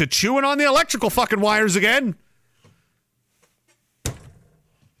back to chewing on the electrical fucking wires again.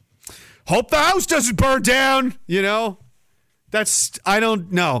 Hope the house doesn't burn down, you know? I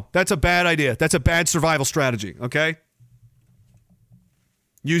don't know. That's a bad idea. That's a bad survival strategy, okay?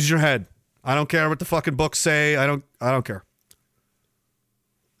 Use your head. I don't care what the fucking books say. I don't care.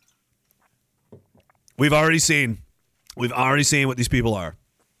 We've already seen what these people are.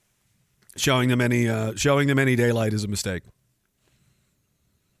 Showing them any daylight is a mistake.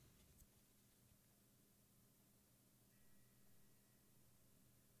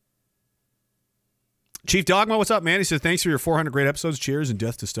 Chief Dogma, what's up, man? He says, thanks for your 400 great episodes. Cheers and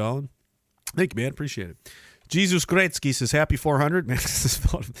death to Stalin. Thank you, man. Appreciate it. Jesus Gretzky says, happy 400. Man,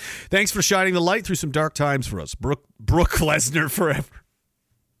 thanks for shining the light through some dark times for us. Brooke Lesnar forever.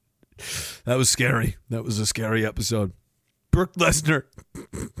 That was scary. That was a scary episode. Brooke Lesnar.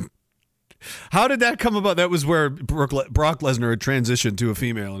 How did that come about? That was where Brock Lesnar had transitioned to a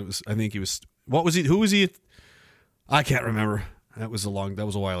female, and it was, I think he was, what was he? Who was he? I can't remember. That was a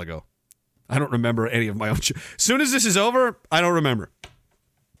while ago. I don't remember any of my own shit. As soon as this is over, I don't remember.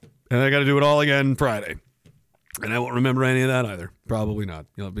 And I got to do it all again Friday. And I won't remember any of that either. Probably not.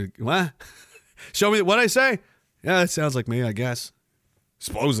 You'll be, what? Show me what I say. Yeah, that sounds like me, I guess.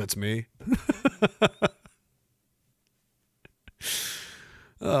 Suppose that's me.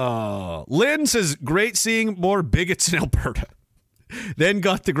 Lynn says, great seeing more bigots in Alberta. Then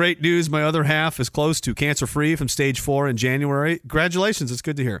got the great news. My other half is close to cancer-free from stage 4 in January. Congratulations. It's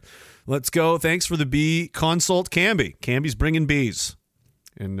good to hear. Let's go. Thanks for the bee consult, Camby. Camby's bringing bees.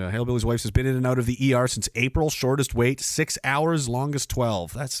 And Hellbilly's wife has been in and out of the ER since April. Shortest wait, 6 hours. Longest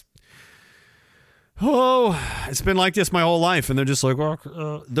 12. That's... Oh, it's been like this my whole life. And they're just like,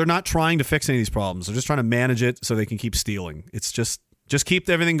 they're not trying to fix any of these problems. They're just trying to manage it so they can keep stealing. It's just keep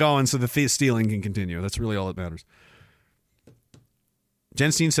everything going so the stealing can continue. That's really all that matters.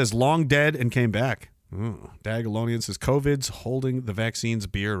 Jenstein says, long dead and came back. Dagalonian says, COVID's holding the vaccine's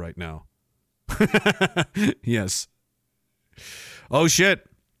beer right now. Yes. Oh, shit.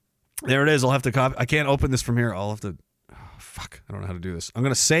 There it is. I'll have to copy. I can't open this from here. I'll have to. Oh, fuck. I don't know how to do this. I'm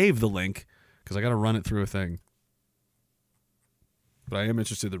going to save the link because I got to run it through a thing. But I am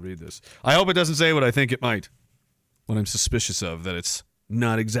interested to read this. I hope it doesn't say what I think it might. What I'm suspicious of, that it's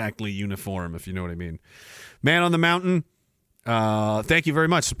not exactly uniform, if you know what I mean. Man on the Mountain. Thank you very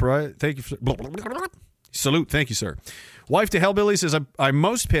much. Surprise. Thank you. Salute. Thank you, sir. Wife to Hellbilly says, I'm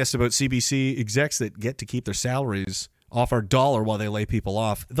most pissed about CBC execs that get to keep their salaries off our dollar while they lay people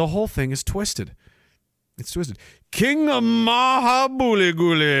off. The whole thing is twisted. It's twisted. King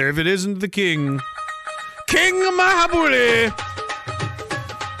Mahabuli, if it isn't the king. King Mahabuli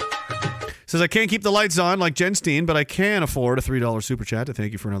says, I can't keep the lights on like Jen Steen, but I can afford a $3 super chat to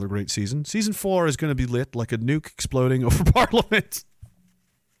thank you for another great season. Season 4 is going to be lit like a nuke exploding over Parliament.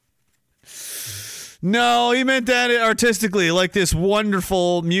 No, he meant that artistically, like this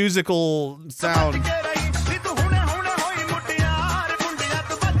wonderful musical sound.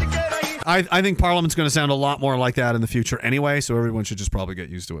 I think Parliament's going to sound a lot more like that in the future anyway, so everyone should just probably get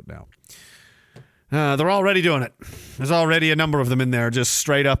used to it now. They're already doing it. There's already a number of them in there just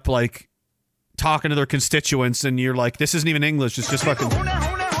straight up like talking to their constituents, and you're like, this isn't even English, it's just fucking...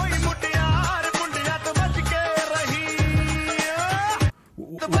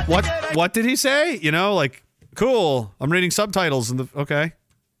 What did he say? You know, like, cool, I'm reading subtitles, and okay.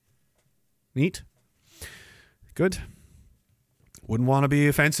 Neat. Good. Wouldn't want to be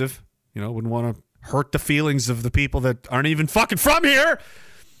offensive. You know, wouldn't want to hurt the feelings of the people that aren't even fucking from here.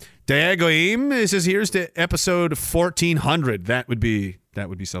 Diagoim says, here's to episode 1400. That would be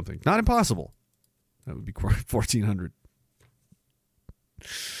something. Not impossible. That would be 1400.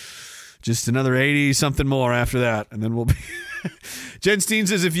 Just another 80 something more after that, and then we'll be. Jen Steen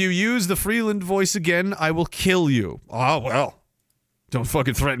says, if you use the Freeland voice again, I will kill you. Oh, well. Don't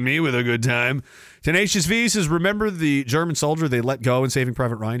fucking threaten me with a good time. Tenacious V says, remember the German soldier they let go in Saving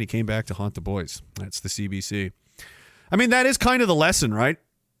Private Ryan? He came back to haunt the boys. That's the CBC. I mean, that is kind of the lesson, right?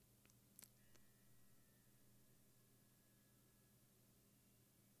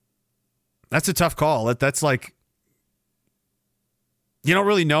 That's a tough call. That's like, you don't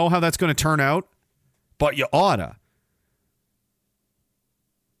really know how that's going to turn out, but you oughta.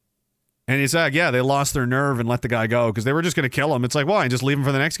 And he's like, yeah, they lost their nerve and let the guy go because they were just going to kill him. It's like, why? Just leave him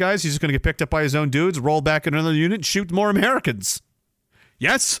for the next guys? He's just going to get picked up by his own dudes, roll back in another unit, and shoot more Americans.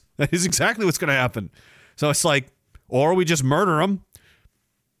 Yes, that is exactly what's going to happen. So it's like, or we just murder him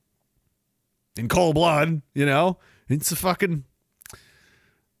in cold blood, you know? It's a fucking...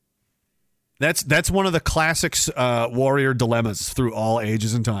 That's one of the classics warrior dilemmas through all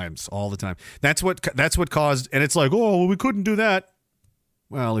ages and times, all the time. That's what caused... And it's like, oh, well, we couldn't do that.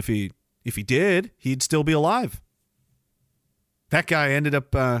 Well, if he did, he'd still be alive. That guy ended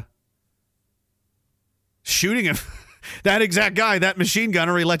up shooting him. That exact guy, that machine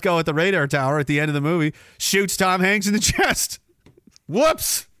gunner he let go at the radar tower at the end of the movie, shoots Tom Hanks in the chest.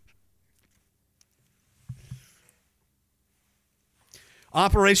 Whoops.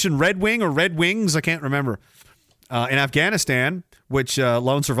 Operation Red Wing or Red Wings, I can't remember. In Afghanistan, which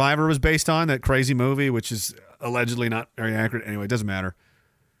Lone Survivor was based on, that crazy movie, which is allegedly not very accurate. Anyway, it doesn't matter.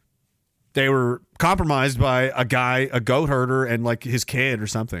 They were compromised by a guy, a goat herder, and like his kid or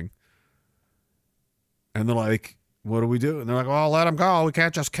something. And they're like, what do we do? And they're like, well, let him go. We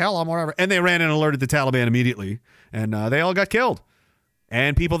can't just kill him, whatever. And they ran and alerted the Taliban immediately. And they all got killed.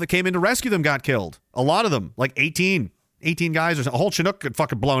 And people that came in to rescue them got killed. A lot of them, like 18 guys, or a whole Chinook got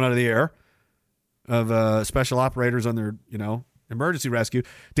fucking blown out of the air of special operators on their, emergency rescue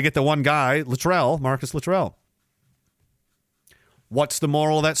to get the one guy, Marcus Luttrell. What's the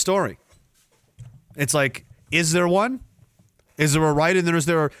moral of that story? It's like, is there one? Is there a right and is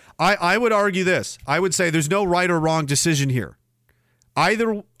there I would argue this. I would say there's no right or wrong decision here.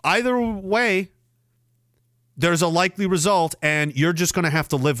 Either way, there's a likely result, and you're just going to have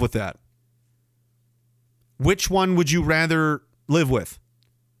to live with that. Which one would you rather live with?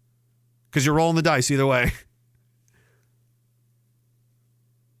 Because you're rolling the dice either way.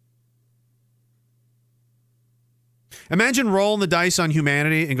 Imagine rolling the dice on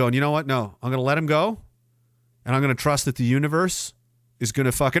humanity and going, you know what? No, I'm going to let him go. And I'm going to trust that the universe is going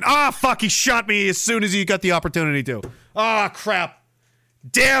to fucking... fuck, he shot me as soon as he got the opportunity to. Crap.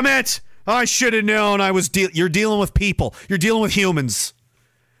 Damn it. I should have known I was... You're dealing with people. You're dealing with humans.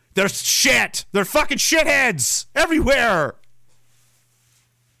 They're shit. They're fucking shitheads everywhere.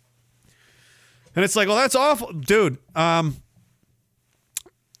 And it's like, well, that's awful. Dude,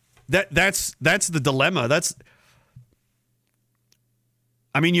 that's the dilemma. That's...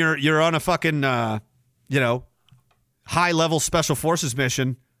 I mean, you're on a fucking, high-level special forces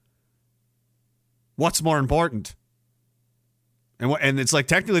mission. What's more important? And it's like,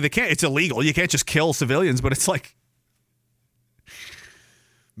 technically, it's illegal. You can't just kill civilians, but it's like,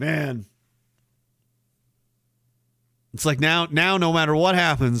 man. It's like now, no matter what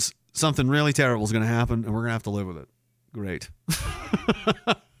happens, something really terrible is going to happen, and we're going to have to live with it. Great.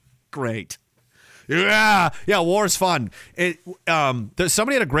 Great. Yeah, war is fun.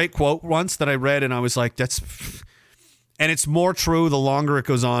 Somebody had a great quote once that I read, and I was like, and it's more true the longer it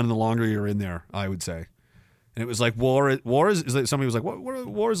goes on and the longer you're in there, I would say. And it was like, war is like, somebody was like, what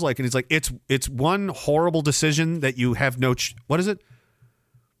war is like? And he's like, it's one horrible decision that you have no, what is it?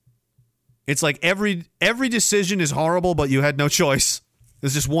 It's like every decision is horrible, but you had no choice.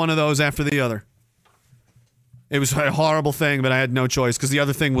 It's just one of those after the other. It was a horrible thing, but I had no choice because the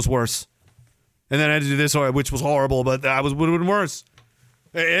other thing was worse. And then I had to do this, which was horrible, but that would have been worse.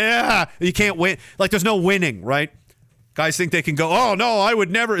 Yeah, you can't win. Like, there's no winning, right? Guys think they can go, oh, no, I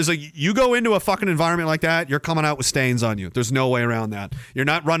would never. It's like, you go into a fucking environment like that, you're coming out with stains on you. There's no way around that. You're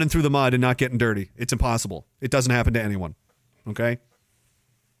not running through the mud and not getting dirty. It's impossible. It doesn't happen to anyone, okay?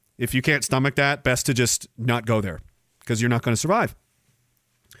 If you can't stomach that, best to just not go there because you're not going to survive.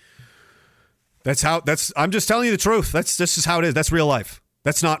 I'm just telling you the truth. This is how it is. That's real life.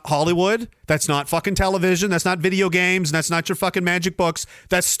 That's not Hollywood. That's not fucking television. That's not video games. That's not your fucking magic books.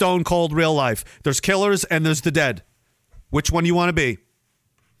 That's stone cold real life. There's killers and there's the dead. Which one do you want to be?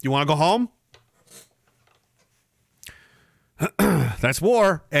 You want to go home? That's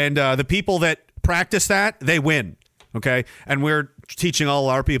war. And the people that practice that, they win. Okay? And we're teaching all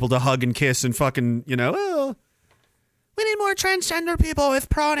our people to hug and kiss and fucking, we need more transgender people with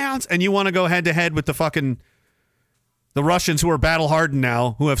pronouns. And you want to go head to head with the fucking The Russians who are battle hardened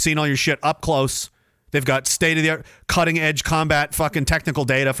now, who have seen all your shit up close. They've got state-of-the-art, cutting-edge combat fucking technical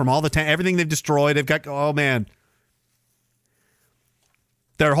data from all the everything they've destroyed. They've got, oh, man.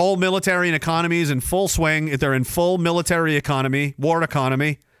 Their whole military and economy is in full swing. They're in full military economy, war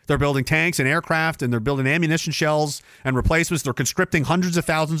economy. They're building tanks and aircraft, and they're building ammunition shells and replacements. They're conscripting hundreds of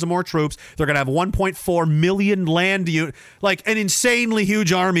thousands of more troops. They're going to have 1.4 million land units, like an insanely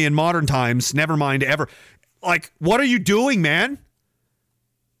huge army in modern times, never mind ever. Like, what are you doing, man?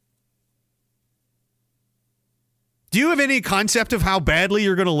 Do you have any concept of how badly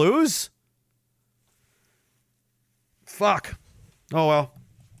you're going to lose? Fuck. Oh, well.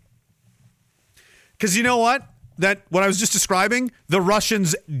 Because you know what? What I was just describing, the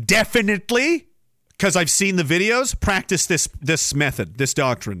Russians definitely, because I've seen the videos, practice this method, this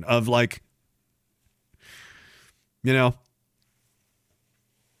doctrine of like, you know.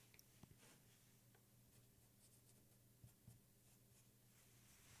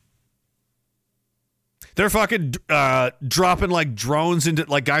 They're fucking dropping like drones into,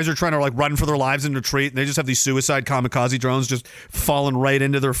 like, guys are trying to like run for their lives and retreat, and they just have these suicide kamikaze drones just falling right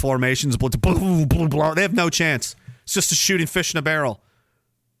into their formations. They have no chance. It's just a shooting fish in a barrel.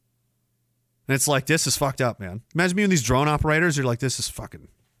 And it's like, this is fucked up, man. Imagine being these drone operators. You're like, this is fucking...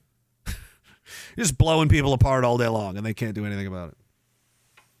 You're just blowing people apart all day long, and they can't do anything about it.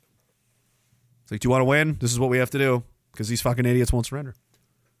 It's like, do you want to win? This is what we have to do, because these fucking idiots won't surrender.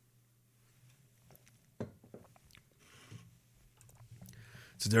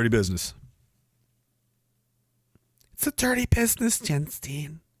 It's a dirty business. It's a dirty business,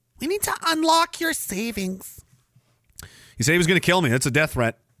 Jenstein. We need to unlock your savings. He said he was going to kill me. That's a death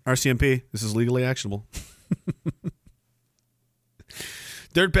threat. RCMP. This is legally actionable.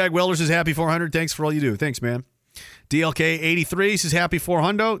 Dirtbag Welder says happy 400. Thanks for all you do. Thanks, man. DLK 83 says happy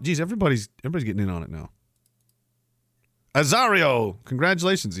 400. Geez, everybody's getting in on it now. Azario,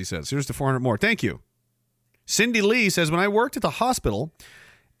 congratulations, he says. Here's to 400 more. Thank you. Cindy Lee says, when I worked at the hospital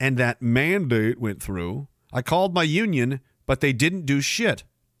and that mandate went through, I called my union, but they didn't do shit.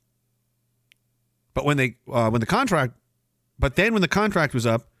 But when the contract was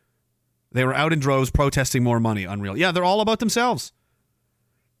up, they were out in droves protesting more money. Unreal. Yeah, they're all about themselves.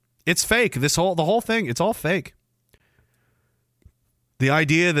 It's fake. The whole thing, it's all fake. The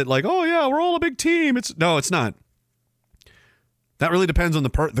idea that like, oh yeah, we're all a big team. It's not. That really depends on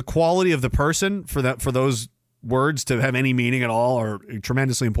the quality of the person for those words to have any meaning at all are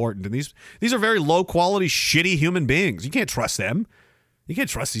tremendously important. And these are very low quality, shitty human beings. You can't trust them. You can't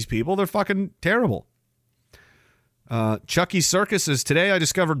trust these people. They're fucking terrible. Chucky Circus says, today I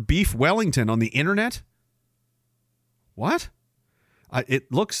discovered beef Wellington on the internet. What?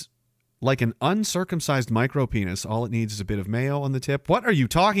 It looks like an uncircumcised micro penis. All it needs is a bit of mayo on the tip. What are you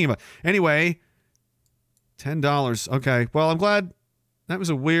talking about? Anyway, $10. Okay. Well, I'm glad. That was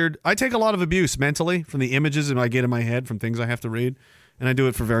a weird... I take a lot of abuse mentally from the images that I get in my head from things I have to read, and I do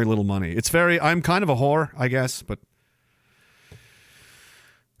it for very little money. I'm kind of a whore, I guess, but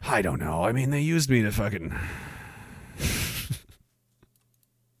I don't know. I mean, they used me to fucking...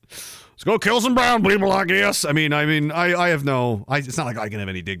 Let's go kill some brown people, I guess. I have no... it's not like I can have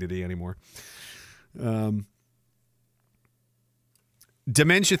any dignity anymore.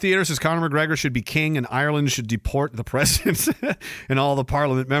 Dementia Theater says Conor McGregor should be king and Ireland should deport the president and all the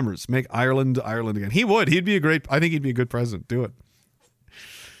parliament members. Make Ireland again. He would. I think he'd be a good president. Do it.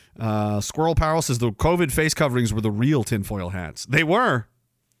 Squirrel Powell says the COVID face coverings were the real tinfoil hats. They were.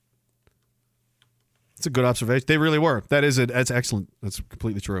 It's a good observation. They really were. That's excellent. That's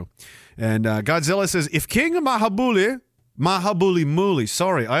completely true. And Godzilla says, if King Mahabuli Muli,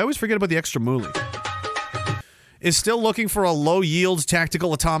 sorry, I always forget about the extra Muli, is still looking for a low-yield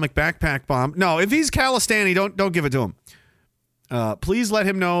tactical atomic backpack bomb. No, if he's Kalistani, don't give it to him. Please let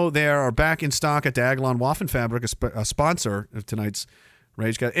him know they are back in stock at Daglon Waffenfabrik, a sponsor of tonight's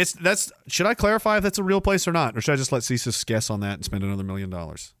RageCast. Should I clarify if that's a real place or not? Or should I just let CSIS guess on that and spend another $1 million?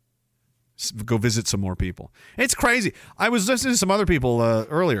 Go visit some more people. It's crazy. I was listening to some other people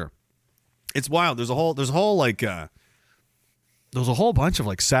earlier. It's wild. There's a whole bunch of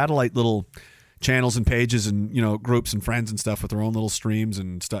like satellite little channels and pages and, groups and friends and stuff with their own little streams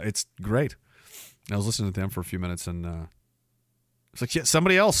and stuff. It's great. I was listening to them for a few minutes and it's like, yeah,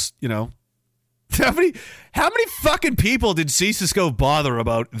 somebody else, how many fucking people did CSIS go bother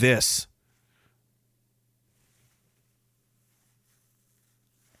about this?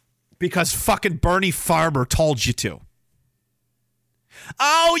 Because fucking Bernie Farber told you to.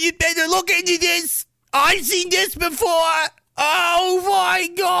 Oh, you better look into this. I've seen this before. Oh my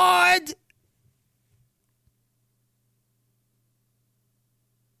God.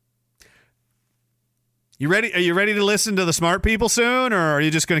 You ready? Are you ready to listen to the smart people soon, or are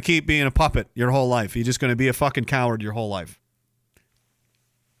you just going to keep being a puppet your whole life? Are you just going to be a fucking coward your whole life?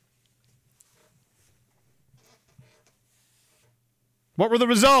 What were the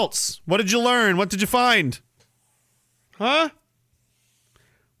results? What did you learn? What did you find? Huh?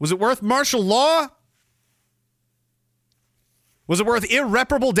 Was it worth martial law? Was it worth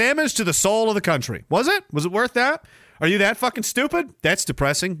irreparable damage to the soul of the country? Was it? Was it worth that? Are you that fucking stupid? That's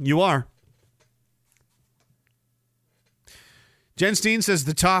depressing. You are. Jen Steen says,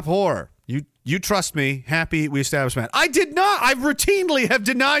 the top whore. You trust me. Happy we established that. I did not. I routinely have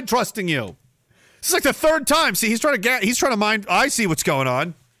denied trusting you. This is like the third time. See, he's trying to mind. I see what's going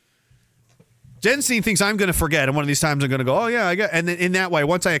on. Jen Steen thinks I'm going to forget, and one of these times I'm going to go, oh, yeah, I get. And then in that way,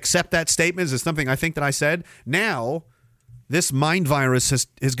 once I accept that statement as something I think that I said, now this mind virus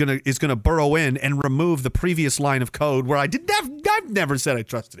is going to burrow in and remove the previous line of code where I've never said I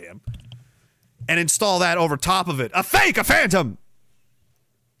trusted him, and install that over top of it. A phantom.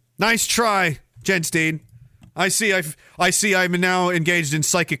 Nice try, Jen Steen. I see I'm now engaged in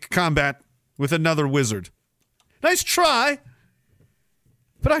psychic combat with another wizard. Nice try.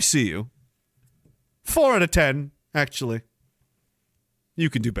 But I see you. 4 out of 10, actually. You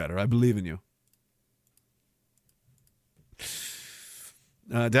can do better. I believe in you.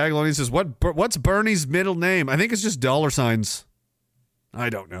 Dagaloni says, what's Bernie's middle name? I think it's just $signs. I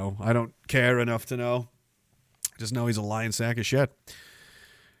don't know. I don't care enough to know. I just know he's a lying sack of shit.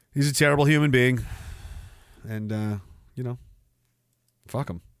 He's a terrible human being. And, fuck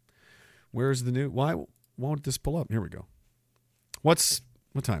him. Where's the new... Why won't this pull up? Here we go. What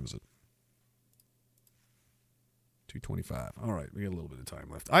time is it? 2:25. All right, we got a little bit of time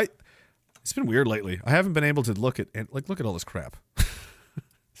left. It's been weird lately. I haven't been able to look at all this crap.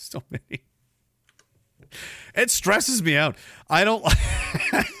 So many. It stresses me out. I don't...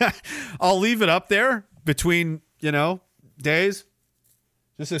 I'll leave it up there between, days.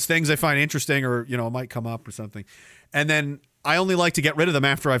 Just as things I find interesting or, might come up or something. And then I only like to get rid of them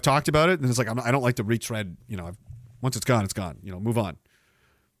after I've talked about it. And it's like, I don't like to retread, once it's gone, move on.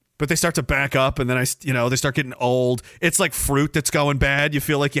 But they start to back up and then they start getting old. It's like fruit that's going bad. You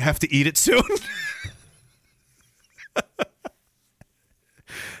feel like you have to eat it soon.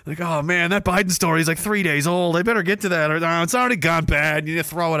 Like, oh man, that Biden story is like 3 days old. I better get to that. Or no, it's already gone bad. You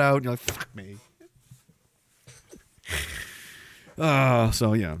throw it out. And you're like, fuck me.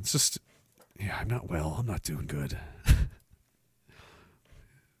 So yeah, it's just, I'm not well. I'm not doing good.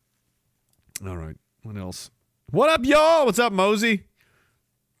 All right. What else? What up, y'all? What's up, Mosey?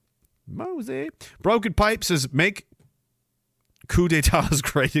 Broken Pipe says, make coup d'etats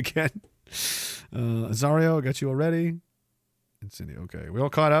great again. Azario, I got you already. And Cindy, okay. We all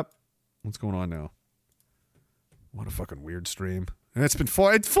caught up? What's going on now? What a fucking weird stream. And it's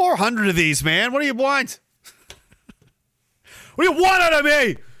 400 of these, man. What do you want? What do you want out of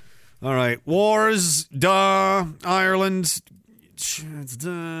me? All right. Wars, Ireland.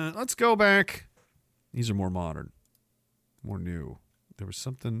 Let's go back. These are more modern. More new. There was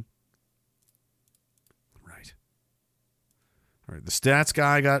something. Right. All right. The stats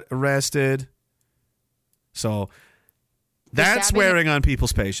guy got arrested. So that's wearing on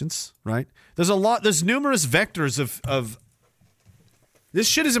people's patience, right? There's numerous vectors of this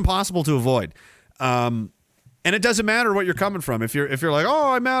shit is impossible to avoid. And it doesn't matter what you're coming from. If you're like,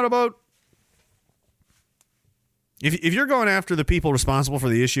 oh, I'm mad about. If you're going after the people responsible for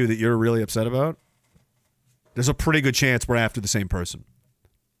the issue that you're really upset about, there's a pretty good chance we're after the same person.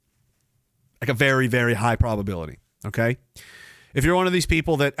 Like a very, very high probability. Okay? If you're one of these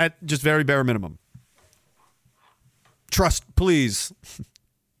people that, at just very bare minimum, trust, please,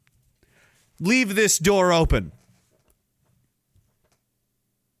 leave this door open.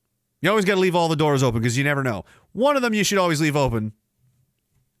 You always got to leave all the doors open because you never know. One of them you should always leave open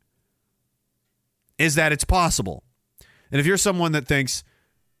is that it's possible. And if you're someone that thinks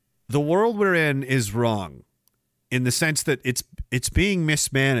the world we're in is wrong in the sense that it's being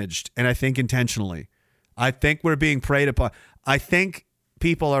mismanaged, and I think intentionally, I think we're being preyed upon. I think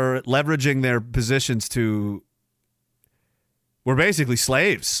people are leveraging their positions to, we're basically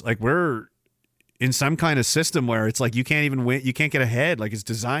slaves. Like we're in some kind of system where it's like you can't even win, you can't get ahead. Like it's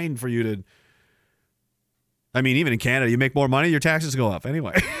designed for you to. I mean, even in Canada, you make more money, your taxes go up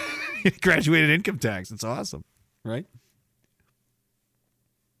anyway. Graduated income tax, it's awesome, right?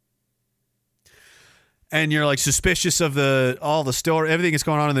 And you're like suspicious of all the story, everything that's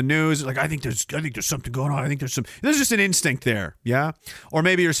going on in the news. Like I think there's something going on. I think there's just an instinct there, yeah. Or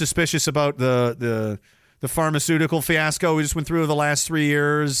maybe you're suspicious about the pharmaceutical fiasco we just went through the last 3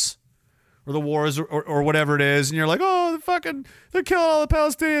 years. Or the wars, or whatever it is, and you're like, oh, they're killing all the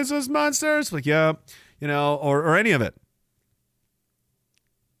Palestinians, those monsters. Like, yeah, or any of it.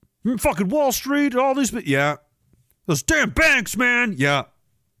 Fucking Wall Street, all these, yeah. Those damn banks, man. Yeah.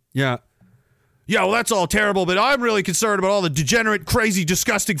 Well, that's all terrible, but I'm really concerned about all the degenerate, crazy,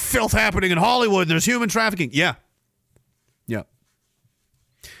 disgusting filth happening in Hollywood, and there's human trafficking. Yeah.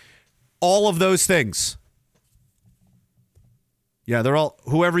 All of those things. Yeah, they're all,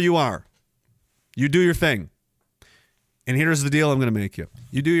 whoever you are, you do your thing. And here's the deal I'm going to make you.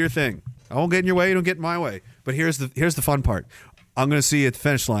 You do your thing. I won't get in your way, you don't get in my way. But here's the fun part. I'm going to see you at the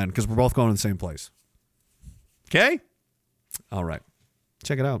finish line because we're both going to the same place. Okay? All right.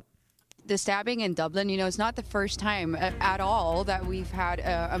 Check it out. The stabbing in Dublin, it's not the first time at all that we've had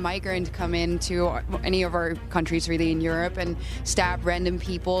a migrant come into any of our countries really in Europe and stab random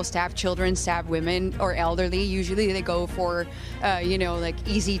people, stab children, stab women or elderly. Usually they go for, like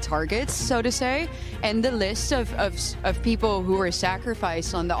easy targets, so to say. And the list of people who were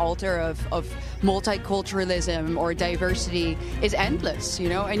sacrificed on the altar of multiculturalism or diversity is endless,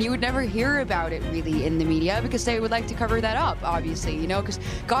 and you would never hear about it really in the media because they would like to cover that up, obviously, because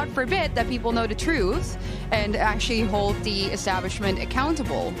God forbid that people know the truth and actually hold the establishment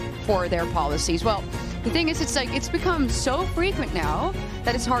accountable for their policies. Well, the thing is, it's become so frequent now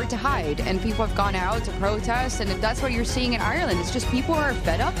that it's hard to hide, and people have gone out to protest, and that's what you're seeing in Ireland. It's just people are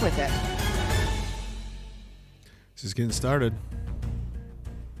fed up with it. This is getting started.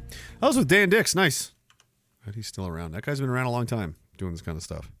 I was with Dan Dix. Nice. But he's still around. That guy's been around a long time doing this kind of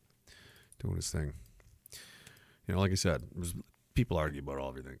stuff. Doing his thing. Like I said, people argue about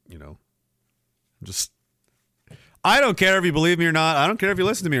everything, I don't care if you believe me or not. I don't care if you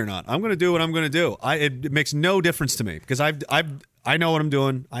listen to me or not. I'm going to do what I'm going to do. It makes no difference to me because I know what I'm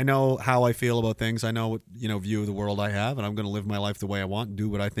doing. I know how I feel about things. I know what view of the world I have, and I'm going to live my life the way I want and do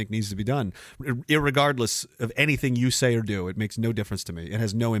what I think needs to be done, irregardless of anything you say or do. It makes no difference to me. It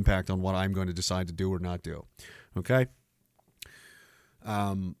has no impact on what I'm going to decide to do or not do. Okay.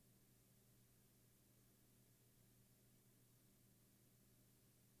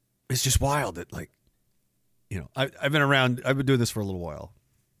 It's just wild that I've been around. I've been doing this for a little while.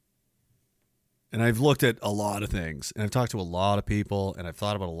 And I've looked at a lot of things, and I've talked to a lot of people, and I've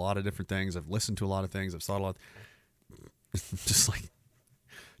thought about a lot of different things. I've listened to a lot of things. I've thought a lot. Just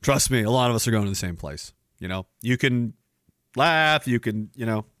trust me, a lot of us are going to the same place. You can laugh. You can,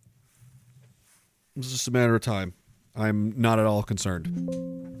 it's just a matter of time. I'm not at all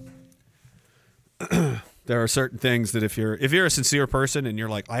concerned. There are certain things that if you're a sincere person and you're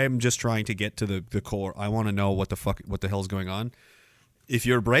like, I am just trying to get to the core. I want to know what the hell is going on. If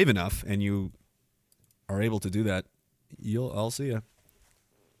you're brave enough and you are able to do that, I'll see you.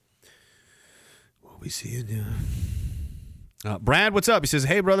 We'll be seeing you. Brad, what's up? He says,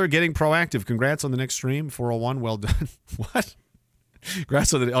 hey, brother, getting proactive. Congrats on the next stream. 401, well done. What?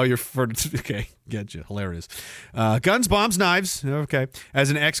 Congrats on the... Oh, you're... Okay, get you. Hilarious. Guns, bombs, knives. Okay. As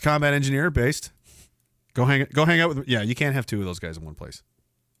an ex-combat engineer based... Go hang out with... Yeah, you can't have two of those guys in one place.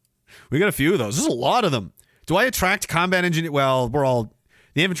 We got a few of those. There's a lot of them. Do I attract combat engineers? Well, we're all...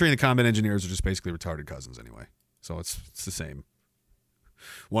 The infantry and the combat engineers are just basically retarded cousins anyway. So it's the same.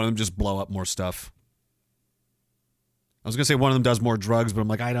 One of them just blow up more stuff. I was going to say one of them does more drugs, but I'm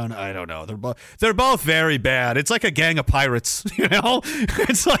like, I don't know. They're both very bad. It's like a gang of pirates,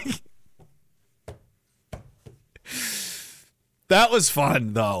 It's like... That was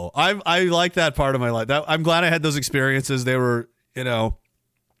fun, though. I like that part of my life. I'm glad I had those experiences. They were,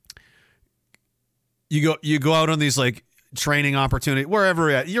 you go out on these like training opportunity wherever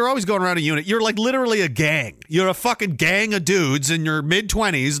you're at. You're always going around a unit. You're like literally a gang. You're a fucking gang of dudes in your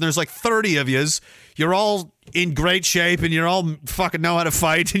mid-20s, and there's like 30 of yous. You're all in great shape, and you're all fucking know how to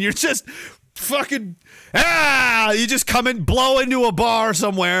fight, and you're just fucking you just come and blow into a bar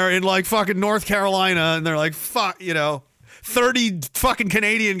somewhere in like fucking North Carolina, and they're like, fuck, 30 fucking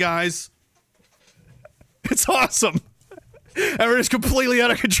Canadian guys. It's awesome. Everyone's completely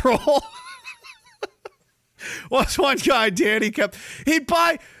out of control. Was one guy, Danny, he'd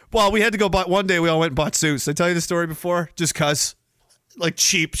buy, well, we had to go buy, one day we all went and bought suits. Did I tell you the story before? Just cause, like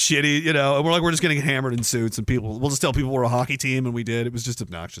cheap, shitty, and we're just going to get hammered in suits, and we'll just tell people we're a hockey team, and we did. It was just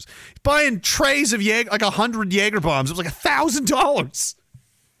obnoxious. Buying trays of like 100 Jaeger bombs. It was like $1,000.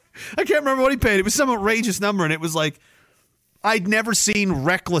 I can't remember what he paid. It was some outrageous number, and it was like, I'd never seen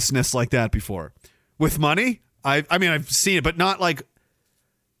recklessness like that before. With money, I mean, I've seen it, but not like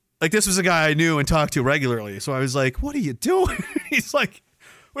this was a guy I knew and talked to regularly. So I was like, what are you doing? He's like,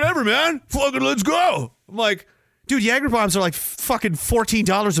 whatever, man. Fucking let's go. I'm like, dude, Jaeger bombs are like fucking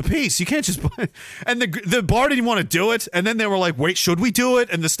 $14 a piece. You can't just buy. And the bar didn't want to do it. And then they were like, wait, should we do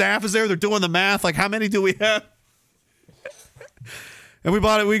it? And the staff is there. They're doing the math. Like, how many do we have? And we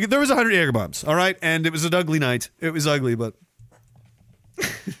bought it. There was 100 Jaeger bombs, all right? And it was an ugly night. It was ugly, but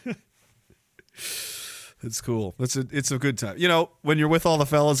it's cool. It's a good time. You know, when you're with all the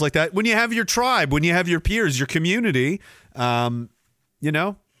fellas like that, when you have your tribe, when you have your peers, your community, you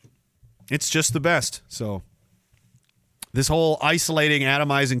know, it's just the best. So this whole isolating,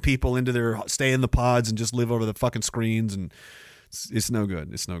 atomizing people into their stay in the pods and just live over the fucking screens, and it's no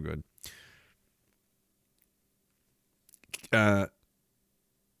good. It's no good.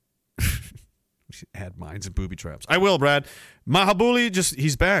 Add mines and booby traps. I will, Brad. Mahabuli,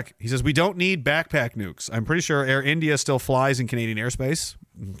 he's back. He says, we don't need backpack nukes. I'm pretty sure Air India still flies in Canadian airspace.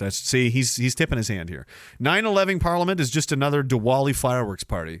 He's tipping his hand here. 9/11 Parliament is just another Diwali fireworks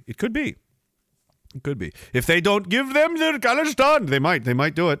party. It could be. It could be. If they don't give them their Khalistan, they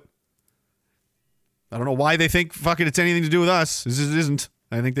might do it. I don't know why they think fucking it's anything to do with us. It isn't.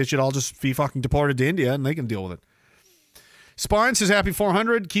 I think they should all just be fucking deported to India and they can deal with it. Spawn says, happy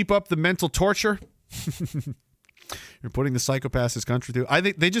 400. Keep up the mental torture. You're putting the psychopaths this country through. I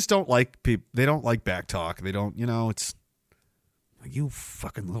think they just don't like people. They don't like back talk. They don't, it's like, you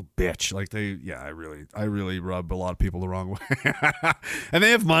fucking little bitch. Like I really rub a lot of people the wrong way. And they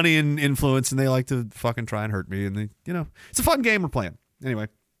have money and influence and they like to fucking try and hurt me. And they, it's a fun game we're playing. Anyway,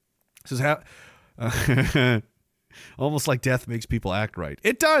 this is almost like death makes people act right.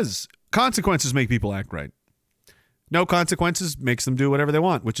 It does. Consequences make people act right. No consequences makes them do whatever they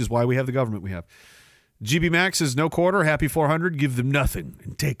want, which is why we have the government we have. GB Max says, no quarter, happy 400, give them nothing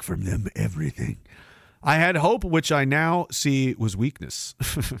and take from them everything. I had hope, which I now see was weakness.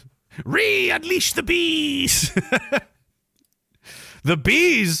 Unleash the bees. The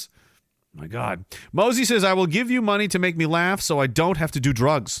bees? My God. Mosey says, I will give you money to make me laugh so I don't have to do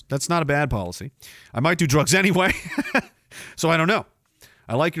drugs. That's not a bad policy. I might do drugs anyway. So I don't know.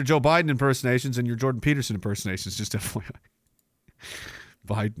 I like your Joe Biden impersonations and your Jordan Peterson impersonations, just FYI.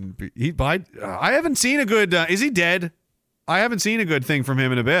 Biden. I haven't seen a good... is he dead? I haven't seen a good thing from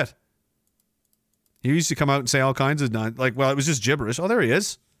him in a bit. He used to come out and say all kinds of... it was just gibberish. Oh, there he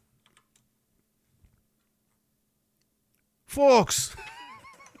is. Folks.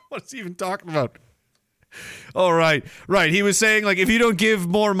 What is he even talking about? Oh, right. Right. He was saying, if you don't give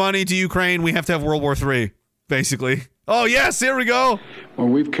more money to Ukraine, we have to have World War III, basically. Oh, yes, here we go. Well,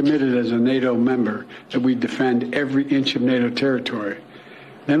 we've committed as a NATO member that we defend every inch of NATO territory.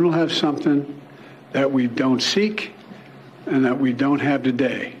 Then we'll have something that we don't seek and that we don't have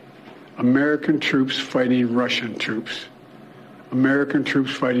today. American troops fighting Russian troops. American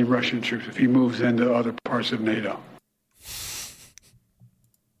troops fighting Russian troops if he moves into other parts of NATO.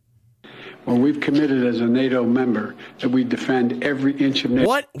 Well, we've committed as a NATO member that we defend every inch of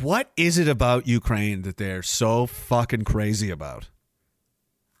NATO. What is it about Ukraine that they're so fucking crazy about?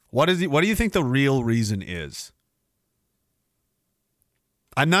 What do you think the real reason is?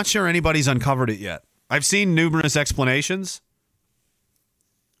 I'm not sure anybody's uncovered it yet. I've seen numerous explanations.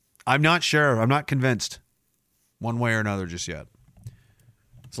 I'm not sure. I'm not convinced one way or another just yet.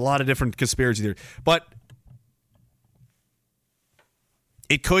 There's a lot of different conspiracy theories. But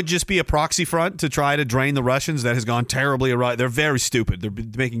it could just be a proxy front to try to drain the Russians that has gone terribly awry. They're very stupid. They're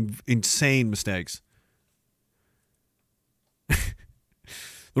making insane mistakes.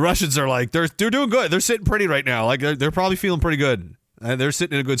 The Russians are they're doing good. They're sitting pretty right now. They're probably feeling pretty good. They're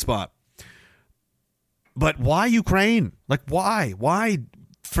sitting in a good spot. But why Ukraine? Why? Why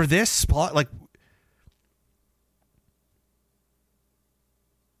for this spot?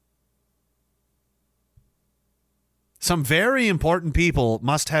 Some very important people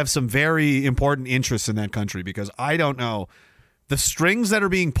must have some very important interests in that country, because I don't know. The strings that are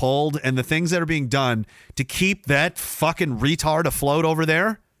being pulled and the things that are being done to keep that fucking retard afloat over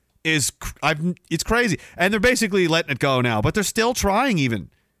there it's crazy. And they're basically letting it go now, but they're still trying even.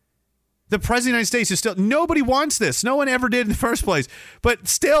 The President of the United States is still... Nobody wants this. No one ever did in the first place. But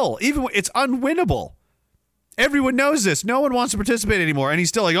still, even it's unwinnable. Everyone knows this. No one wants to participate anymore. And he's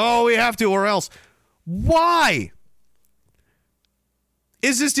still we have to or else. Why?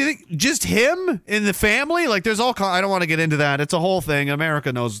 Is this, do you think, just him in the family? There's all... I don't want to get into that. It's a whole thing.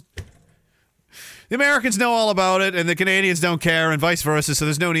 America knows... The Americans know all about it, and the Canadians don't care, and vice versa, so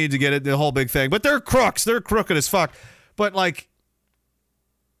there's no need to get it, the whole big thing. But they're crooks. They're crooked as fuck. But, I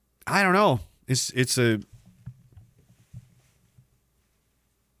don't know. It's a...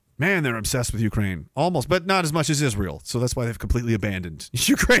 Man, they're obsessed with Ukraine. Almost, but not as much as Israel. So that's why they've completely abandoned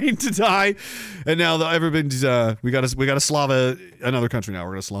Ukraine to die. And now everybody's... we got to Slava another country now.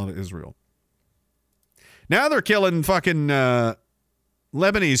 We're going to Slava Israel. Now they're killing fucking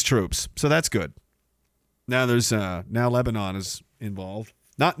Lebanese troops. So that's good. Now there's now Lebanon is involved.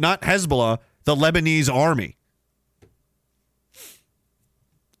 Not Hezbollah, the Lebanese army.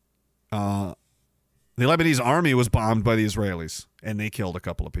 The Lebanese army was bombed by the Israelis, and they killed a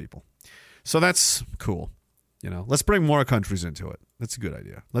couple of people. So that's cool. You know, let's bring more countries into it. That's a good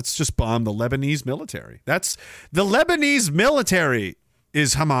idea. Let's just bomb the Lebanese military. The Lebanese military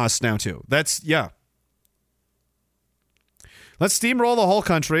is Hamas now too. Yeah. Let's steamroll the whole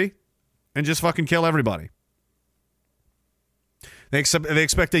country and just fucking kill everybody. They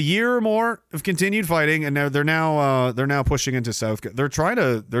expect a year or more of continued fighting, and they're now pushing into South. They're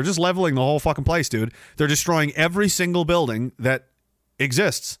just leveling the whole fucking place, dude. They're destroying every single building that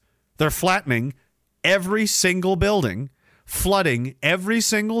exists. They're flattening every single building, flooding every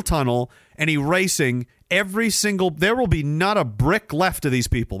single tunnel, and erasing every single. There will be not a brick left of these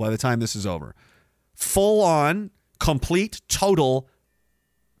people by the time this is over. Full on, complete, total,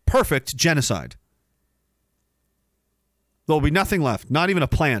 perfect genocide. There'll be nothing left, not even a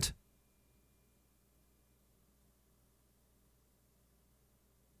plant.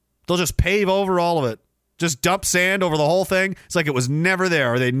 They'll just pave over all of it. Just dump sand over the whole thing. It's like it was never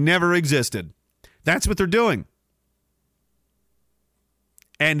there or they never existed. That's what they're doing.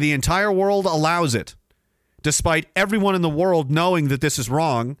 And the entire world allows it, despite everyone in the world knowing that this is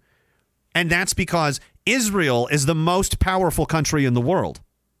wrong. And that's because Israel is the most powerful country in the world.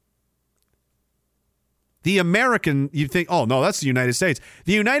 The American, you think, oh, no, that's the United States.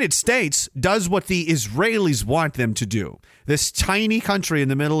 The United States does what the Israelis want them to do. This tiny country in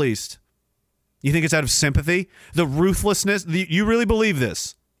the Middle East. You think it's out of sympathy? The ruthlessness? You really believe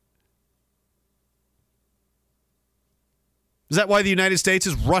this? Is that why the United States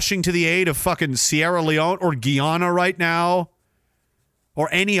is rushing to the aid of fucking Sierra Leone or Guyana right now? Or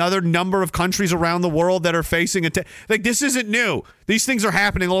any other number of countries around the world that are facing like, this isn't new. These things are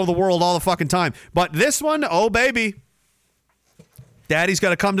happening all over the world all the fucking time. But this one, oh, baby. Daddy's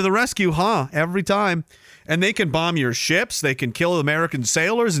got to come to the rescue, huh? Every time. And they can bomb your ships. They can kill American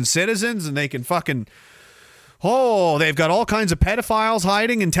sailors and citizens. And they can fucking... Oh, they've got all kinds of pedophiles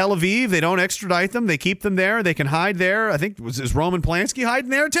hiding in Tel Aviv. They don't extradite them. They keep them there. They can hide there. I think, is Roman Polanski hiding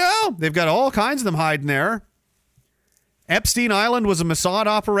there too? They've got all kinds of them hiding there. Epstein Island was a Mossad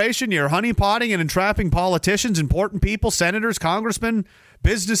operation. You're honeypotting and entrapping politicians, important people, senators, congressmen,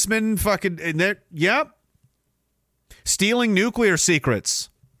 businessmen, yep. Stealing nuclear secrets.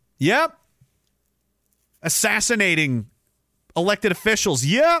 Yep. Assassinating elected officials.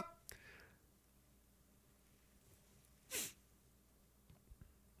 Yep.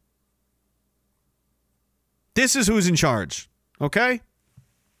 This is who's in charge. Okay?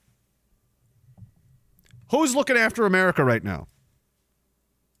 Who's looking after America right now?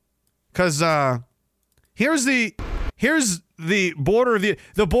 Because here's the border of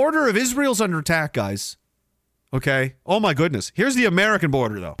the border of Israel's under attack, guys. Okay? Oh my goodness. Here's the American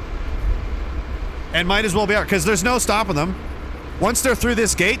border though. And might as well be out because there's no stopping them. Once they're through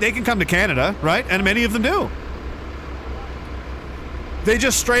this gate, they can come to Canada, right? And many of them do. They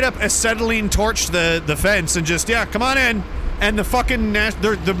just straight up acetylene torched the fence and just, yeah, come on in. And the fucking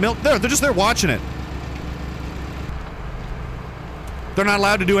they're just there watching it. They're not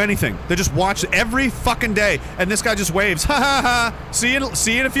allowed to do anything. They just watch every fucking day. And this guy just waves. Ha ha ha. See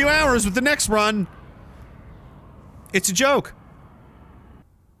you in a few hours with the next run. It's a joke.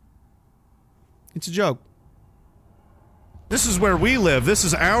 It's a joke. This is where we live. This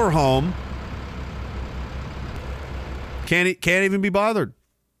is our home. Can't even be bothered.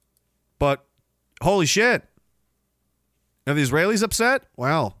 But holy shit. Are the Israelis upset?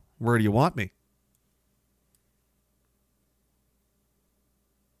 Well, where do you want me?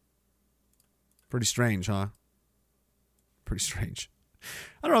 Pretty strange, huh? Pretty strange.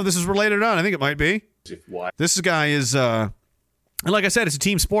 I don't know if this is related or not. I think it might be. This guy is, and like I said, it's a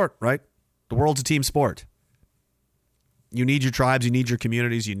team sport, right? The world's a team sport. You need your tribes, you need your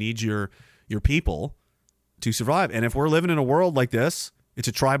communities, you need your people to survive. And if we're living in a world like this, it's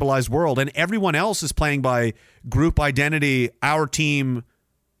a tribalized world, and everyone else is playing by group identity, our team,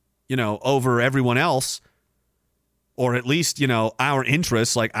 over everyone else. Or at least, our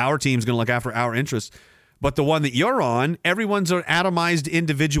interests, like our team's going to look after our interests. But the one that you're on, everyone's an atomized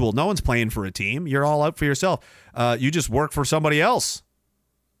individual. No one's playing for a team. You're all out for yourself. You just work for somebody else.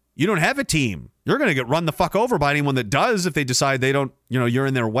 You don't have a team. You're going to get run the fuck over by anyone that does if they decide they don't, you're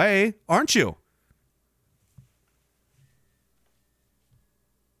in their way, aren't you?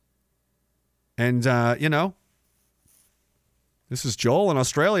 And, this is Joel in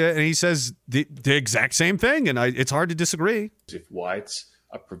Australia, and he says the exact same thing, and it's hard to disagree. If whites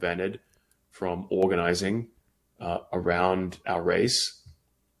are prevented from organizing around our race,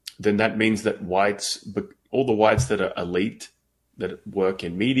 then that means that all the whites that are elite, that work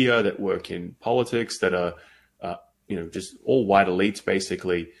in media, that work in politics, that are, just all white elites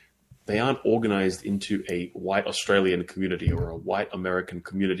basically, they aren't organized into a white Australian community or a white American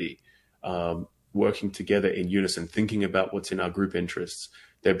community, working together in unison, thinking about what's in our group interests.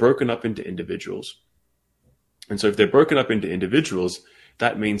 They're broken up into individuals. And so if they're broken up into individuals,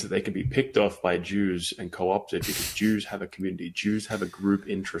 that means that they can be picked off by Jews and co-opted because Jews have a community. Jews have a group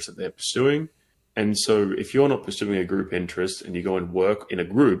interest that they're pursuing. And so if you're not pursuing a group interest and you go and work in a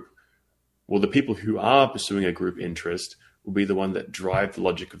group, well, the people who are pursuing a group interest will be the one that drive the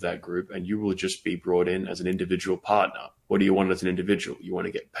logic of that group, and you will just be brought in as an individual partner. What do you want as an individual? You want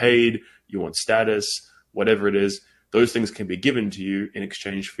to get paid, you want status, whatever it is. Those things can be given to you in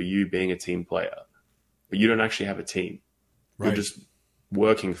exchange for you being a team player. But you don't actually have a team. Right. You're just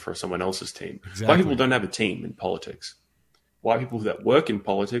working for someone else's team. Exactly. White people don't have a team in politics. White people that work in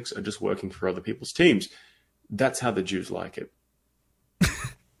politics are just working for other people's teams. That's how the Jews like it.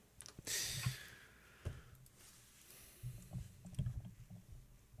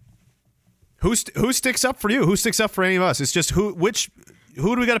 Who sticks up for you? Who sticks up for any of us? It's just who do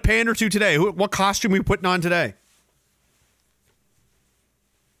we got to pander to today? What costume are we putting on today?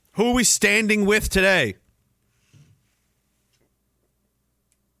 Who are we standing with today?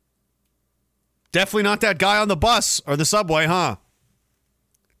 Definitely not that guy on the bus or the subway, huh?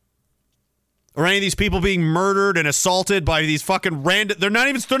 Or any of these people being murdered and assaulted by these fucking random. They're not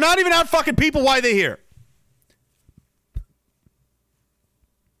even out fucking people. Why are they here?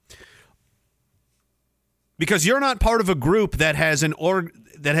 Because you're not part of a group that has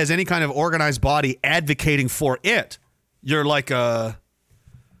any kind of organized body advocating for it. You're like a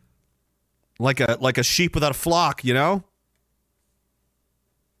sheep without a flock, you know?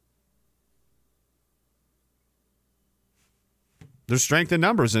 There's strength in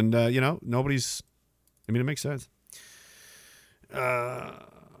numbers, and nobody's. I mean, it makes sense. I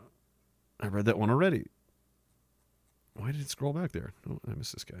read that one already. Why did it scroll back there? Oh, I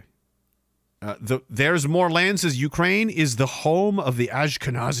missed this guy. There's more land says Ukraine is the home of the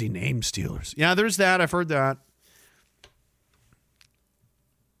Ashkenazi name stealers. Yeah, there's that. I've heard that.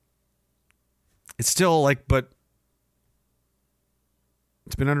 It's still but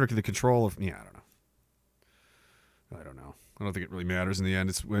it's been under the control of. Yeah, I don't know. I don't think it really matters in the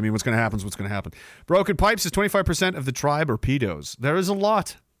end. What's going to happen is what's going to happen. Broken Pipes is 25% of the tribe are pedos. There is a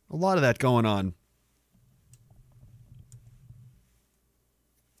lot of that going on.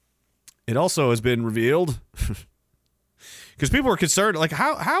 It also has been revealed because people were concerned,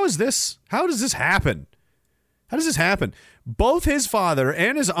 how is this? How does this happen? How does this happen? Both his father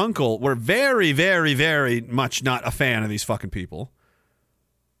and his uncle were very, very, very much not a fan of these fucking people.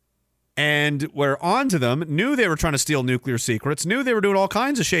 And were onto them, knew they were trying to steal nuclear secrets, knew they were doing all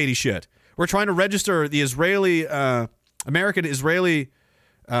kinds of shady shit. We're trying to register the American-Israeli,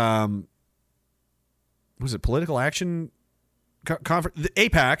 Political Action Conference, the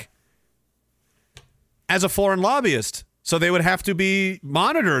AIPAC, as a foreign lobbyist. So they would have to be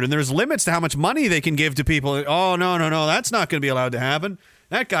monitored, and there's limits to how much money they can give to people. Oh, no, that's not going to be allowed to happen.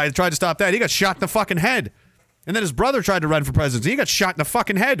 That guy tried to stop that. He got shot in the fucking head. And then his brother tried to run for president. He got shot in the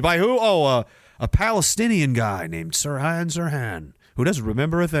fucking head by who? Oh, a Palestinian guy named Sirhan, who doesn't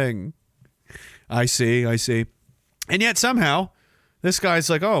remember a thing. I see. And yet somehow, this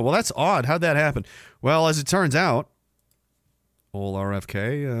guy's like, oh, well, that's odd. How'd that happen? Well, as it turns out, old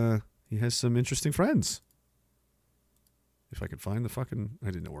RFK, he has some interesting friends. If I could find the fucking...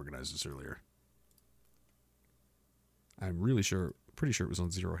 I didn't organize this earlier. I'm pretty sure it was on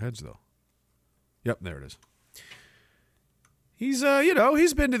Zero Hedge, though. Yep, there it is. He's,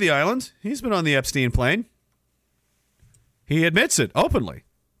 he's been to the island. He's been on the Epstein plane. He admits it openly.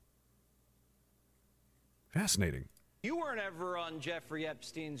 Fascinating. You weren't ever on Jeffrey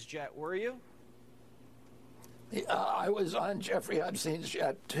Epstein's jet, were you? I was on Jeffrey Epstein's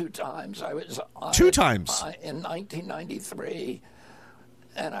jet 2 times. I was on two times in 1993,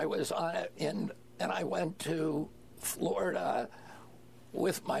 and I was on it and I went to Florida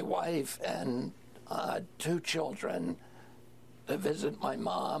with my wife and 2 children to visit my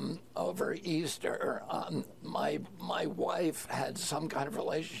mom over Easter. My wife had some kind of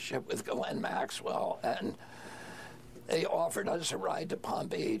relationship with Ghislaine Maxwell, and they offered us a ride to Palm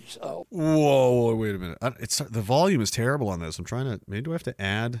Beach. So whoa, wait a minute! The volume is terrible on this. I'm trying to. Maybe do I have to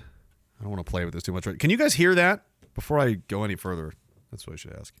add? I don't want to play with this too much. Can you guys hear that? Before I go any further, that's what I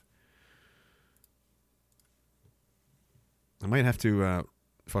should ask. I might have to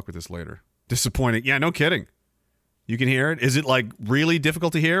fuck with this later. Disappointing. Yeah, no kidding. You can hear it. Is it really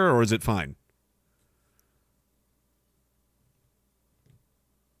difficult to hear, or is it fine?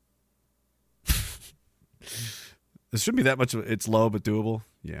 This shouldn't be that much. It's low but doable.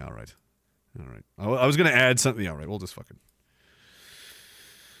 Yeah, all right. I was going to add something. Yeah, all right. We'll just fucking.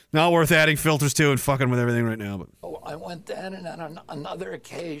 Not worth adding filters to and fucking with everything right now. But I went then, and on another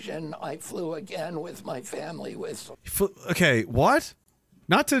occasion, I flew again with my family. Okay, what?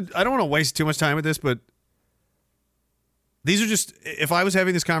 I don't want to waste too much time with this, but these are just, if I was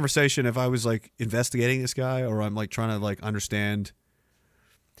having this conversation, if I was like investigating this guy, or I'm like trying to like understand,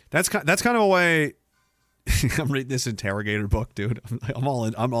 that's kind of a way. I'm reading this interrogator book, dude. I'm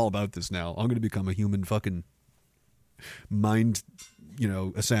all about this now. I'm going to become a human fucking mind,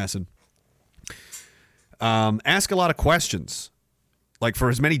 assassin. Ask a lot of questions, like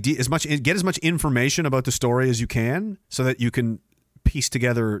for get as much information about the story as you can, so that you can piece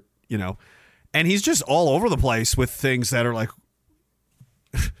together, And he's just all over the place with things that are like,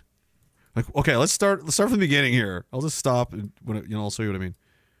 okay, let's start from the beginning here. I'll just stop and I'll show you what I mean.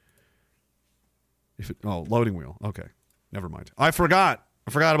 Loading wheel. Okay, never mind. I forgot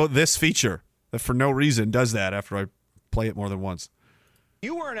about this feature that for no reason does that after I play it more than once.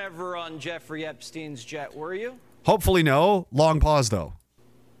 You weren't ever on Jeffrey Epstein's jet, were you? Hopefully no. Long pause, though.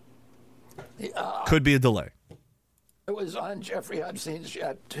 Could be a delay. I was on Jeffrey Epstein's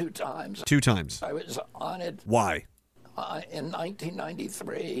jet 2 times. 2 times. I was on it. Why? In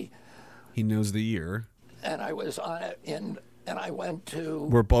 1993. He knows the year. And I was on it and I went to...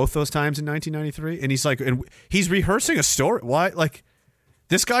 Were both those times in 1993? And he's like, and he's rehearsing a story. Why? Like...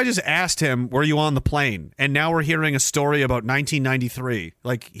 This guy just asked him, "Were you on the plane?" And now we're hearing a story about 1993.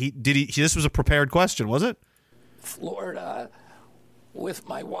 Like this was a prepared question, was it? Florida with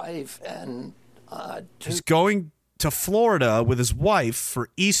my wife and he's going to Florida with his wife for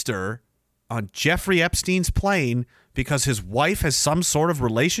Easter on Jeffrey Epstein's plane because his wife has some sort of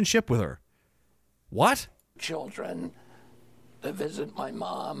relationship with her. What? Children to visit my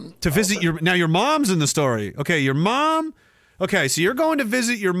mom. To visit your mom's in the story. Okay, your mom. Okay, so you're going to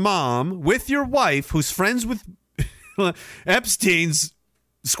visit your mom with your wife, who's friends with Epstein's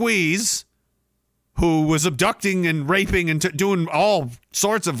squeeze, who was abducting and raping and doing all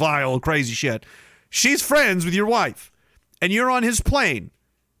sorts of vile, crazy shit. She's friends with your wife, and you're on his plane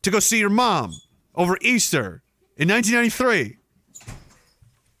to go see your mom over Easter in 1993.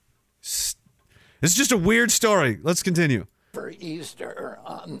 This is just a weird story. Let's continue. For Easter,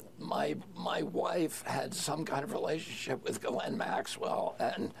 my wife had some kind of relationship with Glenn Maxwell,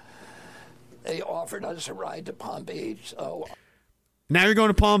 and they offered us a ride to Palm Beach. So now you're going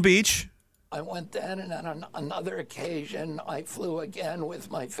to Palm Beach. I went then, and on another occasion, I flew again with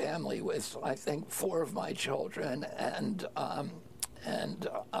my family, with I think 4 of my children, and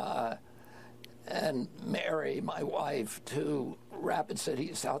Mary, my wife, to Rapid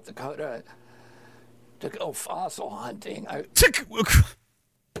City, South Dakota, to go fossil hunting.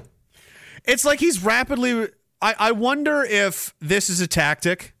 It's like he's rapidly... I wonder if this is a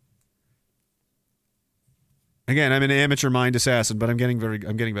tactic. Again, I'm an amateur mind assassin, but I'm getting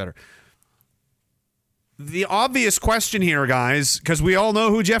better. The obvious question here, guys, because we all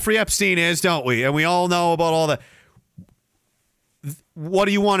know who Jeffrey Epstein is, don't we? And we all know about all that. What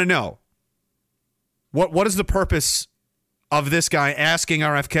do you want to know? What is the purpose of this guy asking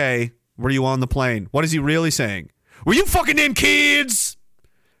RFK, "Were you on the plane?" What is he really saying? Were you fucking them kids?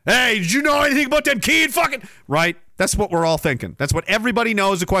 Hey, did you know anything about them kid fucking... Right? That's what we're all thinking. That's what everybody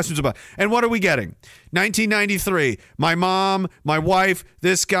knows the question's about. And what are we getting? 1993. My mom, my wife,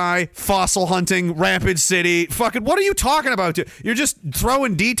 this guy, fossil hunting, Rapid City. Fucking, what are you talking about? You're just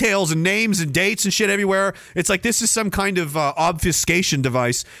throwing details and names and dates and shit everywhere. It's like this is some kind of obfuscation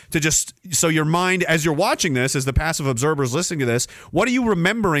device to just... So your mind, as you're watching this, as the passive observers listening to this, what are you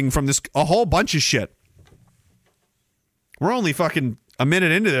remembering from this? A whole bunch of shit. We're only fucking a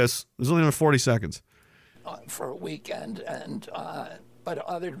minute into this. There's only another 40 seconds. For a weekend, and but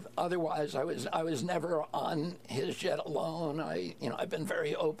otherwise, I was never on his jet alone. I've been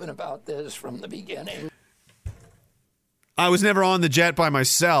very open about this from the beginning. I was never on the jet by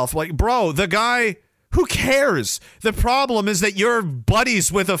myself. Like, bro, the guy, who cares? The problem is that you're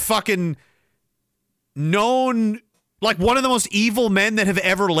buddies with a fucking known, like, one of the most evil men that have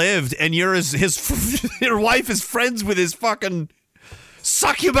ever lived, and you're his your wife is friends with his fucking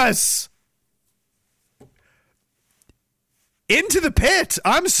succubus. Into the pit.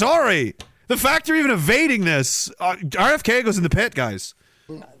 I'm sorry. The fact you're even evading this. RFK goes in the pit, guys.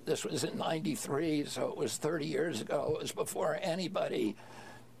 This was in 93, so it was 30 years ago. It was before anybody...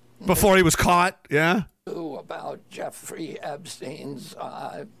 Before he was caught, yeah? ...knew about Jeffrey Epstein's,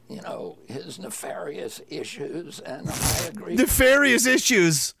 his nefarious issues, and I agree... Nefarious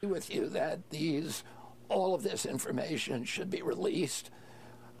issues? ...with you that all of this information should be released.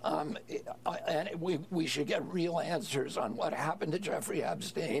 And we should get real answers on what happened to Jeffrey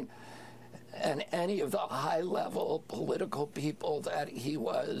Epstein. and any of the high-level political people that he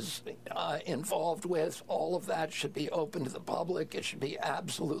was involved with, all of that should be open to the public. It should be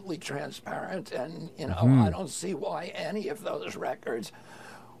absolutely transparent. And, I don't see why any of those records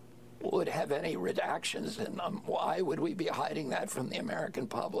would have any redactions in them. Why would we be hiding that from the American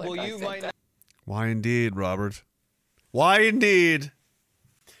public? Well, Why indeed, Robert? Why indeed?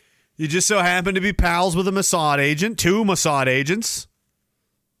 You just so happen to be pals with a Mossad agent, 2 Mossad agents.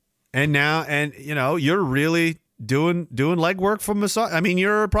 And now, you're really doing legwork for Mossad. I mean,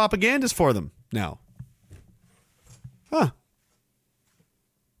 you're a propagandist for them now. Huh.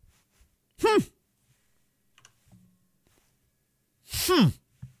 That's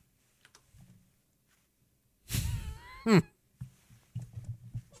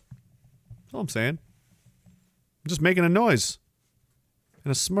all I'm saying. I'm just making a noise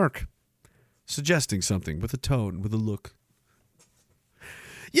and a smirk, suggesting something with a tone, with a look.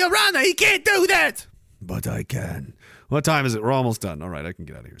 Your Honor, he can't do that. But I can. What time is it? We're almost done. All right, I can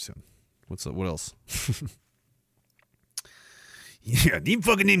get out of here soon. What's up? What else? Yeah, them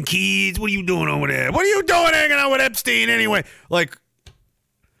fucking them kids. What are you doing over there? What are you doing hanging out with Epstein anyway? Like,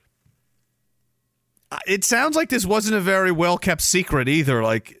 it sounds like this wasn't a very well-kept secret either.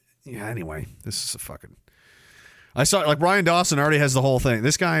 Like, yeah, anyway, this is a fucking... I saw, like, Ryan Dawson already has the whole thing.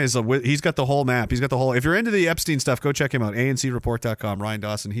 This guy he's got the whole map. He's got the whole... If you're into the Epstein stuff, go check him out. ANCreport.com. Ryan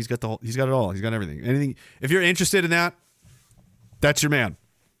Dawson. He's got it all. He's got everything. Anything. If you're interested in that, that's your man.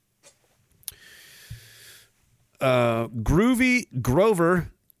 Groovy Grover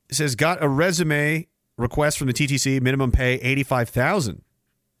says, got a resume request from the TTC, minimum pay $85,000.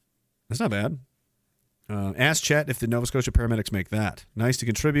 That's not bad. Ask Chet if the Nova Scotia paramedics make that. Nice to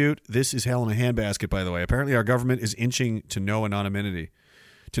contribute. This is hell in a handbasket, by the way. Apparently our government is inching to no anonymity.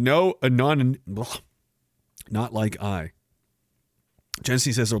 Not like I.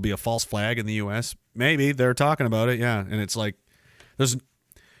 Jensen says there'll be a false flag in the U.S. Maybe. They're talking about it, yeah. And it's like, there's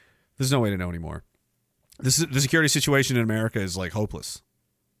no way to know anymore. The security situation in America is like hopeless.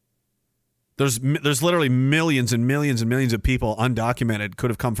 There's literally millions and millions and millions of people undocumented, could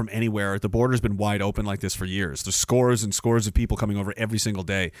have come from anywhere. The border's been wide open like this for years. There's scores and scores of people coming over every single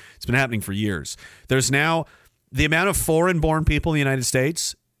day. It's been happening for years. There's now the amount of foreign-born people in the United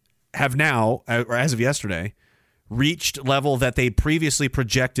States have now, or as of yesterday, reached level that they previously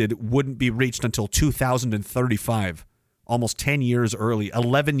projected wouldn't be reached until 2035, almost 10 years early,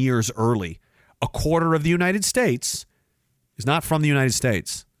 11 years early. A quarter of the United States is not from the United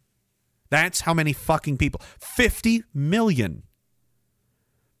States. That's how many fucking people. 50 million.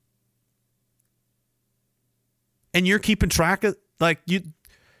 And you're keeping track of,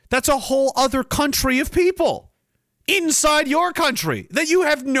 that's a whole other country of people inside your country that you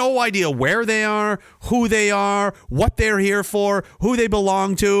have no idea where they are, who they are, what they're here for, who they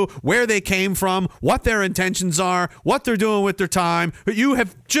belong to, where they came from, what their intentions are, what they're doing with their time. But you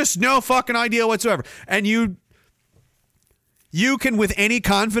have just no fucking idea whatsoever. And you can, with any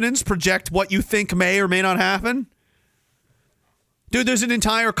confidence, project what you think may or may not happen. Dude, there's an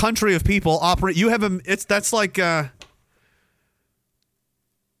entire country of people operate. You have that's like,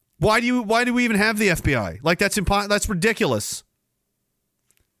 why do we even have the FBI? Like, that's ridiculous.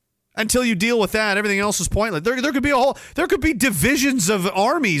 Until you deal with that, everything else is pointless. There could be divisions of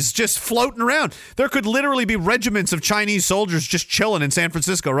armies just floating around. There could literally be regiments of Chinese soldiers just chilling in San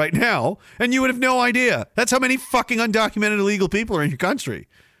Francisco right now, and you would have no idea. That's how many fucking undocumented illegal people are in your country.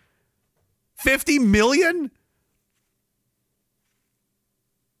 50 million?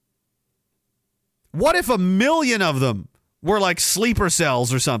 What if 1 million of them were like sleeper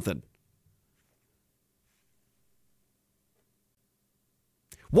cells or something?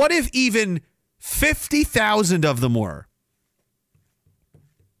 What if even 50,000 of them were?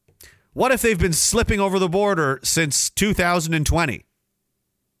 What if they've been slipping over the border since 2020?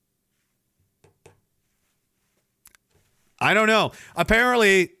 I don't know.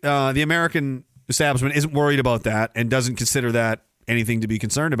 Apparently, the American establishment isn't worried about that and doesn't consider that anything to be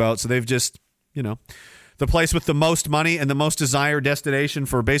concerned about. So they've just, the place with the most money and the most desired destination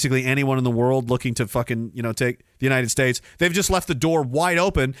for basically anyone in the world looking to fucking, take the United States. They've just left the door wide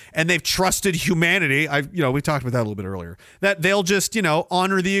open, and they've trusted humanity. We talked about that a little bit earlier, that they'll just,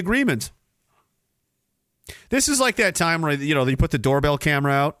 honor the agreement. This is like that time where, you put the doorbell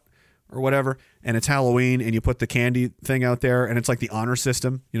camera out or whatever, and it's Halloween, and you put the candy thing out there, and it's like the honor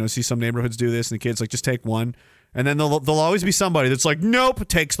system. See some neighborhoods do this, and the kids like, just take one. And then there'll always be somebody that's like, nope,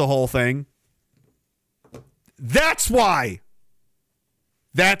 takes the whole thing. That's why.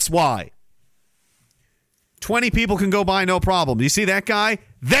 20 people can go by, no problem. You see that guy?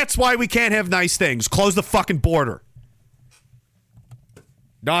 That's why we can't have nice things. Close the fucking border.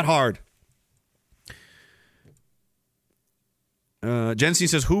 Not hard. Jensen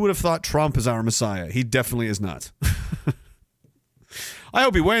says, who would have thought Trump is our messiah? He definitely is not. I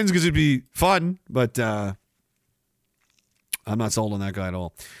hope he wins because it'd be fun, but I'm not sold on that guy at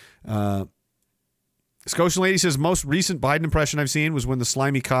all. Scotian Lady says, most recent Biden impression I've seen was when the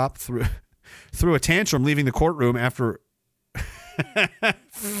slimy cop threw a tantrum leaving the courtroom after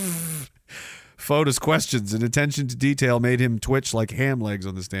Foda's questions and attention to detail made him twitch like ham legs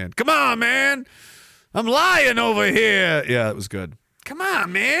on the stand. Come on, man. I'm lying over here. Yeah, it was good. Come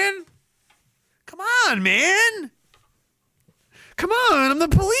on, man. Come on, man. Come on, I'm the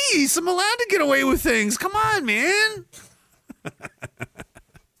police. I'm allowed to get away with things. Come on, man.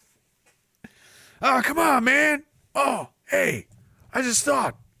 Oh, come on, man. Oh, hey, I just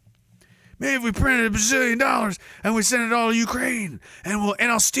thought, maybe if we printed $1 bazillion and we send it all to Ukraine, and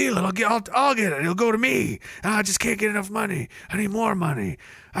I'll steal it. I'll get it. It'll go to me. And I just can't get enough money. I need more money.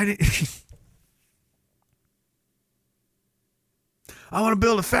 I want to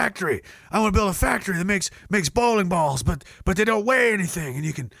build a factory. I want to build a factory that makes bowling balls, but they don't weigh anything, and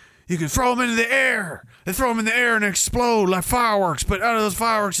you can throw them into the air. They throw them in the air and they explode like fireworks, but out of those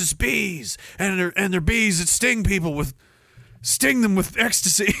fireworks is bees, and they're bees that sting them with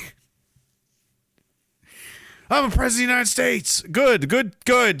ecstasy. I'm a president of the United States. Good,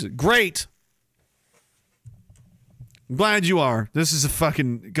 great. I'm glad you are. This is a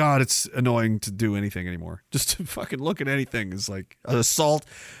fucking... God, it's annoying to do anything anymore. Just to fucking look at anything is like an assault.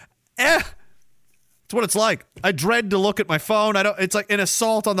 It's what it's like. I dread to look at my phone. It's like an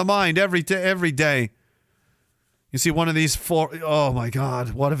assault on the mind every day. You see one of these four... Oh, my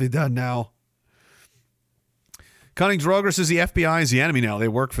God. What have they done now? Cunning Droger says the FBI is the enemy now. They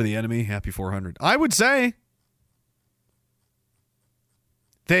work for the enemy. Happy 400. I would say...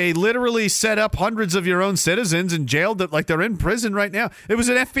 They literally set up hundreds of your own citizens and jailed them like they're in prison right now. It was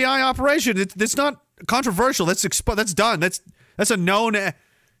an FBI operation. It's not controversial. That's done. That's a known.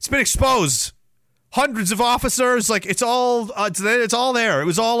 It's been exposed. Hundreds of officers. Like it's all there. It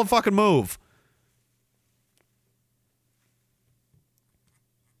was all a fucking move.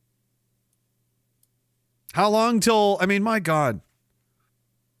 How long till? I mean, my God.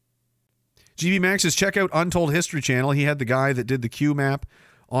 GB Max says check out Untold History Channel. He had the guy that did the Q map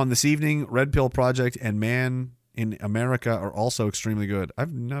on This Evening, Red Pill Project, and Man in America are also extremely good.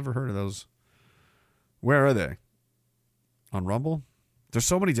 I've never heard of those. Where are they? On Rumble? There's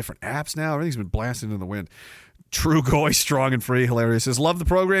so many different apps now. Everything's been blasted into the wind. True Goy, strong and free. Hilarious. Says, love the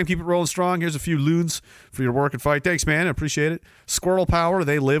program. Keep it rolling strong. Here's a few loons for your work and fight. Thanks, man. I appreciate it. Squirrel Power,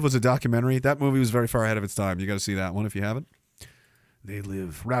 They Live was a documentary. That movie was very far ahead of its time. You got to see that one if you haven't. They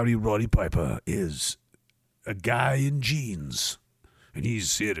Live. Rowdy Roddy Piper is a guy in jeans. And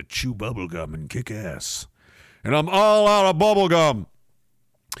he's here to chew bubblegum and kick ass. And I'm all out of bubblegum.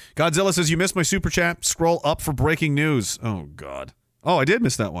 Godzilla says, you missed my super chat. Scroll up for breaking news. Oh, God. Oh, I did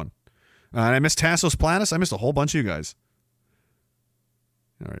miss that one. And I missed Tassos Platis. I missed a whole bunch of you guys.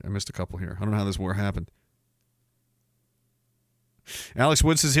 All right, I missed a couple here. I don't know how this war happened. Alex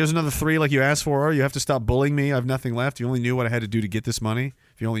Wood says, here's another 3 like you asked for. You have to stop bullying me. I have nothing left. You only knew what I had to do to get this money.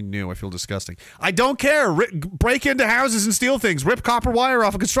 If you only knew, I feel disgusting. I don't care. Break into houses and steal things. Rip copper wire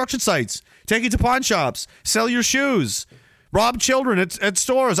off of construction sites. Take it to pawn shops. Sell your shoes. Rob children at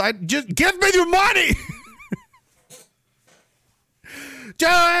stores. Just give me your money. Do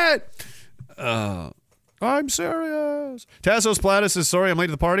it. I'm serious. Tassos Platis says, sorry, I'm late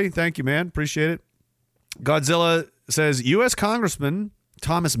to the party. Thank you, man. Appreciate it. Godzilla says, U.S. Congressman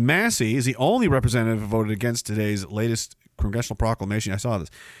Thomas Massey is the only representative who voted against today's latest congressional proclamation. I saw this.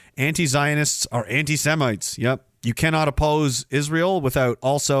 Anti-Zionists are anti-Semites. Yep. You cannot oppose Israel without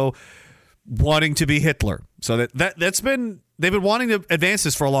also wanting to be Hitler. So that's been, they've been wanting to advance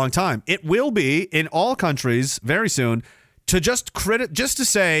this for a long time. It will be in all countries very soon to just to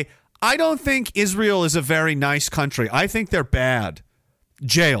say, I don't think Israel is a very nice country. I think they're bad.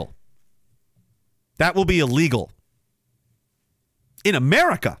 Jail. That will be illegal. In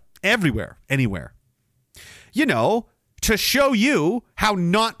America, everywhere, anywhere. You know, to show you how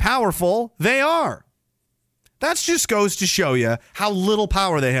not powerful they are. That just goes to show you how little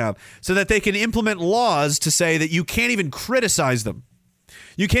power they have, so that they can implement laws to say that you can't even criticize them.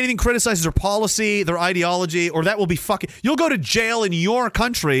 You can't even criticize their policy, their ideology, or that will be fucking... You'll go to jail in your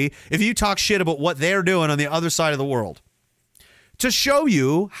country if you talk shit about what they're doing on the other side of the world. To show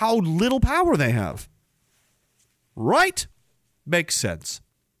you how little power they have. Right? Makes sense.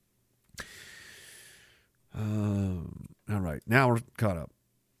 All right. Now we're caught up.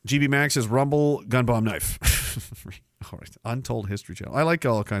 GB Max says, Rumble, gun bomb knife. All right. Untold History Channel. I like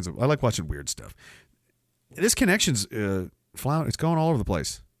all kinds of... I like watching weird stuff. This connection's... it's going all over the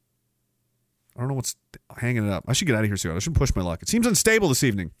place. I don't know what's hanging it up. I should get out of here soon. I should push my luck. It seems unstable this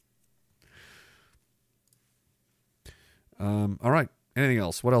evening. All right. Anything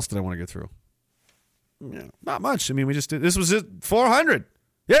else? What else did I want to get through? Yeah, not much. I mean, we just did. This was it. 400.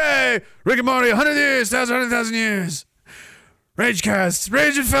 Yay! Rick and Morty, 100 years, 100,000 years. RageCast,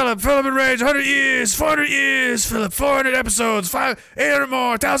 Rage and Philip and Rage, 100 years, 400 years, Philip, 400 episodes, 800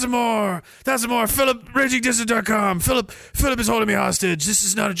 more, 1,000 more, Philip, RagingDistant.com. Philip is holding me hostage. This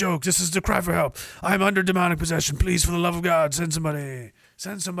is not a joke. This is the cry for help. I'm under demonic possession. Please, for the love of God, send somebody.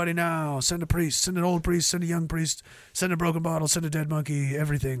 Send somebody now. Send a priest. Send an old priest. Send a young priest. Send a broken bottle. Send a dead monkey.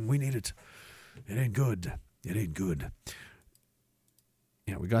 Everything. We need it. It ain't good. It ain't good.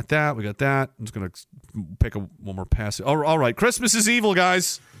 Yeah, we got that. I'm just going to pick one more pass. All right. Christmas is evil,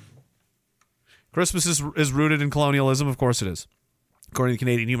 guys. Christmas is rooted in colonialism. Of course it is. According to the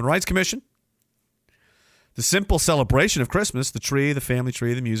Canadian Human Rights Commission, the simple celebration of Christmas, the tree, the family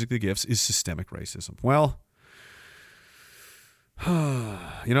tree, the music, the gifts, is systemic racism. Well,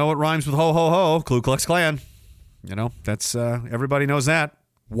 you know what rhymes with ho, ho, ho? Ku Klux Klan. You know, that's, everybody knows that.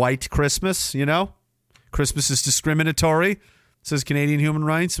 White Christmas, you know? Christmas is discriminatory. Says Canadian Human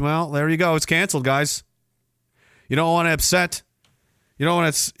Rights. Well, there you go. It's canceled, guys. You don't want to upset. You don't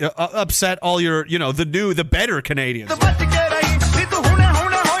want to upset all your, the better Canadians. You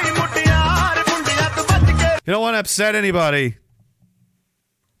don't want to upset anybody.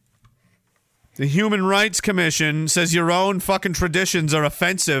 The Human Rights Commission says your own fucking traditions are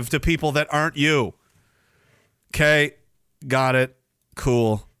offensive to people that aren't you. Okay, got it.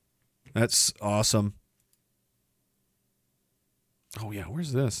 Cool. That's awesome. Oh, yeah,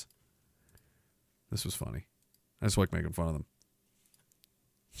 where's this? This was funny. I just like making fun of them.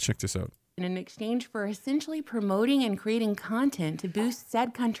 Check this out. In exchange for essentially promoting and creating content to boost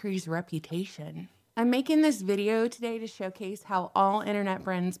said country's reputation. I'm making this video today to showcase how all internet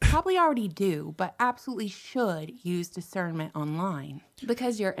friends probably already do, but absolutely should use discernment online.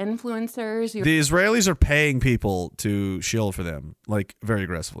 Because your influencers... The Israelis are paying people to shill for them, like, very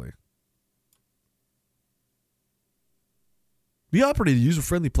aggressively. We operate a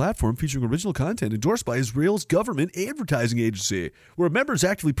user-friendly platform featuring original content endorsed by Israel's government advertising agency, where members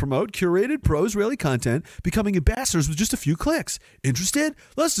actively promote curated pro-Israeli content, becoming ambassadors with just a few clicks. Interested?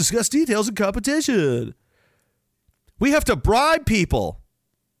 Let's discuss details and competition. We have to bribe people.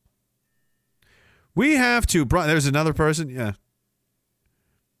 We have to bribe. There's another person. Yeah.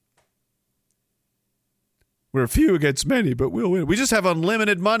 We're few against many, but we'll win. We just have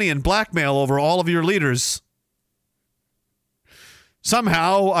unlimited money and blackmail over all of your leaders.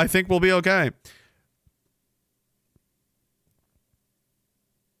 Somehow, I think we'll be okay.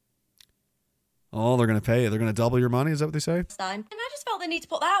 Oh, they're going to pay you. They're going to double your money? Is that what they say? And I just felt the need to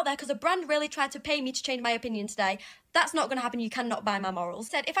put that out there because a brand really tried to pay me to change my opinion today. That's not going to happen. You cannot buy my morals.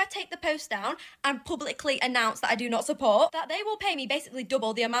 Said if I take the post down and publicly announce that I do not support, that they will pay me basically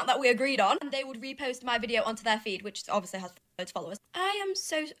double the amount that we agreed on, and they would repost my video onto their feed, which obviously has loads of followers. I am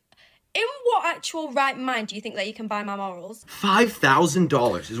so... In what actual right mind do you think that you can buy my morals?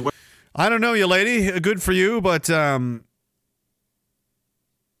 $5,000 is what... I don't know, you lady. Good for you, but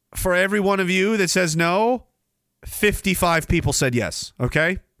for every one of you that says no, 55 people said yes,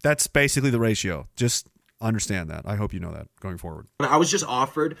 okay? That's basically the ratio. Just understand that. I hope you know that going forward. I was just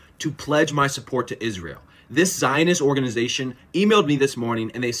offered to pledge my support to Israel. This Zionist organization emailed me this morning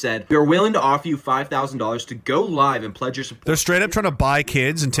and they said, we are willing to offer you $5,000 to go live and pledge your support. They're straight up trying to buy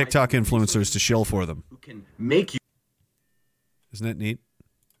kids and TikTok influencers to shill for them. Who can make you... Isn't that neat?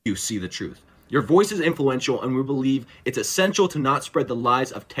 You see the truth. Your voice is influential and we believe it's essential to not spread the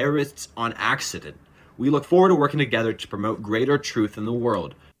lies of terrorists on accident. We look forward to working together to promote greater truth in the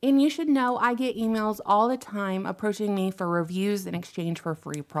world. And you should know I get emails all the time approaching me for reviews in exchange for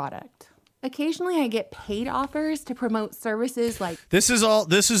free product. Occasionally, I get paid offers to promote services like... This is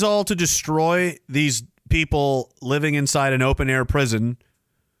all to destroy these people living inside an open-air prison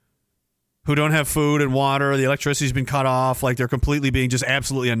who don't have food and water. The electricity's been cut off. Like, they're completely being just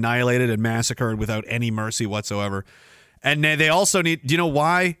absolutely annihilated and massacred without any mercy whatsoever. And they also need... Do you know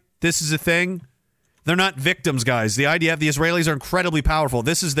why this is a thing? They're not victims, guys. The IDF, the Israelis are incredibly powerful.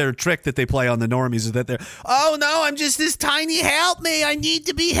 This is their trick that they play on the normies, is that they're, oh, no, I'm just this tiny, help me. I need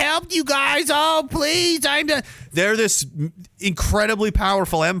to be helped, you guys. Oh, please. They're this incredibly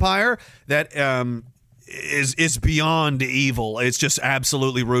powerful empire that is beyond evil. It's just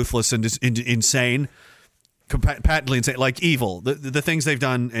absolutely ruthless and insane. Patently insane. Like evil. The things they've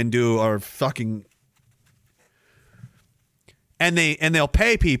done and do are fucking... And they'll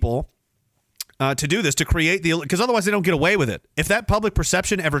pay people... to do this, to create the... Because otherwise they don't get away with it. If that public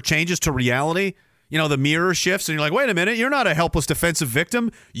perception ever changes to reality, you know, the mirror shifts and you're like, wait a minute, you're not a helpless defensive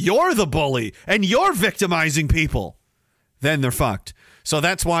victim. You're the bully and you're victimizing people. Then they're fucked. So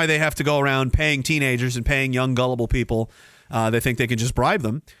that's why they have to go around paying teenagers and paying young, gullible people. They think they can just bribe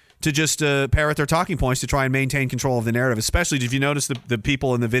them to just parrot their talking points to try and maintain control of the narrative. Especially if you notice the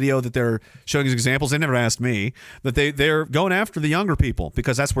people in the video that they're showing as examples, they never asked me, but they're going after the younger people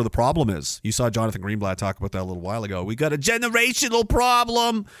because that's where the problem is. You saw Jonathan Greenblatt talk about that a little while ago. We got a generational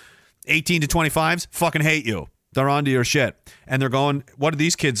problem. 18 to 25s fucking hate you. They're onto your shit. And they're going, what do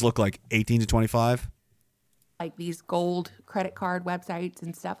these kids look like? 18 to 25? Like these gold credit card websites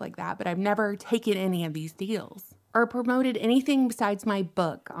and stuff like that, but I've never taken any of these deals or promoted anything besides my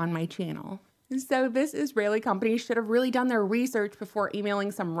book on my channel. So this Israeli company should have really done their research before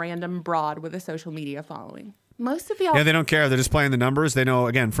emailing some random broad with a social media following. Most of y'all... Yeah, they don't care. They're just playing the numbers. They know,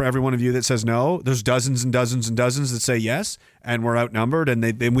 again, for every one of you that says no, there's dozens and dozens and dozens that say yes, and we're outnumbered, and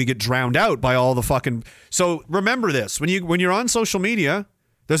then we get drowned out by all the fucking... So remember this. When you're on social media...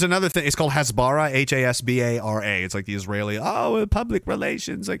 There's another thing. It's called Hasbara, Hasbara. It's like the Israeli, public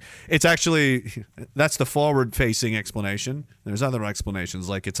relations. Like it's actually, that's the forward-facing explanation. There's other explanations,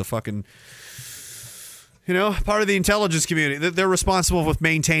 like it's a fucking, part of the intelligence community. They're responsible with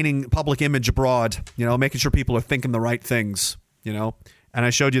maintaining public image abroad. Making sure people are thinking the right things. And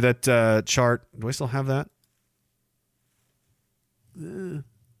I showed you that chart. Do I still have that? I don't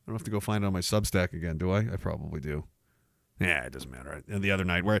have to go find it on my Substack again, do I? I probably do. Yeah, it doesn't matter. The other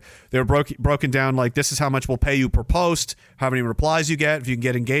night where they were broken down like this is how much we'll pay you per post, how many replies you get, if you can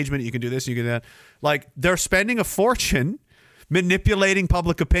get engagement, you can do this, you can do that. Like they're spending a fortune manipulating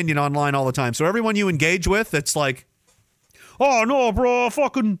public opinion online all the time. So everyone you engage with, it's like, oh no, bro,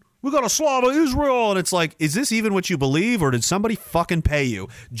 fucking, we gotta slaughter Israel. And it's like, is this even what you believe or did somebody fucking pay you?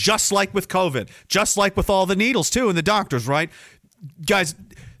 Just like with COVID, just like with all the needles too and the doctors, right? Guys,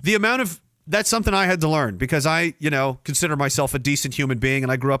 the amount of... That's something I had to learn because I, consider myself a decent human being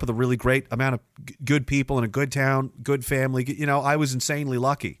and I grew up with a really great amount of good people in a good town, good family. I was insanely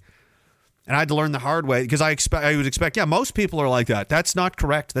lucky. And I had to learn the hard way because I would expect, most people are like that. That's not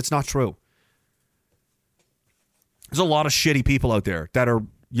correct. That's not true. There's a lot of shitty people out there that are,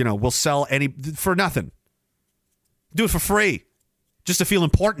 will sell for nothing. Do it for free just to feel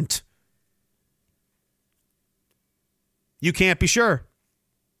important. You can't be sure.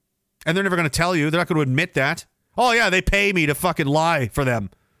 And they're never going to tell you. They're not going to admit that. Oh, yeah, they pay me to fucking lie for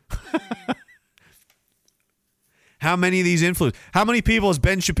them. How many of these influencers? How many people does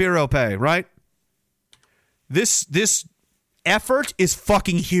Ben Shapiro pay, right? This effort is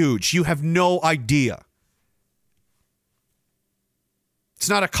fucking huge. You have no idea. It's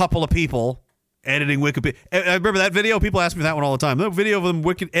not a couple of people editing Wikipedia. I remember that video. People ask me that one all the time. The video of them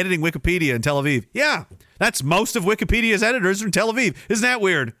editing Wikipedia in Tel Aviv. Yeah, that's most of Wikipedia's editors are in Tel Aviv. Isn't that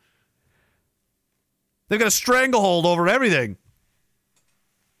weird? They've got a stranglehold over everything.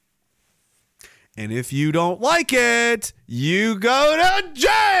 And if you don't like it, you go to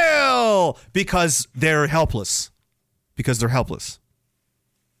jail because they're helpless. Because they're helpless.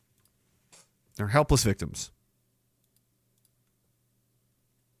 They're helpless victims.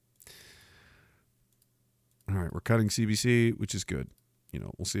 All right, we're cutting CBC, which is good.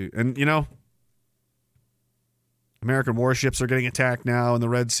 We'll see. And, American warships are getting attacked now in the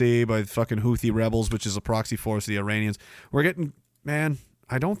Red Sea by fucking Houthi rebels, which is a proxy force of the Iranians. We're getting, man,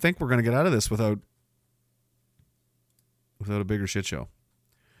 I don't think we're going to get out of this without a bigger shit show.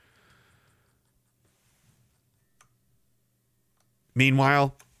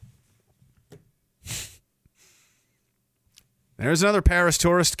 Meanwhile, there's another Paris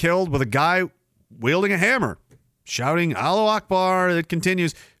tourist killed with a guy wielding a hammer, shouting Allahu Akbar. It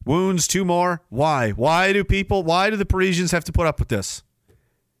continues. Wounds, 2 more. Why? Why do the Parisians have to put up with this?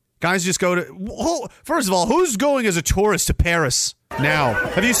 Guys just go to... First of all, who's going as a tourist to Paris now?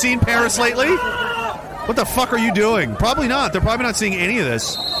 Have you seen Paris lately? What the fuck are you doing? Probably not. They're probably not seeing any of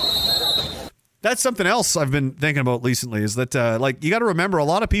this. That's something else I've been thinking about recently is that, you got to remember, a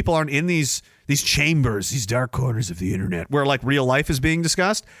lot of people aren't in these chambers, these dark corners of the internet where, real life is being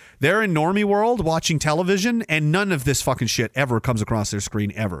discussed. They're in normie world watching television, and none of this fucking shit ever comes across their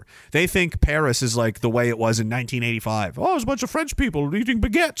screen, ever. They think Paris is like the way it was in 1985. Oh, there's a bunch of French people eating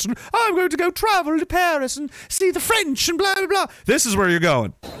baguettes, and I'm going to go travel to Paris and see the French, and blah, blah, blah. This is where you're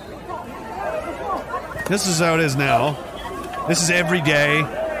going. This is how it is now. This is every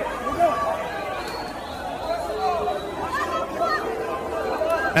day.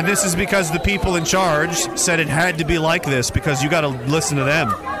 And this is because the people in charge said it had to be like this because you got to listen to them.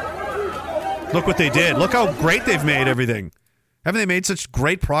 Look what they did. Look how great they've made everything. Haven't they made such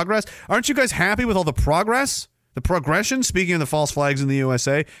great progress? Aren't you guys happy with all the progress? The progression, speaking of the false flags in the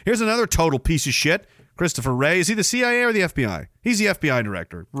USA, here's another total piece of shit. Christopher Wray. Is he the CIA or the FBI? He's the FBI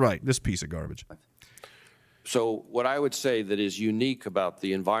director. Right, this piece of garbage. So what I would say that is unique about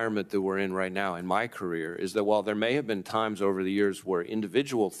the environment that we're in right now in my career is that while there may have been times over the years where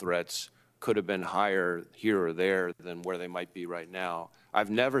individual threats could have been higher here or there than where they might be right now, I've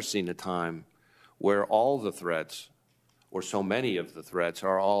never seen a time where all the threats, or so many of the threats,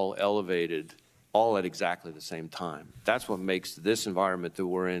 are all elevated all at exactly the same time. That's what makes this environment that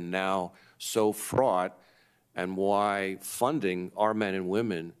we're in now so fraught, and why funding our men and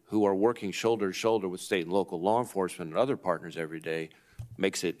women who are working shoulder to shoulder with state and local law enforcement and other partners every day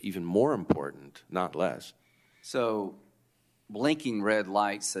makes it even more important, not less. So, blinking red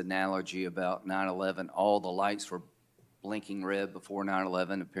lights analogy about 9/11, all the lights were blinking red before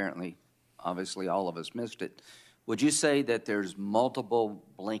 9/11. Apparently, obviously, all of us missed it. Would you say that there's multiple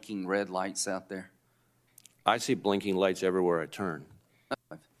blinking red lights out there? I see blinking lights everywhere I turn.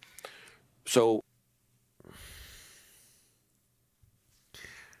 So,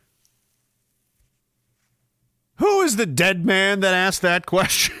 who is the dead man that asked that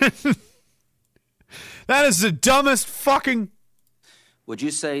question? That is the dumbest fucking... Would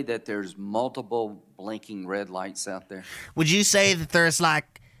you say that there's multiple blinking red lights out there? Would you say that there's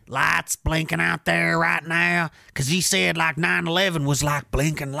like lights blinking out there right now? Because he said like 9/11 was like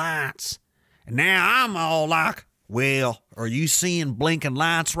blinking lights. And now I'm all like, well, are you seeing blinking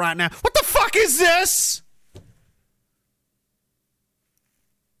lights right now? What the fuck is this?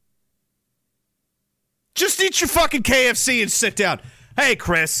 Just eat your fucking KFC and sit down. Hey,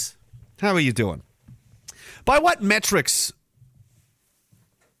 Chris, how are you doing? By what metrics,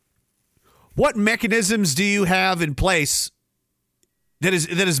 what mechanisms do you have in place that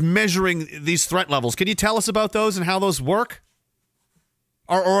is measuring these threat levels? Can you tell us about those and how those work?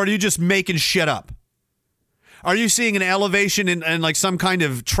 Or are you just making shit up? Are you seeing an elevation in like some kind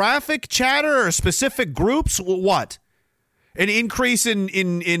of traffic chatter or specific groups? What? An increase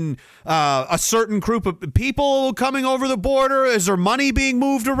in a certain group of people coming over the border? Is there money being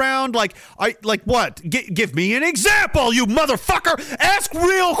moved around? Like what? Give me an example, you motherfucker! Ask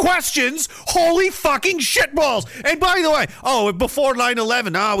real questions! Holy fucking shitballs! And by the way, before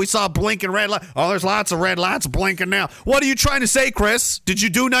 9/11, we saw blinking red light. Oh, there's lots of red lights blinking now. What are you trying to say, Chris? Did you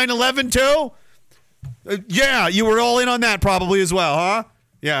do 9/11 too? Yeah, you were all in on that probably as well, huh?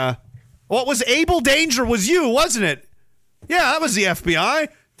 Yeah. What was Able Danger was you, wasn't it? Yeah, that was the FBI.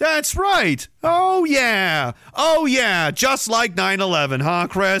 That's right. Oh, yeah. Oh, yeah. Just like 9/11, huh,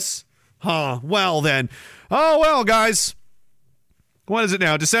 Chris? Huh. Well, then. Oh, well, guys. What is it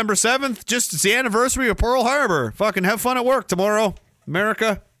now? December 7th? It's the anniversary of Pearl Harbor. Fucking have fun at work tomorrow,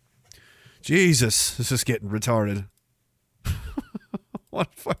 America. Jesus, this is getting retarded. What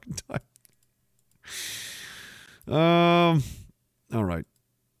a fucking time. All right.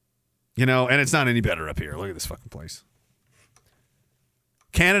 And it's not any better up here. Look at this fucking place.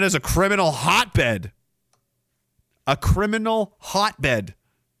 Canada's a criminal hotbed. A criminal hotbed.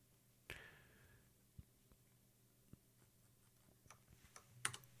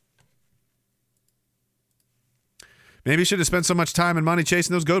 Maybe you should have spent so much time and money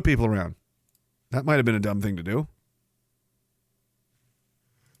chasing those goat people around. That might have been a dumb thing to do.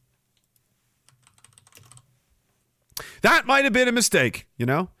 That might have been a mistake,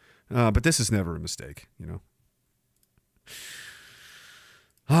 but this is never a mistake,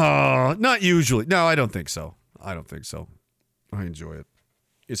 Oh, not usually. No, I don't think so. I enjoy it.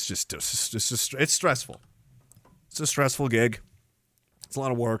 It's just it's stressful. It's a stressful gig. It's a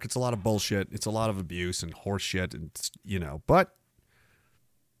lot of work. It's a lot of bullshit. It's a lot of abuse and horse shit, and but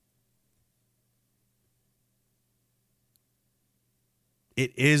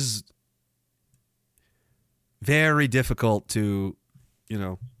it is very difficult to,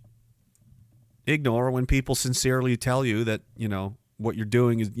 ignore when people sincerely tell you that, what you're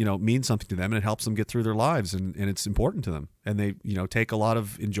doing is, means something to them and it helps them get through their lives and it's important to them. And they, take a lot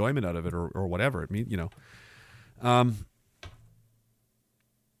of enjoyment out of it or whatever.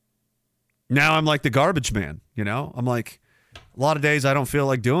 Now I'm like the garbage man, I'm like, a lot of days I don't feel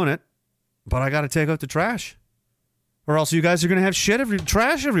like doing it, but I got to take out the trash or else you guys are going to have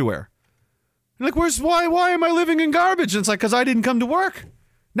trash everywhere. You're like, why am I living in garbage? And it's like, because I didn't come to work.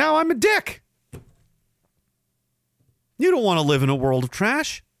 Now I'm a dick. You don't want to live in a world of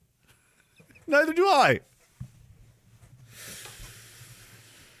trash. Neither do I.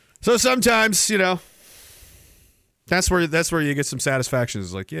 So sometimes, that's where you get some satisfaction.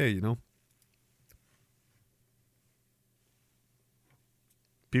 It's like, yeah,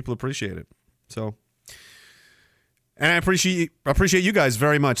 people appreciate it. So, and I appreciate you guys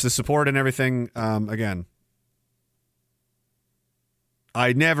very much, the support and everything. Again,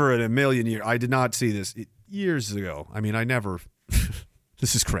 I never in a million years, I did not see this years ago. I mean, I never,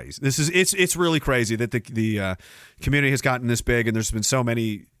 this is crazy. It's really crazy that the community has gotten this big and there's been so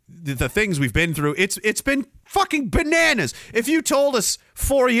many, the things we've been through. It's been fucking bananas. If you told us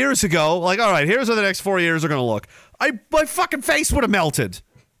 4 years ago, like, all right, here's how the next 4 years are going to look, my fucking face would have melted.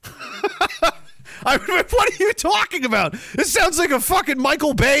 What are you talking about? This sounds like a fucking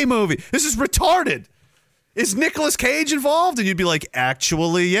Michael Bay movie. This is retarded. Is Nicolas Cage involved? And you'd be like,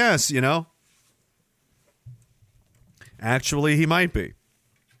 actually, yes, you know? Actually, he might be.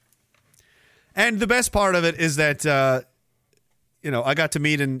 And the best part of it is that, I got to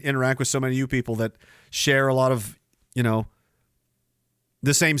meet and interact with so many of you people that share a lot of, the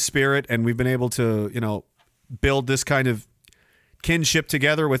same spirit. And we've been able to, build this kind of kinship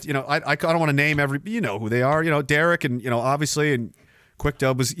together with, I don't want to name who they are, Derek and, obviously, and Quick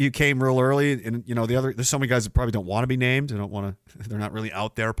Dub you came real early, and there's so many guys that probably don't want to be named. They don't want to. They're not really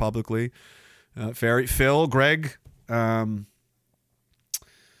out there publicly. Ferry, Phil, Greg. Fuck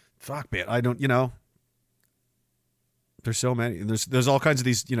man, I don't. There's so many. There's all kinds of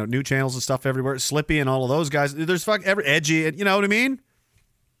these new channels and stuff everywhere. Slippy and all of those guys. There's Edgy. You know what I mean?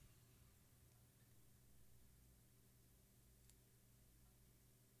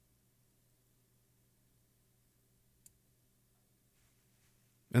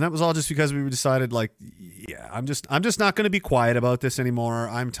 And that was all just because we decided, like, yeah, I'm just not going to be quiet about this anymore.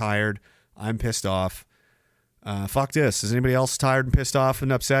 I'm tired. I'm pissed off. Fuck this. Is anybody else tired and pissed off and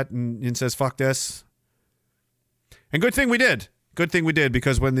upset and says fuck this? And good thing we did. Good thing we did,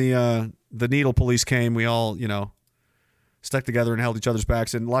 because when the needle police came, we all, stuck together and held each other's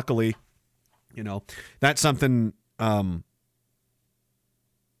backs. And luckily, that's something.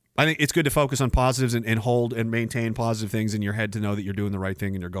 I think it's good to focus on positives and hold and maintain positive things in your head to know that you're doing the right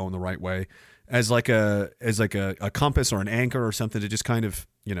thing and you're going the right way, as like a compass or an anchor or something to just kind of,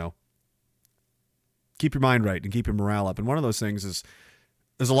 keep your mind right and keep your morale up. And one of those things is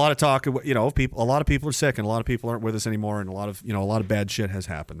there's a lot of talk, a lot of people are sick and a lot of people aren't with us anymore. And a lot of bad shit has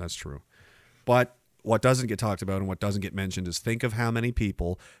happened. That's true. But what doesn't get talked about and what doesn't get mentioned is think of how many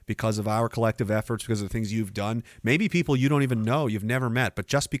people, because of our collective efforts, because of the things you've done, maybe people you don't even know, you've never met, but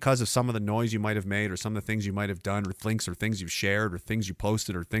just because of some of the noise you might have made or some of the things you might have done or links or things you've shared or things you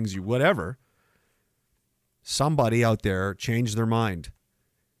posted or things you whatever, somebody out there changed their mind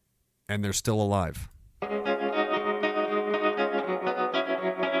and they're still alive.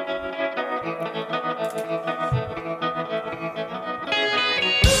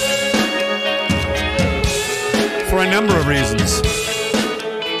 For a number of reasons.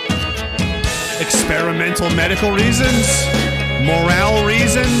 Experimental medical reasons, morale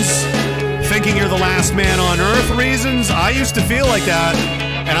reasons, thinking you're the last man on earth reasons. I used to feel like that,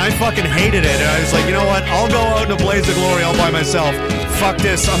 and I fucking hated it. And I was like, you know what? I'll go out in a blaze of glory all by myself. Fuck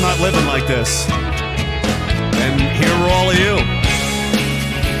this. I'm not living like this. And here are all of you.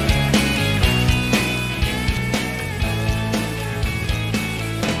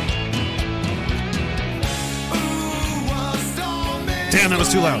 Damn, that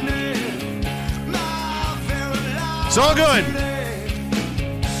was too loud. It's all good.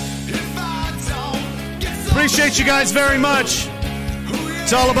 Appreciate you guys very much.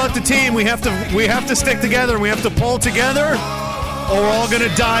 It's all about the team. We have to stick together and we have to pull together, or we're all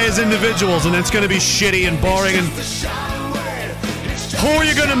gonna die as individuals, and it's gonna be shitty and boring. And who are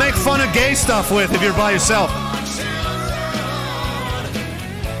you gonna make fun of gay stuff with if you're by yourself?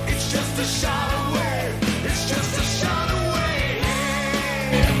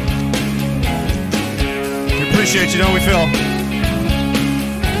 Appreciate you, don't we, Phil?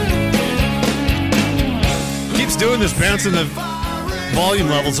 Keeps doing this, bouncing the volume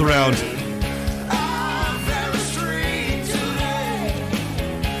levels around.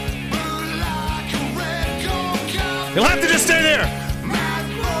 You'll have to just stay there.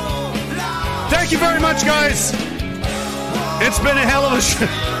 Thank you very much, guys. It's been a hell of a show.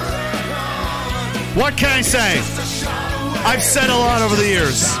 What can I say? I've said a lot over the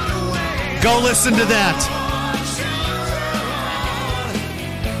years. Go listen to that.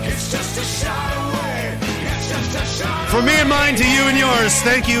 From me and mine to you and yours,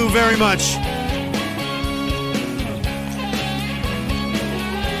 thank you very much.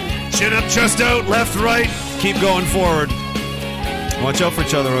 Chin up, chest out, left, right. Keep going forward. Watch out for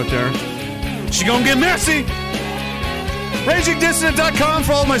each other out there. She gonna get messy. RagingDissident.com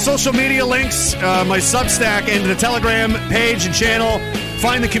for all my social media links, my Substack, and the Telegram page and channel.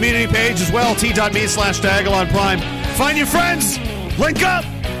 Find the community page as well, t.me/DiagolonPrime. Find your friends. Link up.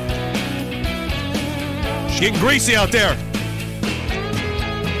 She's getting greasy out there.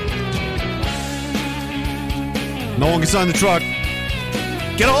 No one gets on the truck.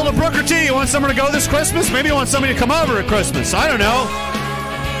 Get a hold of Brooker T. You want someone to go this Christmas? Maybe you want somebody to come over at Christmas. I don't know.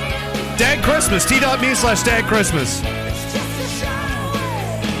 Dag Christmas. T.me/Dag Christmas.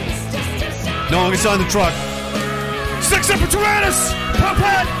 No one gets on the truck. Six up for Tyrannus! Pop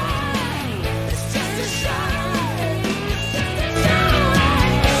it!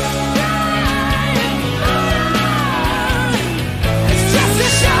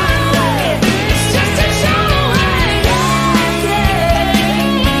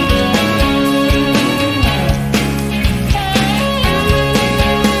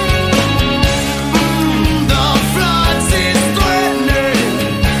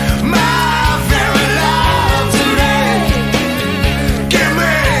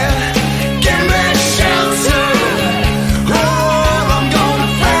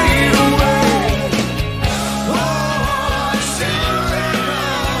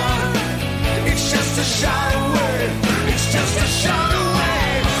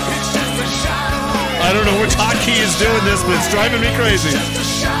 I don't know which hotkey is doing this, but it's driving me crazy.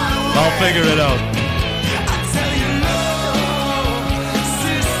 I'll figure it out.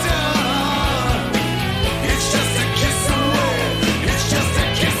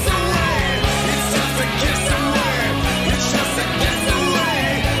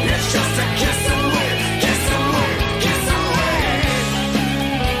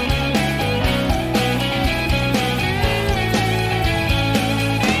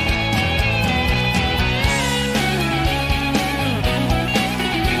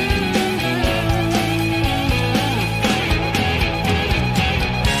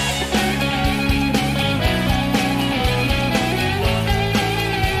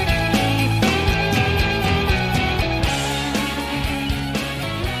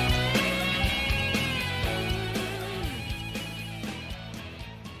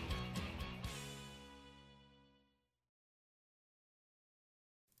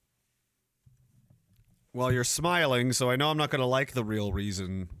 Well, you're smiling, so I know I'm not going to like the real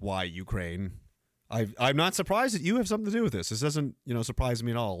reason why Ukraine. I'm not surprised that you have something to do with this. This doesn't, surprise me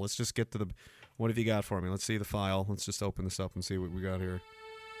at all. Let's just get to the... What have you got for me? Let's see the file. Let's just open this up and see what we got here.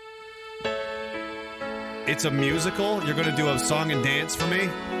 It's a musical? You're going to do a song and dance for me?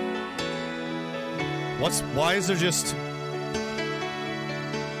 Why is there just...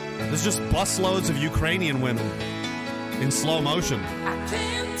 There's just busloads of Ukrainian women in slow motion.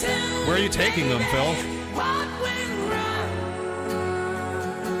 Where are you taking them, Phil?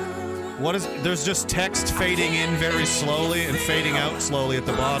 There's just text fading in very slowly and fading out slowly at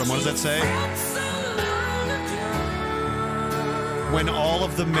the bottom. What does that say? When all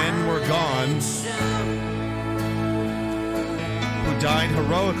of the men were gone who died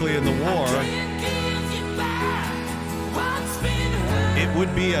heroically in the war, it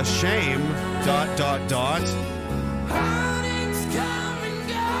would be a shame, ...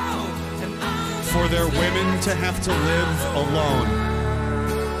 for their women to have to live alone. ...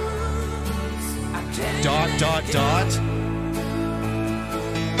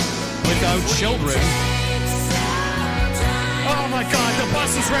 without children. Oh my God, the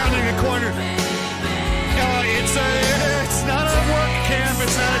bus is rounding a corner. It's not a work camp,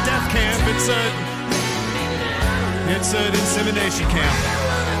 it's not a death camp, it's an insemination camp.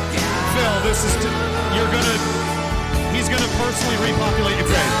 Phil, he's gonna personally repopulate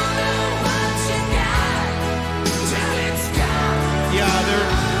Ukraine. Yeah,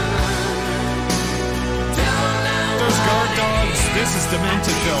 there's guard dogs. This is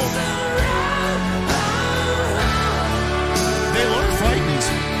demented, Phil. They look frightened.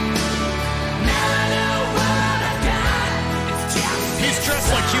 He's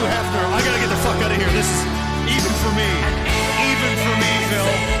dressed like Hugh Hefner. I gotta get the fuck out of here. This is even for me. Even for me,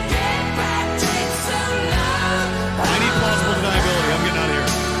 Phil.